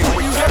next thing.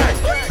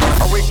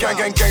 I with gang,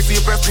 so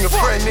you best bring a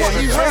friend in.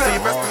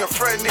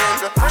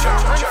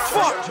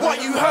 Fuck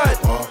what you heard.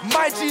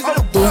 My G's are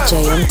the worst.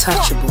 DJ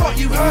Untouchable What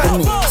you in heard.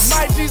 the mix.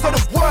 My G's are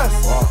the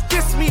worst.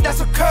 Diss me,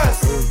 that's a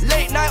curse.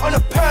 Late night on a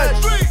purge.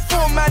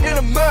 4 man in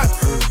a murk.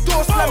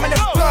 Door slamming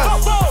and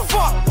burst.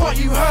 Fuck what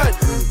you heard.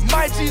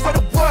 My G's are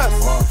the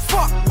worst.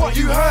 Fuck what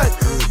you heard.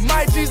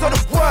 My G's are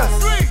the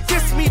worst.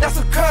 Diss me, that's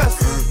a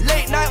curse.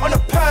 Late night on a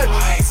purge.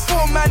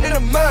 4 man in a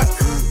murk.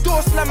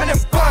 Door slamming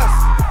and burst.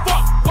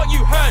 Fuck what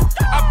you heard.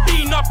 I've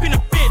been up in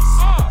the bits.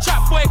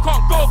 Chat boy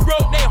can't go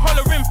broke, they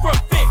hollering for a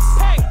fix.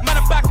 Man,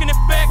 I'm back in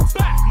effect.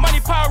 Money,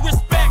 power,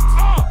 respect.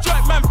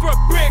 Joint man for a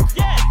brick.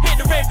 Hit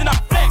the rave, then I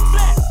flex.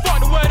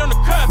 Start the word on the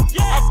curb.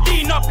 I've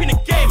been up in the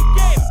game.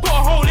 Put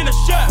a hole in a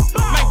shirt.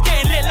 Man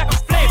getting lit like a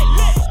flame.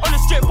 On the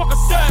strip, fuck a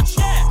search.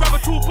 Grab a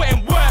tool, put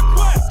in work.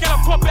 Get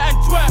up, pop it and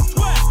twerk.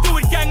 Still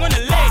with gang on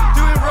the lane.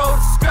 Doing road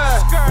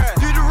skirt.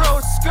 Do the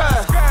road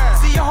skirt.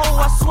 See your hoe,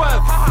 I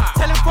swerve.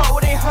 Tell him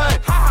what they heard.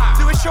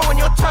 Do a show on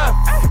your turf.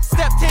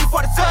 Stepped in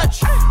for the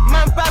search.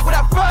 Man bag with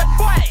that bird.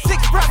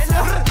 6 brats.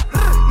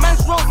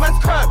 Man's road, man's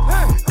curb.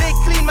 They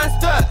clean man's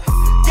dirt.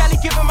 Galley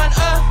give a man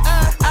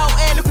out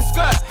air looking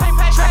skirt.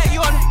 Track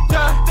you on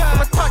dirt.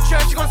 I'ma touch her,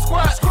 she gon'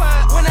 squirt.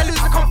 When I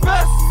lose, I come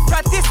first.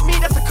 Try diss me,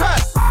 that's a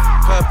curse.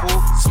 Purple,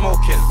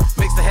 smoking.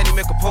 Mix the Henny,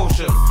 make a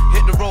potion.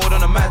 Hit the road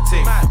on a mad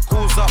ting.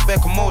 Calls up,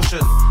 back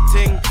commotion.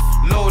 Ting,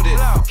 loaded.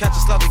 Catch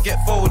a slug and get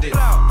folded.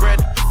 Bread,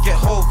 get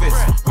hovis.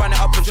 Run it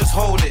up and just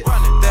hold it.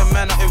 Them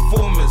man are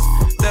informers.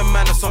 Them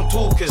man are some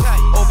talkers.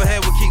 Over here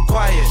we keep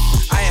quiet.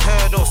 I ain't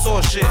heard or saw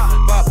shit.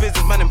 But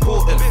business man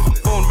important.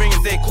 Phone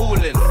ringing, they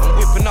calling. I'm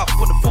whipping up,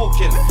 put the fork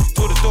in.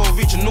 Till the door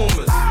reach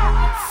enormous.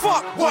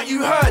 Fuck what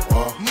you heard.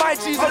 My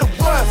G's are the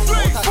worst.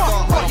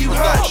 Fuck what you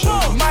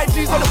heard. My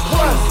G's are the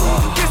worst.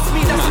 Diss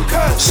me, that's a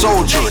curse.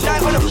 Soldier.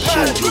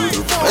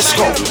 Let's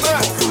go.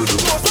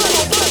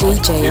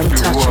 DJ If it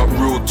Untouchable weren't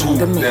real in talk,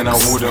 the mix. then I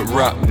wouldn't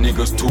rap.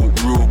 Niggas talk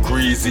real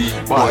greasy,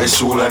 but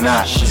it's all an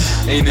act.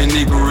 Ain't a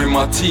nigga in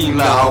my team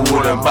that I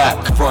wouldn't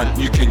back. Front,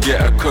 you can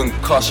get a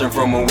concussion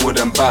from a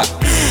wooden bat.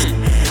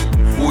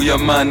 All your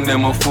man,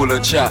 them are full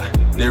of chat.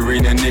 There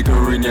ain't a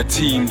nigga in your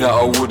team that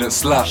I wouldn't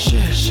slap.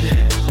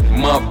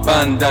 My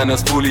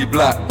bandana's fully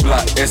black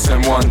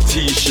SM1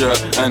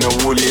 t-shirt and a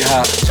woolly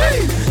hat.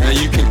 Now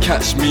you can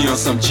catch me on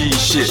some G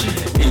shit.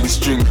 In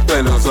string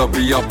fellas, I'll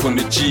be up on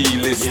the G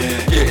list.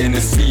 Getting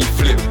a C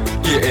flip,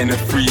 getting a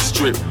free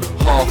strip.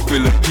 Half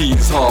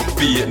Philippines, half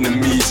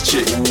Vietnamese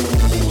chick.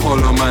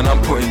 Hollow man,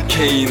 I'm putting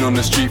cane on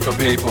the street for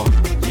paper.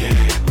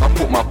 I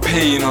put my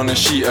pain on a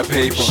sheet of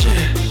paper.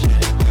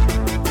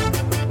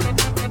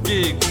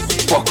 Gigs.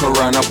 Fuck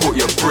around, I put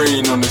your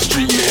brain on the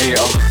street, you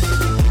hater.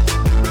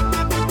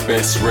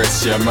 Best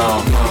rest your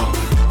mouth.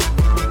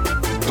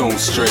 Don't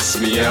stress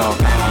me out.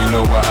 You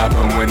know what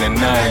happened when the 9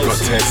 got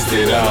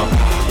tested out.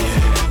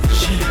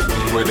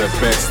 Where the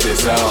best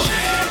is out.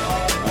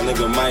 My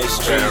nigga might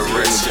stress. Better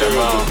rest your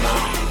mouth.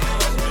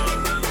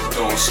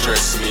 Don't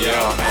stress me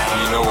out.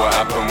 You know what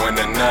happened when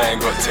the 9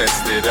 got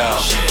tested out.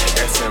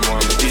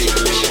 SM1D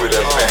with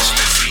the best.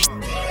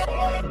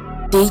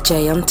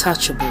 DJ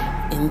Untouchable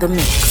in the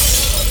mix.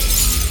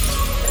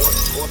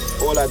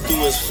 All I do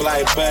is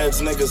fly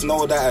birds, niggas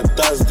know that I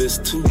does this.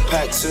 2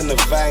 packs in the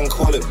van,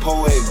 call it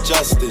poetic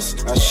justice.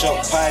 I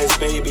shop pies,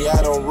 baby,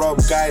 I don't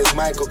rob guys.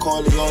 Michael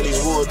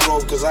Corleone's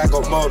wardrobe, cause I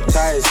got mob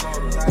ties.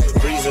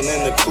 Breezing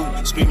in the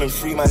coupe, screaming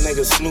free my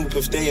nigga Snoop.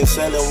 If they ain't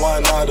selling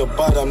one out of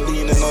bud, I'm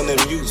leaning on them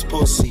youths,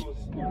 pussy.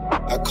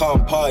 I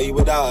can't party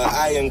without an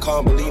iron.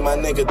 Can't believe my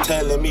nigga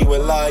telling me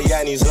with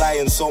Yanni's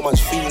lying. So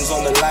much fiends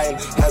on the line.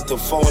 Had to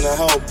phone a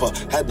helper.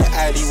 Had the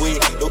alleyway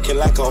looking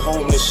like a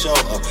homeless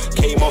shelter.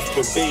 Came off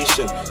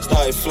probation.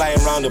 Started flying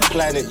around the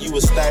planet. You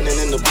was standing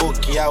in the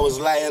bookie. I was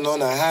lying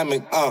on a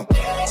hammock.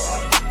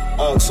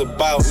 Ask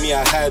about me.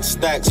 I had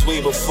stacks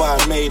way before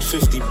I made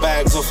 50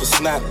 bags off of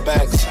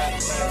snapbacks.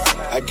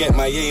 I get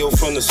my yayo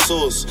from the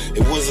source.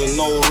 It wasn't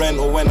no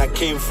rental when I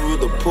came through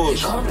the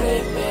push. You can't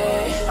blame me.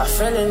 I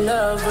fell in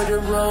love with the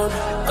road.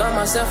 Got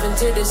myself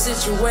into this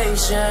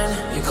situation.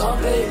 You can't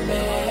blame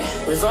me.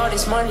 With all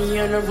this money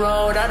on the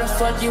road, how the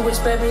fuck you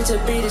expect me to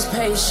be this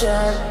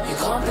patient? You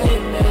can't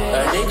blame me.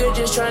 A nigga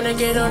just tryna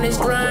get on his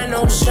grind.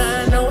 No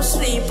shine, no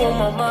sleep on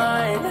my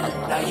mind.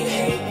 Now you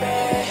hate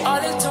me. All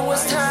it took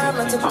was time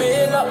and to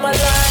build up my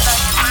life.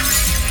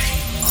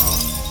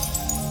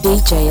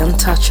 DJ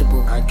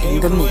Untouchable in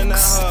the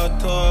mix.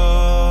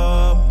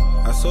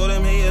 I saw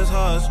them haters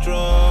hearts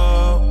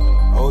drop.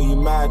 Oh, you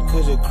mad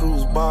cause your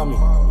crew's bomb me.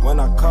 When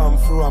I come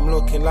through, I'm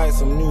looking like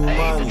some new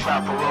money. The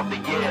trapper of the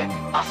year.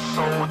 I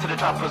sold to the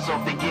trappers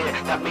of the year.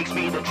 That makes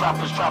me the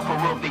trapper's trapper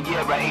of the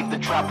year. I ain't the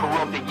trapper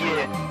of the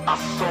year. I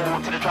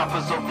sold to the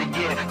trappers of the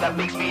year. That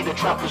makes me the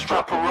trapper's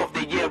trapper of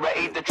the year. I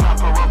ain't the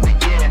trapper of the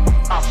year.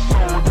 I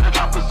sold to the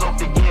trappers of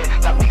the year.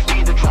 That makes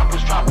me the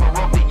trapper's trapper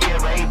of the year.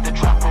 I ain't the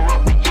trapper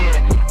of the year.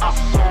 I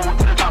sold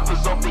to the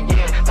trappers of the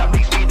year. That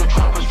makes me the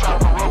trapper's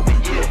trapper of the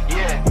year.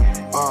 Yeah.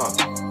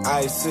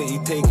 Ice City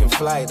taking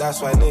flight,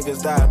 that's why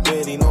niggas that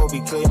barely know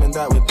be claiming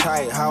that we're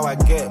tight. How I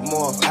get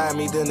more of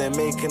Amy than they're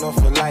making off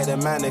a light. The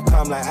man they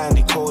come like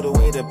Andy Cole, the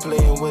way they're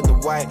playing with the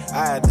white.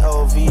 I had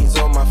LVs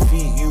on my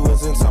feet, you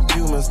was in some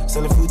Pumas.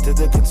 Selling food to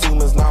the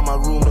consumers, now my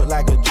room look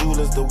like a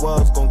jeweler's. The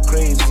world's gone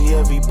crazy,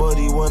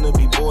 everybody wanna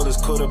be ballers.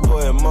 Could've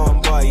put him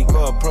on, but he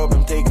got a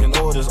problem taking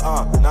orders.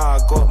 Now I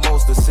got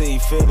most of the city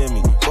feeling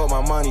me. Got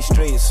my money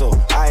straight, so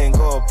I ain't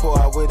gotta put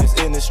out with this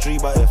industry.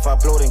 But if I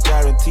blow, then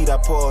guaranteed I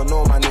put on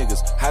all my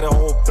niggas. Had a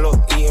whole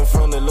block eating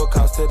from the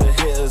lookouts to the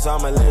hitters.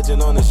 I'm a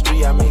legend on the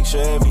street. I make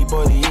sure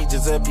everybody eat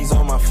Giuseppe's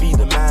on my feet.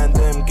 The man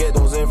them get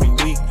those every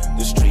week.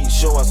 The streets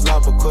show us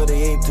love because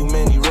they ain't too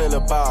many real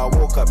about. I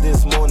woke up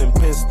this morning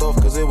pissed off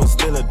cause it was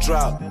still a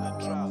drought.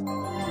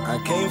 I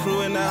came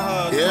through in that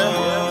hard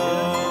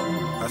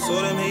I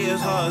saw them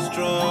haters hearts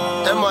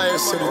drop.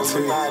 MIS to the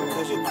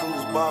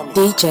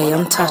DJ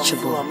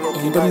Untouchable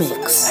in the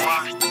mix.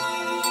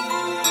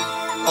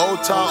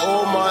 Old town,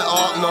 all my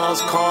Artnars,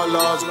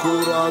 Carlars,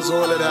 Gurus,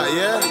 all of that,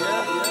 yeah?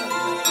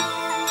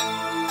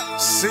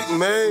 Sick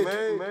mate.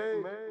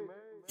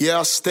 Yeah,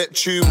 I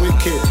stepped you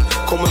wicked.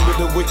 Coming with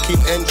a wicked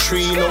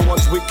entry. No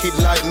one's wicked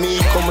like me.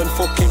 Come and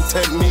fucking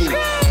tempt me.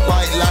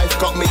 White life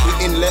got me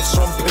hitting lefts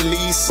from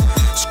police.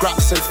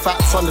 Scraps and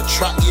fats on the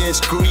track, yeah, it's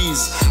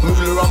grease.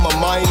 Moolah on my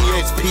mind, yeah,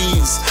 it's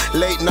peas.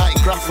 Late night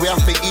graph, we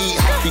have to eat.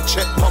 Happy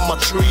check on my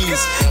trees.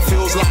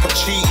 Feels like a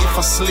cheat if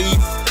I sleep.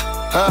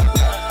 Huh?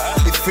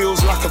 It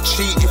feels like a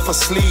cheat if I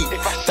sleep.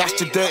 That's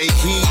the dirty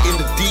heat in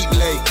the deep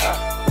lake.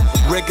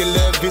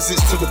 Regular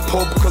visits to the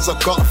pub cause I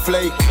got a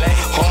flake.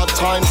 Hard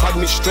times had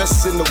me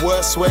stressed in the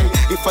worst way.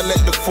 If I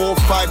let the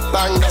 4-5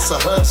 bang, that's a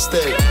hearse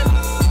day.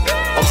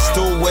 I'm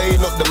still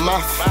weighing up the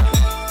math.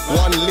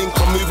 One link,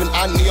 I'm moving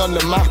Anthony on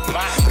the map.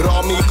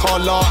 Rami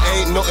Kala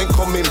ain't nothing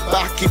coming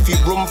back. If you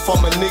run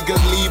from a nigga,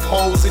 leave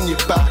holes in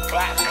your back.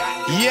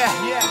 Yeah,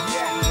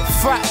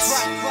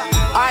 Fats,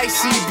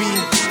 ICB,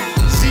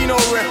 Zeno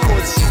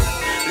Records.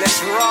 Let's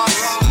rock,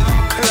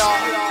 Clark.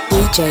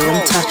 DJ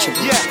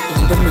Untouchable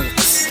in the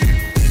mix.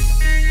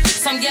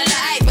 Some girl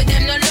hype, but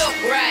them no look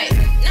right.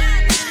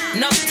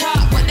 Enough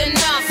talk, but them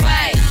not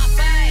fight.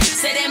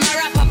 Say them a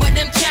rapper, but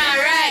them can't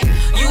write.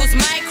 Use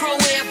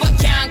microwave, but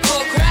can't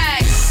cook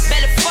right.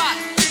 Belly fat,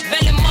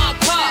 belly mark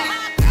up.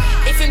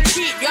 If him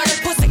cheat, you're the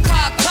pussy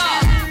cock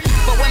up.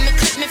 But when me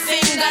clip me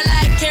finger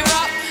like a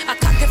rock, I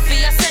cock it for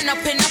you, send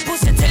up in a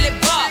pussy till it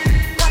bop.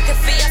 Cock it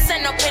for you,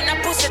 send up in a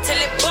pussy till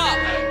it bop.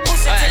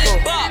 Till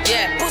it bop,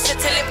 yeah, pussy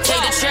till it bop.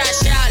 Take the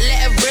trash out,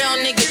 let a real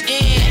nigga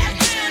in.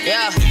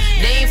 Yeah,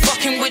 they ain't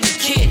fucking with the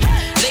kid.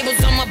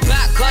 Labels on my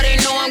back, cause they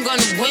know I'm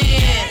gonna win.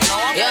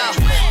 Yeah,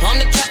 I'm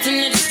the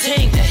captain of this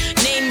team.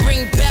 Name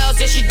ring bells,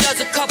 yeah, she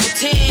does a couple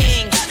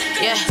things.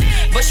 Yeah,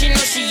 but she know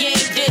she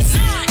ain't this.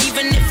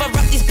 Even if I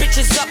rap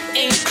mess up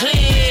and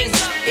clean.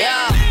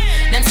 Yeah,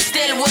 them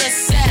still wouldn't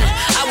sell.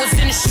 I was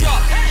in the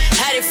shop,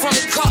 had it from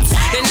the cops.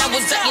 Then I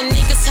was at your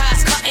niggas'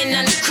 house, cutting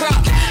on the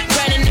crop.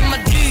 Grinding in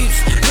my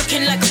dudes,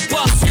 looking like a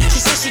boss. She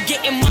said she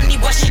getting money,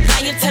 but she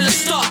lying, tell her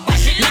stop.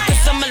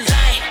 Niggas on my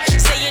line,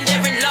 saying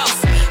they're in love.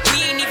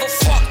 We ain't even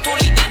fucked, all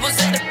he did was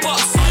at the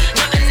box.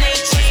 Nothing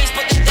ain't changed,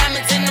 but the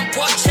diamonds in the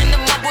watch. And the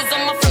marbles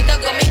on my finger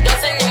got me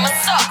dancing in my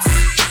socks.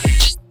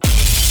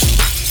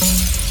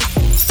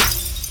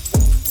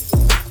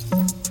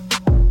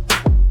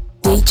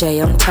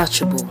 DJ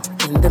Untouchable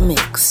in the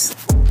mix.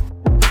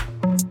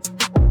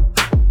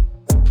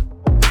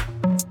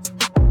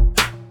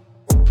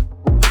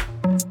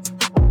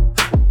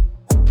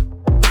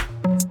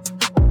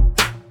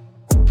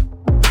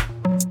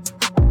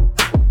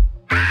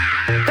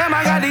 Damn,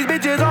 I got these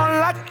bitches on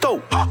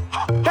lock-though.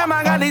 Damn,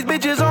 I got these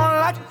bitches on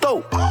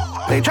lock-though.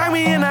 They track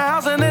me in the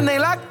house and then they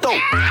lock-though.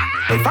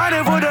 They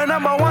fighting for the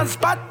number one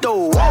spot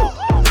though. Whoa.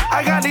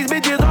 I got these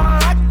bitches on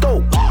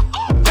lock-though.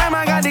 Damn,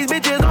 I got these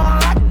bitches on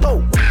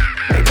lock-though.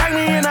 They track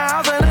me in the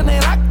house and then they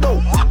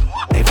lock-though.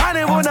 They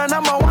fighting for the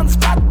number one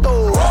spot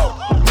though.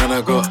 Whoa. Man,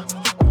 I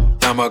got,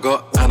 damn, I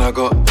got, and I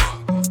got.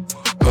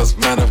 Cause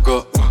man, I've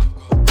got,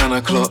 man,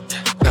 I clock.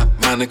 That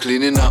man, are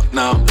cleaning up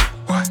now.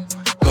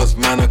 Cause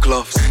man, are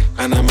cloths,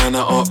 and the man,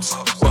 are ops.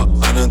 But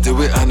I don't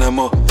do it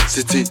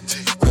animosity.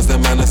 Cause the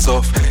man, are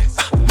soft,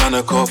 man,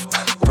 are cough.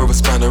 Throw a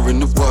spanner in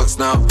the works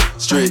now.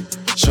 Straight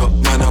shot,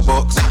 man, I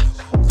box.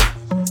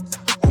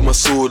 With my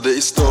sword that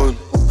is stone.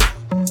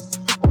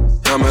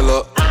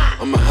 Hammer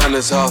I'm a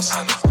Hannah's house.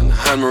 And the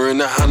hammer in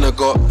the Hannah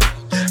got.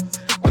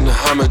 When the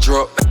hammer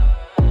drop.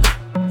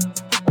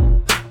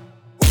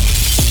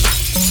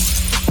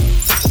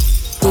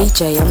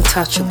 DJ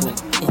Untouchable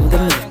in the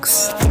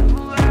mix.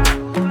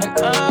 And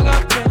I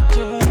got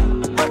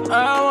pictures, but I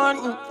want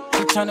you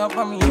to turn up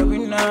on me every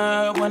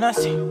night when I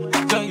see you.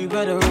 Girl, you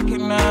better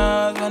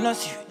recognize when I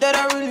see you that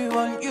I really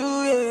want you,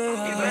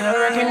 yeah. You better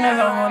recognize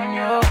I want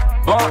you.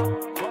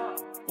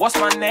 What's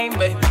my name,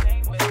 baby?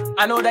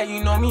 I know that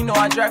you know me, know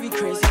I drive you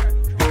crazy.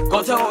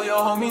 Go tell all your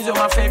homies you're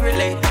my favorite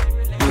lady.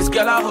 Cause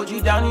girl, I hold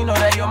you down, you know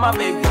that you're my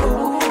baby.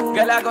 Ooh.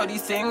 Girl, I got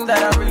these things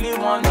that I really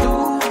want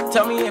to.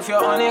 Tell me if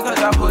you're on it, cause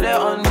I put it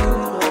on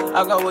you.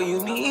 I got what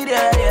you need,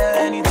 yeah,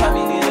 yeah. Anytime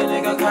you need a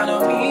nigga, count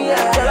on me,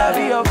 yeah. Girl, I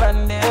be your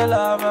bandit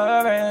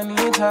lover.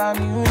 Anytime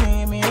you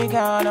need me,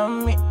 count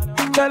on me.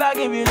 Girl, I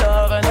give you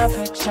love and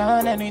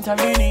affection. Anytime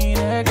you need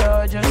it,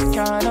 girl, just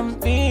count on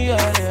me,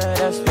 yeah, yeah.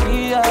 That's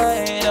me,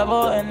 yeah,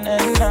 double N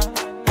and now.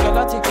 Girl,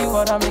 I take you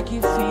out, I make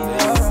you feel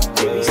alright.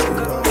 Baby, so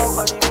good,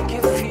 nobody make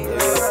you feel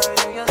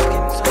alright. Your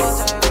skin so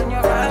tight when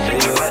you're riding.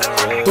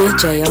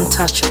 DJ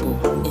Untouchable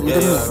in the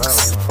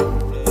mix.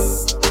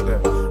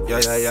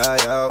 Yeah.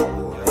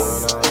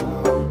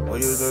 What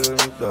you do to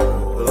me,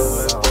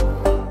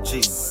 though?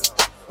 Cheese.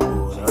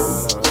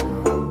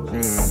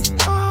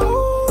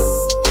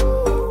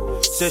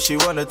 Said she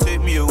wanna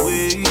take me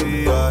away,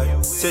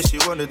 said she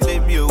wanna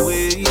take me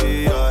away,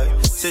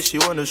 said she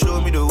wanna show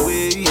me the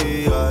way,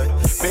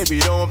 Baby,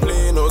 don't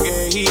play no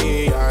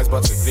games,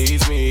 but to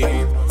please me.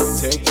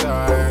 Take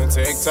time,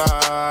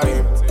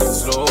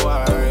 slow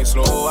wine.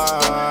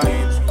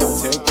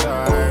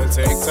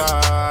 Take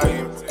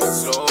time,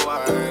 slow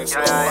wine.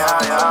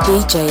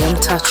 DJ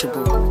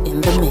Untouchable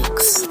in the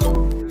mix.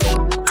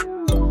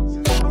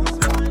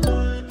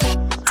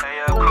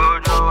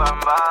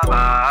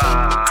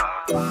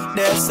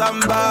 There's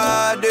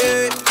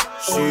somebody,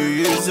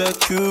 she is a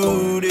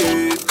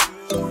cutie,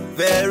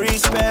 very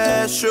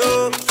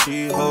special.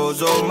 She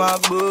holds all my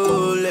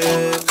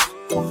bullets.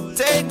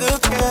 Take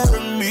good care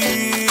of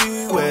me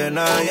when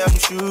I am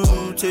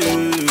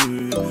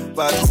shooting.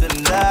 But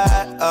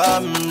tonight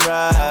I'm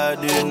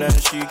riding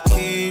and she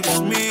keeps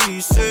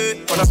me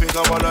safe. When I think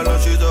I wanna know,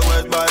 she's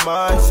always by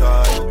my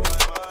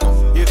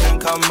side. You can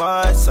come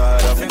my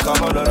side. I think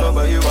I'm all alone,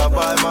 but you are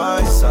by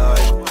my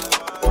side.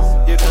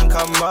 You can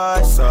come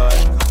my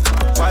side.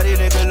 Why the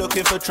nigga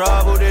looking for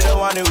trouble? They don't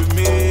want it with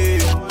me.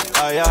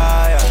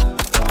 Aye.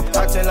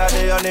 Acting like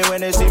they on it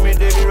when they see me,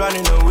 they be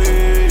running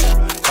away.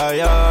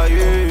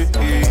 Aye.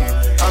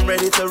 I'm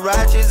ready to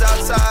ride, she's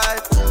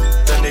outside.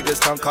 The niggas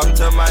can't come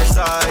to my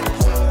side.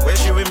 When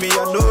she with me,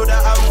 I know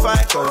that I'm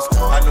fine. Cause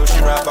I know she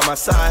right by my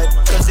side.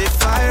 Cause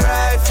if I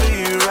ride for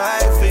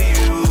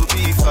you,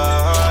 be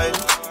fine.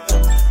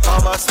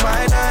 I'll bust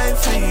my knife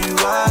for you,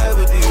 I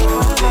would do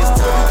this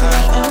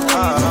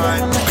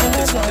time.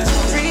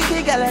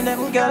 Freaky girl and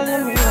them girl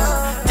and me.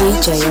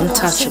 DJ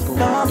Untouchable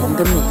in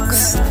the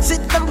mix.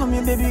 Sit down for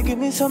me, baby, give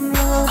me some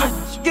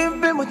love. Give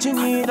me what you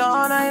need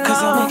all night long.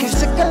 Cause I make you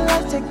sick and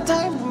I take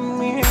time with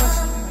me.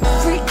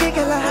 Freaky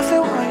girl, I have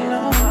to wine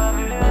on.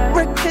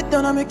 Break it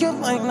down, I make you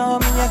wine on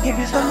me. I give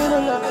you some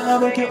little love and I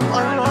make you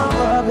wine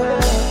on,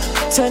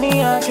 baby.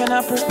 Sunny, I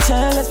cannot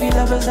pretend. Let's be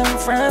lovers and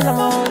friends.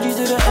 I'ma hold you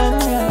to the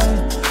end, yeah.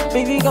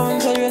 Baby, go and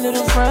tell your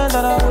little friend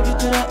that I hold you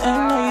to the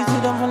end. I used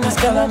to them from the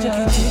girl, I make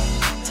you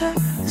tick-tock,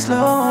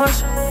 slow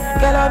motion.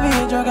 Girl, I be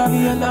a drug, I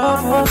be a love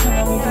potion. I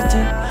make you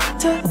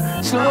tick-tock,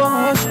 slow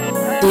motion.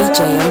 DJ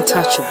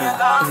Untouchable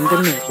in the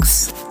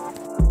mix.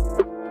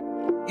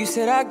 You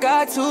said I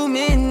got too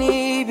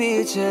many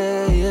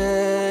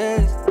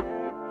bitches.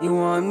 You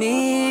want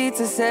me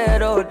to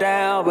settle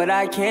down, but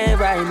I can't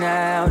right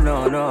now,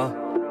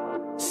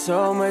 no.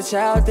 So much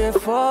out there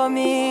for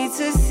me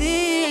to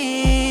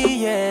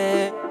see,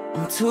 yeah.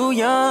 I'm too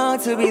young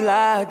to be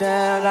locked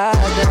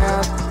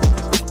down.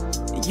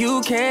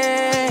 You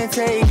can't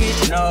take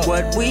it, no.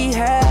 What we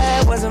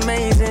had was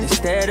amazing.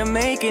 Instead of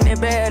making it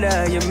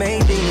better, you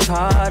made things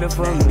harder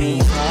for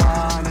me.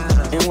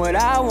 And what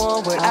I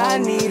want, what I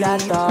need, I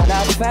thought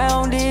I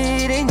found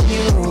it in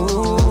you.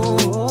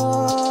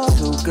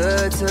 Too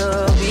good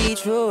to be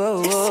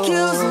true.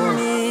 Excuse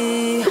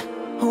me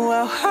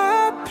while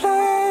I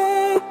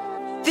play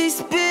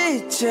these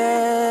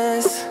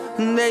bitches.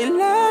 They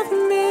love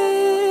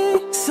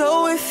me.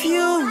 So if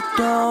you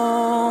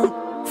don't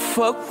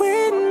fuck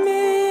with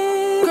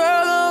me,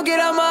 girl, don't get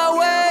out my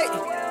way,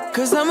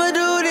 'cause I'ma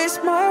do this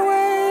my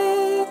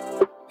way.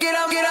 Get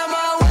out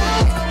my way.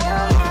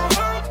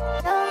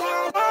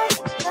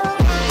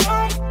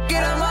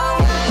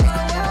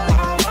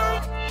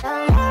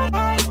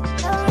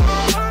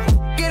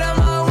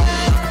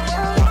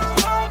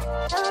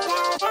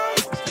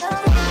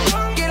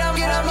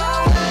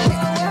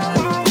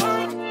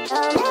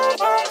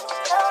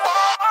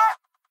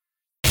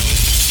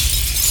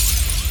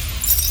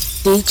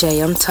 DJ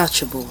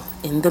Untouchable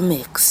in the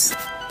mix.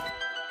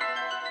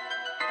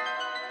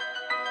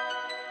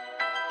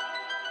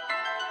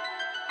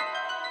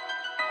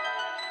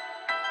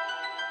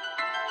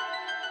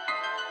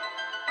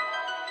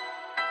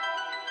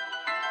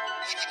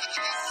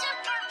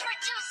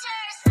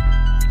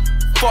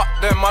 Fuck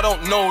them, I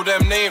don't know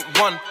them, they ain't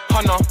one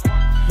punner.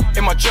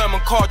 In my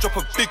German car, drop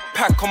a big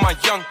pack on my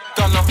young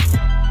gunner.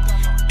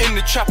 In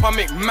the trap, I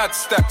make mad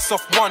stacks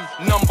off one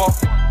number.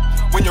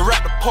 When you're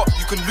at the pot,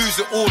 you can lose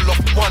it all off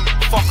one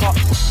fucker.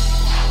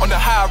 On the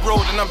high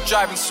road and I'm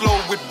driving slow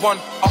with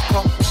one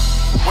upper.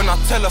 When I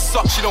tell her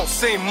suck, she don't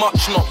say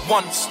much, not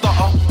one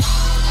stutter.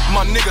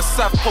 My nigga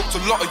Sav poked a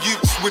lot of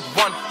youths with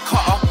one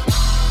cutter.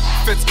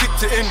 Feds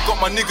kicked it in, got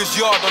my nigga's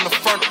yard on the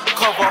front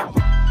cover.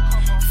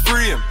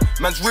 Free him,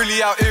 man's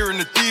really out here in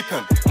the deep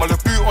end. My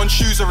Laboot on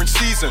shoes are in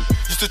season.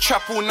 Used to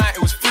trap all night,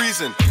 it was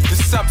freezing.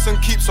 This Samson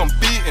keeps on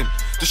beating.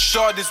 The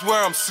shard is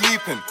where I'm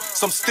sleeping.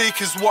 Some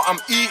steak is what I'm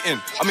eating.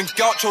 I'm in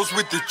gauchos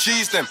with the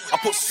G's them. I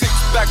put 6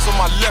 bags on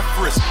my left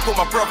wrist. Put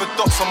my brother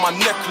dots on my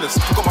necklace.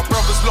 Got my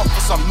brother's locked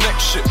for some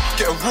next shit.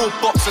 Get a raw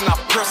box and I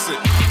press it.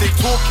 They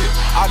talk it,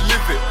 I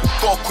live it.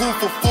 Got a call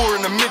for 4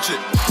 in a midget.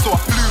 So I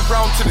flew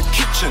round to the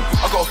kitchen.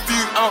 I got a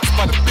few ounce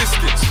by the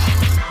biscuits.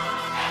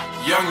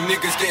 Young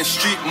niggas getting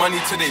street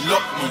money till they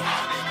lock me.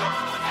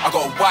 I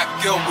got a white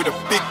girl with a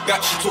big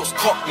back, she talks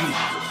cockney.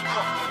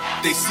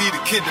 They see the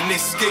kid and they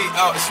skate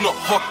out, it's not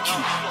hockey.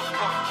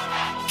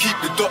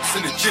 Keep the dots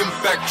in the gym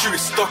bag,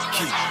 Jewish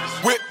stocky.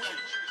 Whip,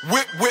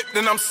 whip, whip,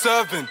 then I'm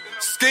serving.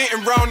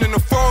 Skating round in a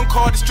foreign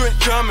car, this joint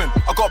German.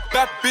 I got a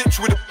bad bitch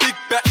with a big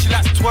back, she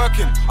likes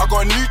twerking. I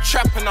got a new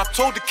trap and I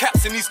told the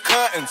cats in these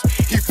curtains.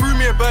 He threw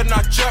me a bird and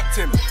I jerked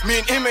him. Me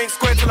and him ain't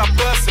square till I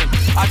burst him.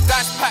 I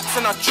dash packs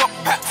and I drop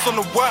packs on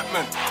the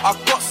workman. I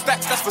got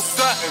stacks, that's for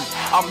certain.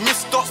 I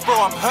miss dots, bro,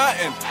 I'm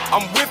hurting.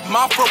 I'm with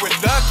my bro, we're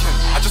lurking.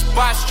 I just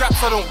buy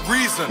straps, I don't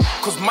reason.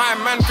 'Cause my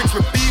man thinks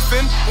we're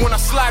beefing. When I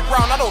slide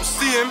round, I don't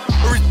see him.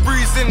 Or he's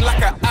breezing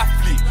like an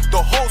athlete.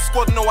 The whole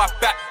squad know I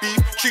back beef.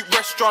 Treat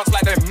restaurants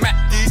like they're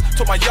MacD's.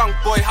 Taught my young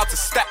boy how to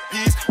stack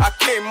peas. I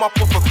came up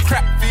off a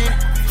crap fiend.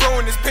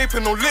 Throwing this paper,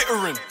 no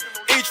littering.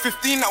 Age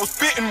 15, that was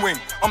bitten wing.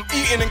 I'm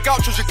eating in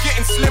gauchos, you're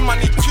getting slim. I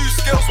need 2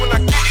 scales when I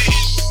get it.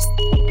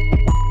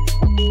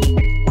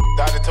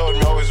 Daddy told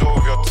me always roll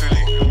with your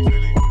tully.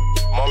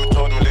 Mommy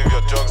told me leave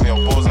your drugs and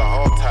your balls at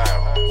all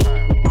time.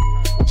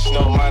 She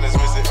know mine is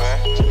music, man.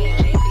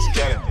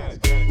 Get it.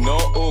 No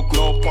hook,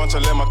 no punch, I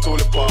let my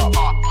toilet pop.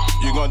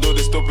 You gon' do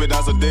this stupid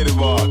as a daily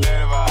walk.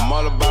 I'm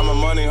all about my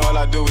money, all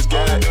I do is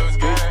get it.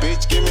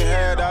 Bitch, give me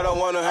head, I don't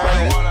wanna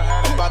have it.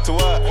 I'm about to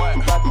work,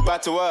 I'm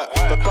about to work.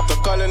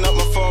 They're calling up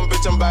my phone,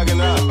 bitch, I'm bagging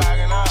up.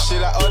 She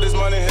like, all this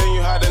money here,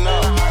 you hiding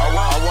up.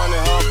 I want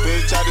it her,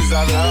 bitch, I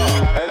deserve it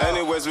all.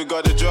 Anyways, we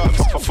got the drugs,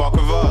 fuck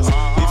with us.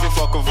 If you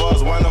fuck with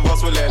us, one of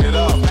us will let it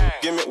up.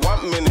 Give me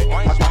 1 minute,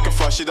 I can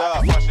fush it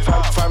up.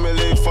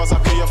 Family first, I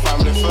kill your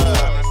family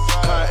first.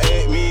 Can't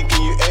hate me,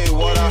 can you hate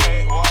water?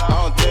 I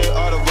don't take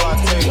all the bar, I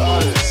take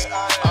orders. I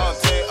don't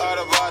take all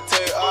the bar, I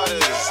take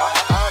orders. I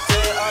don't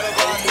take all the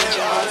bar, I take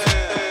orders.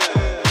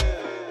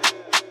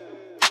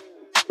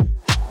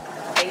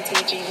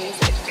 ATG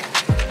Music.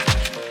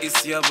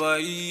 It's your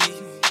boy.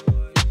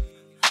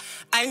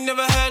 I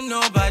never hurt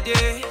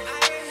nobody,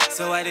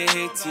 so why they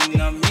hating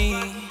on me?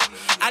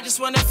 I just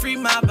wanna free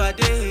my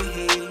body,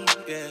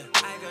 yeah.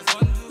 I just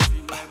want to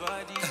free my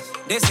body.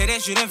 They say they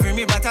shouldn't free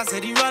me, but I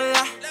said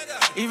Irolla,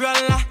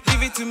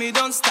 leave it to me,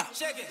 don't stop.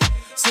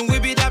 Soon we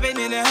be dabbing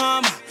in the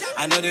Hummer.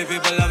 I know the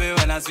people love it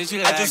when I switch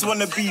it like. I just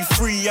wanna be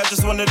free, I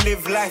just wanna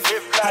live life.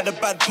 Had a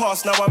bad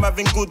past, now I'm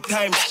having good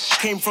times.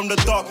 Came from the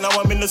dark, now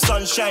I'm in the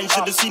sunshine.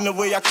 Should've seen the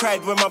way I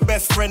cried when my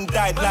best friend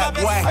died.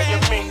 Like why?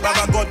 Now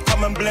my God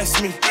come and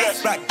bless me.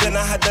 Back then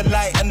I had the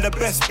light and the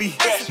best be.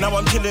 Now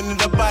I'm chilling in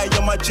Dubai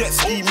on my jet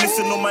ski.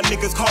 Missing all my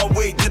niggas, can't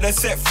wait till they're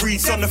set free.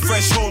 Son the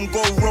fresh home,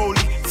 go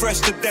rolling, fresh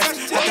to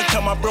death. Had to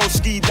tell my bro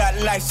ski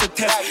that life's a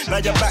test. Now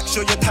you're back,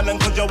 show your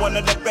talent cause you're one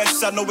of the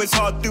best. I know it's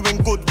hard doing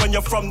good when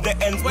you're from the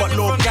ends, but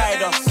Lord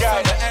guide us.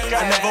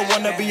 I never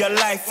wanna be a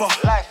lifer,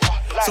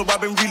 so I've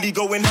been really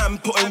going ham,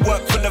 putting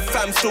work for the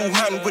fam, still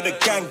hang with the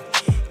gang.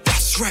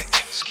 That's right.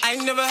 I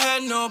never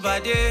heard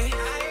nobody,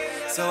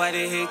 so why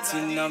they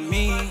hating on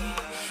me?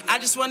 I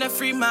just wanna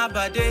free my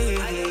body.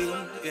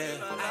 Yeah.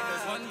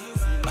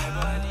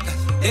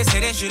 They say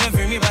they shouldn't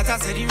free me, but I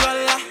said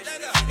Irolla,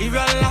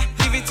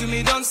 give it to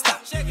me, don't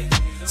stop.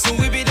 So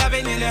we be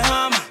dabbing in the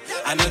Hummer.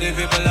 I know the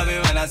people love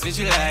it when I switch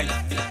it like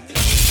that.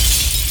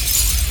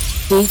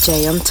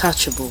 DJ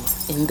Untouchable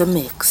in the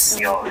mix.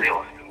 Yo,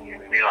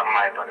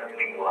 my brother,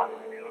 big one.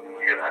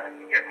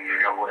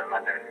 You're holding my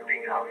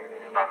big house.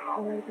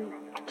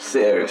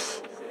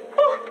 Serious.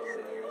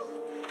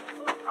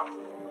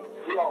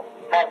 Yo,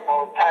 that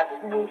one,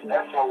 Patrick Bruce,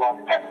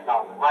 SO1, Pet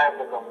Now, Ryan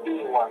with the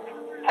B1,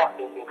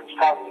 talking to the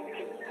traveling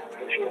team.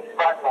 If you're a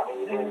bad man,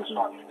 you hear this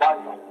one, bad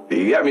man.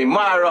 You get me?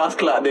 My ass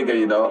clock nigga,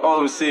 you know. All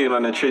I'm seeing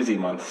on the trizzy,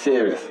 man.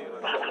 Serious.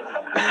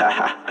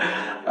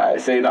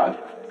 Alright, say that.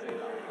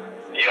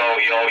 Yo.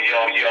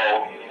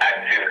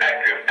 Active.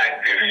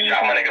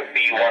 Shout my nigga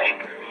B1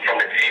 from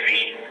the TV.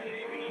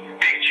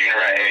 Big tune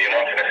right here, you know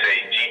what I'm gonna say?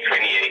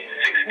 G28,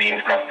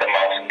 16, custom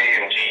mouse,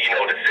 AMG, you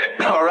know the set.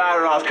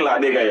 Alright, ass clock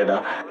nigga, you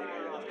know.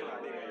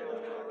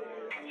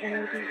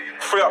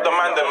 Free up the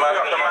man,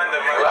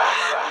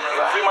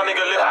 Free my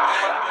nigga Lil.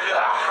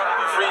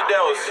 Free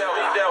Dels.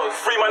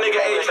 Free my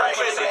nigga A-Track.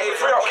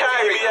 Free up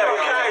Kyrie,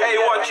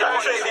 A1 track.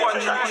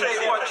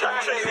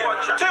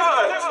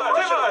 Tivern.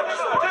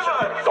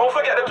 Don't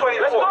forget the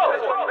 24.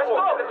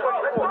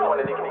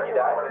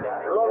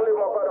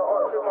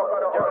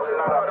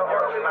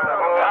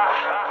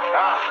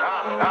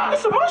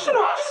 It's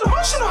emotional.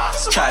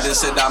 Tried and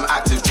said that I'm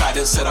active, tried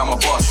and said I'm a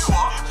boss.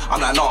 I'm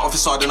like, no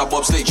officer, then I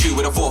bobsleigh you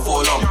with a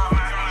 4-4 long.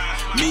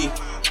 Me,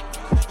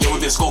 yeah,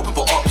 with this scope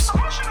for ops.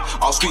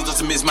 I'll squeeze us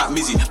to Ms. Matt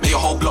Mizzy, make your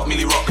whole block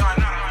Millie rock.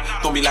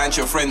 Don't be lying to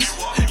your friends,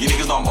 you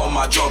niggas know I'm on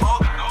my job.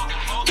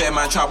 Bear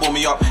man try to blow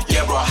me up,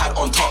 yeah bro, I had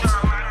on top.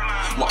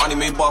 My auntie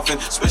made bathing,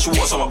 special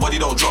water so my body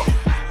don't drop.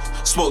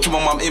 Spoke to my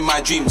mum in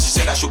my dreams, she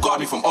said I should guard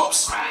me from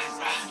ops.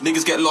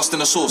 Niggas get lost in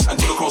the sauce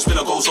until the chrome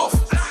spinner goes off.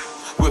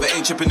 Whoever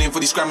ain't chipping in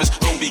for these scammers,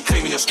 don't be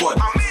claiming your squad.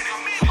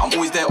 I'm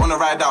always there on the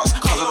ride outs,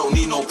 cause I don't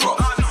need no prop.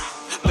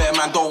 Bear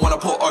man don't wanna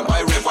put on,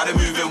 I rev, why they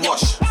move and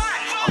wash?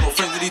 I got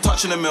friends that he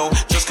touching the mill,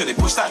 just cause they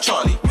push that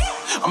Charlie.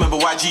 I remember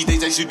YG days,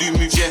 they used to do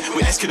moves, yeah,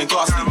 with Eskin and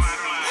Ghastly.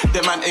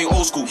 Them man ain't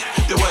old school,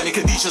 they weren't in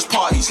Kadisha's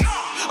parties.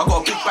 I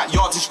got a big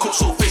backyard, this cook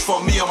so fish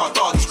for me and my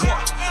doggies.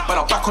 But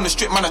I'm back on the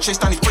strip, man, I chase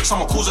down these bricks,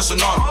 I'ma cause a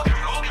tsunami.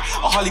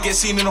 I hardly get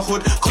seen in the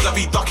hood, cause I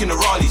be ducking the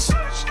Raleighs.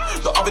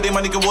 The other day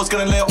my nigga was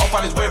gonna lay it off,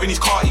 I was wearing his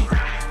carty.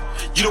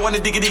 You don't wanna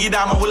diggy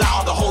down, man, we'll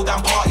out the whole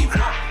damn party.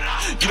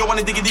 You don't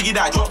wanna diggy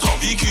down, drop top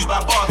VQs by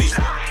Barbies.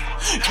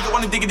 You don't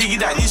wanna diggy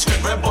down, these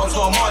script red bombs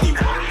not money.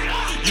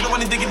 You don't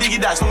wanna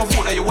diggy down, someone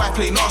thought that your wife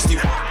play nasty.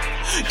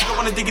 You don't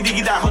wanna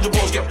diggy down, 100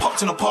 balls get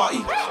popped in a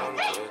party.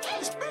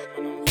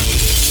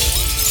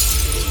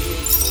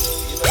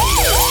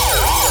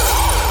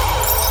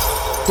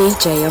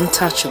 DJ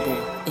Untouchable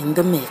in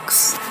the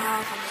mix.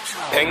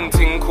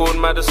 Painting called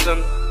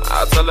Madison,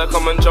 I tell her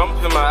come and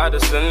jump in my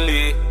Addison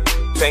Lee.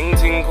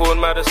 Painting called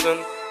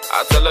Madison,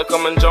 I tell her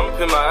come and jump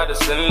in my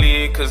Addison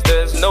Lee. Cause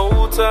there's no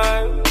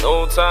time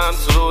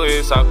to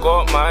waste, I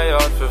got my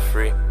yard for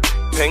free.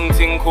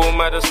 Painting called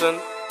Madison,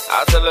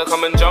 I tell her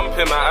come and jump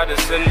in my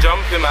Addison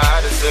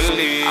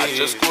Lee. I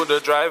just called the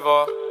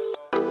driver,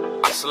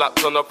 I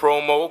slapped on a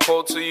promo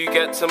code till you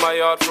get to my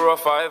yard for a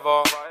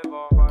 $5.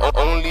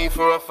 Only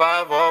for a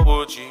 $5,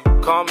 would you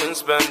come and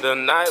spend the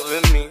night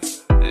with me?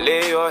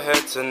 Lay your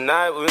head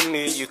tonight with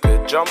me. You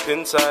could jump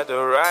inside, the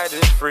ride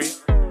is free.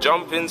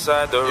 Jump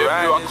inside, the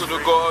ride is free. I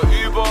could've got an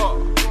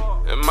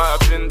Uber, it might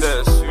have been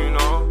there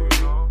sooner.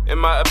 It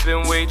might have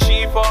been way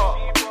cheaper,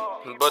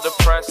 but the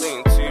price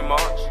ain't too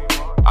much.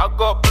 I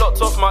got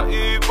blocked off my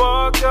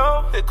Uber,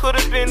 girl. It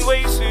could've been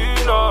way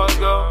sooner,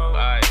 girl.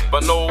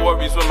 But no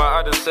worries with my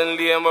Addison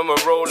Lee. And when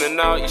we're rolling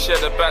out, you share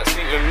the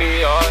backseat with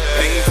me, oh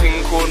yeah.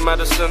 Painting called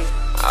Madison,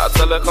 I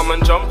tell her come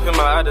and jump in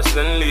my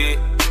Addison Lee.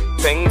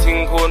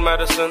 Painting called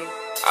Madison,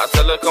 I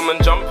tell her come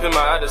and jump in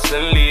my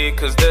Addison Lee.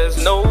 Cause there's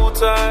no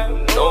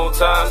time to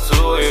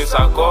waste,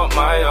 I got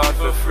my yard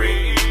for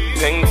free.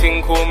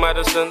 Painting called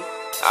Madison,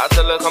 I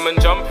tell her come and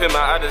jump in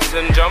my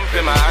Addison, jump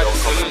in my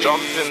Addison,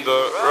 jump in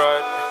the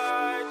ride.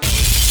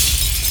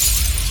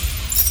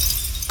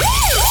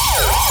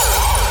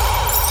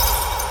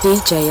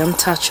 DJ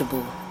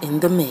Untouchable in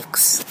the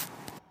mix.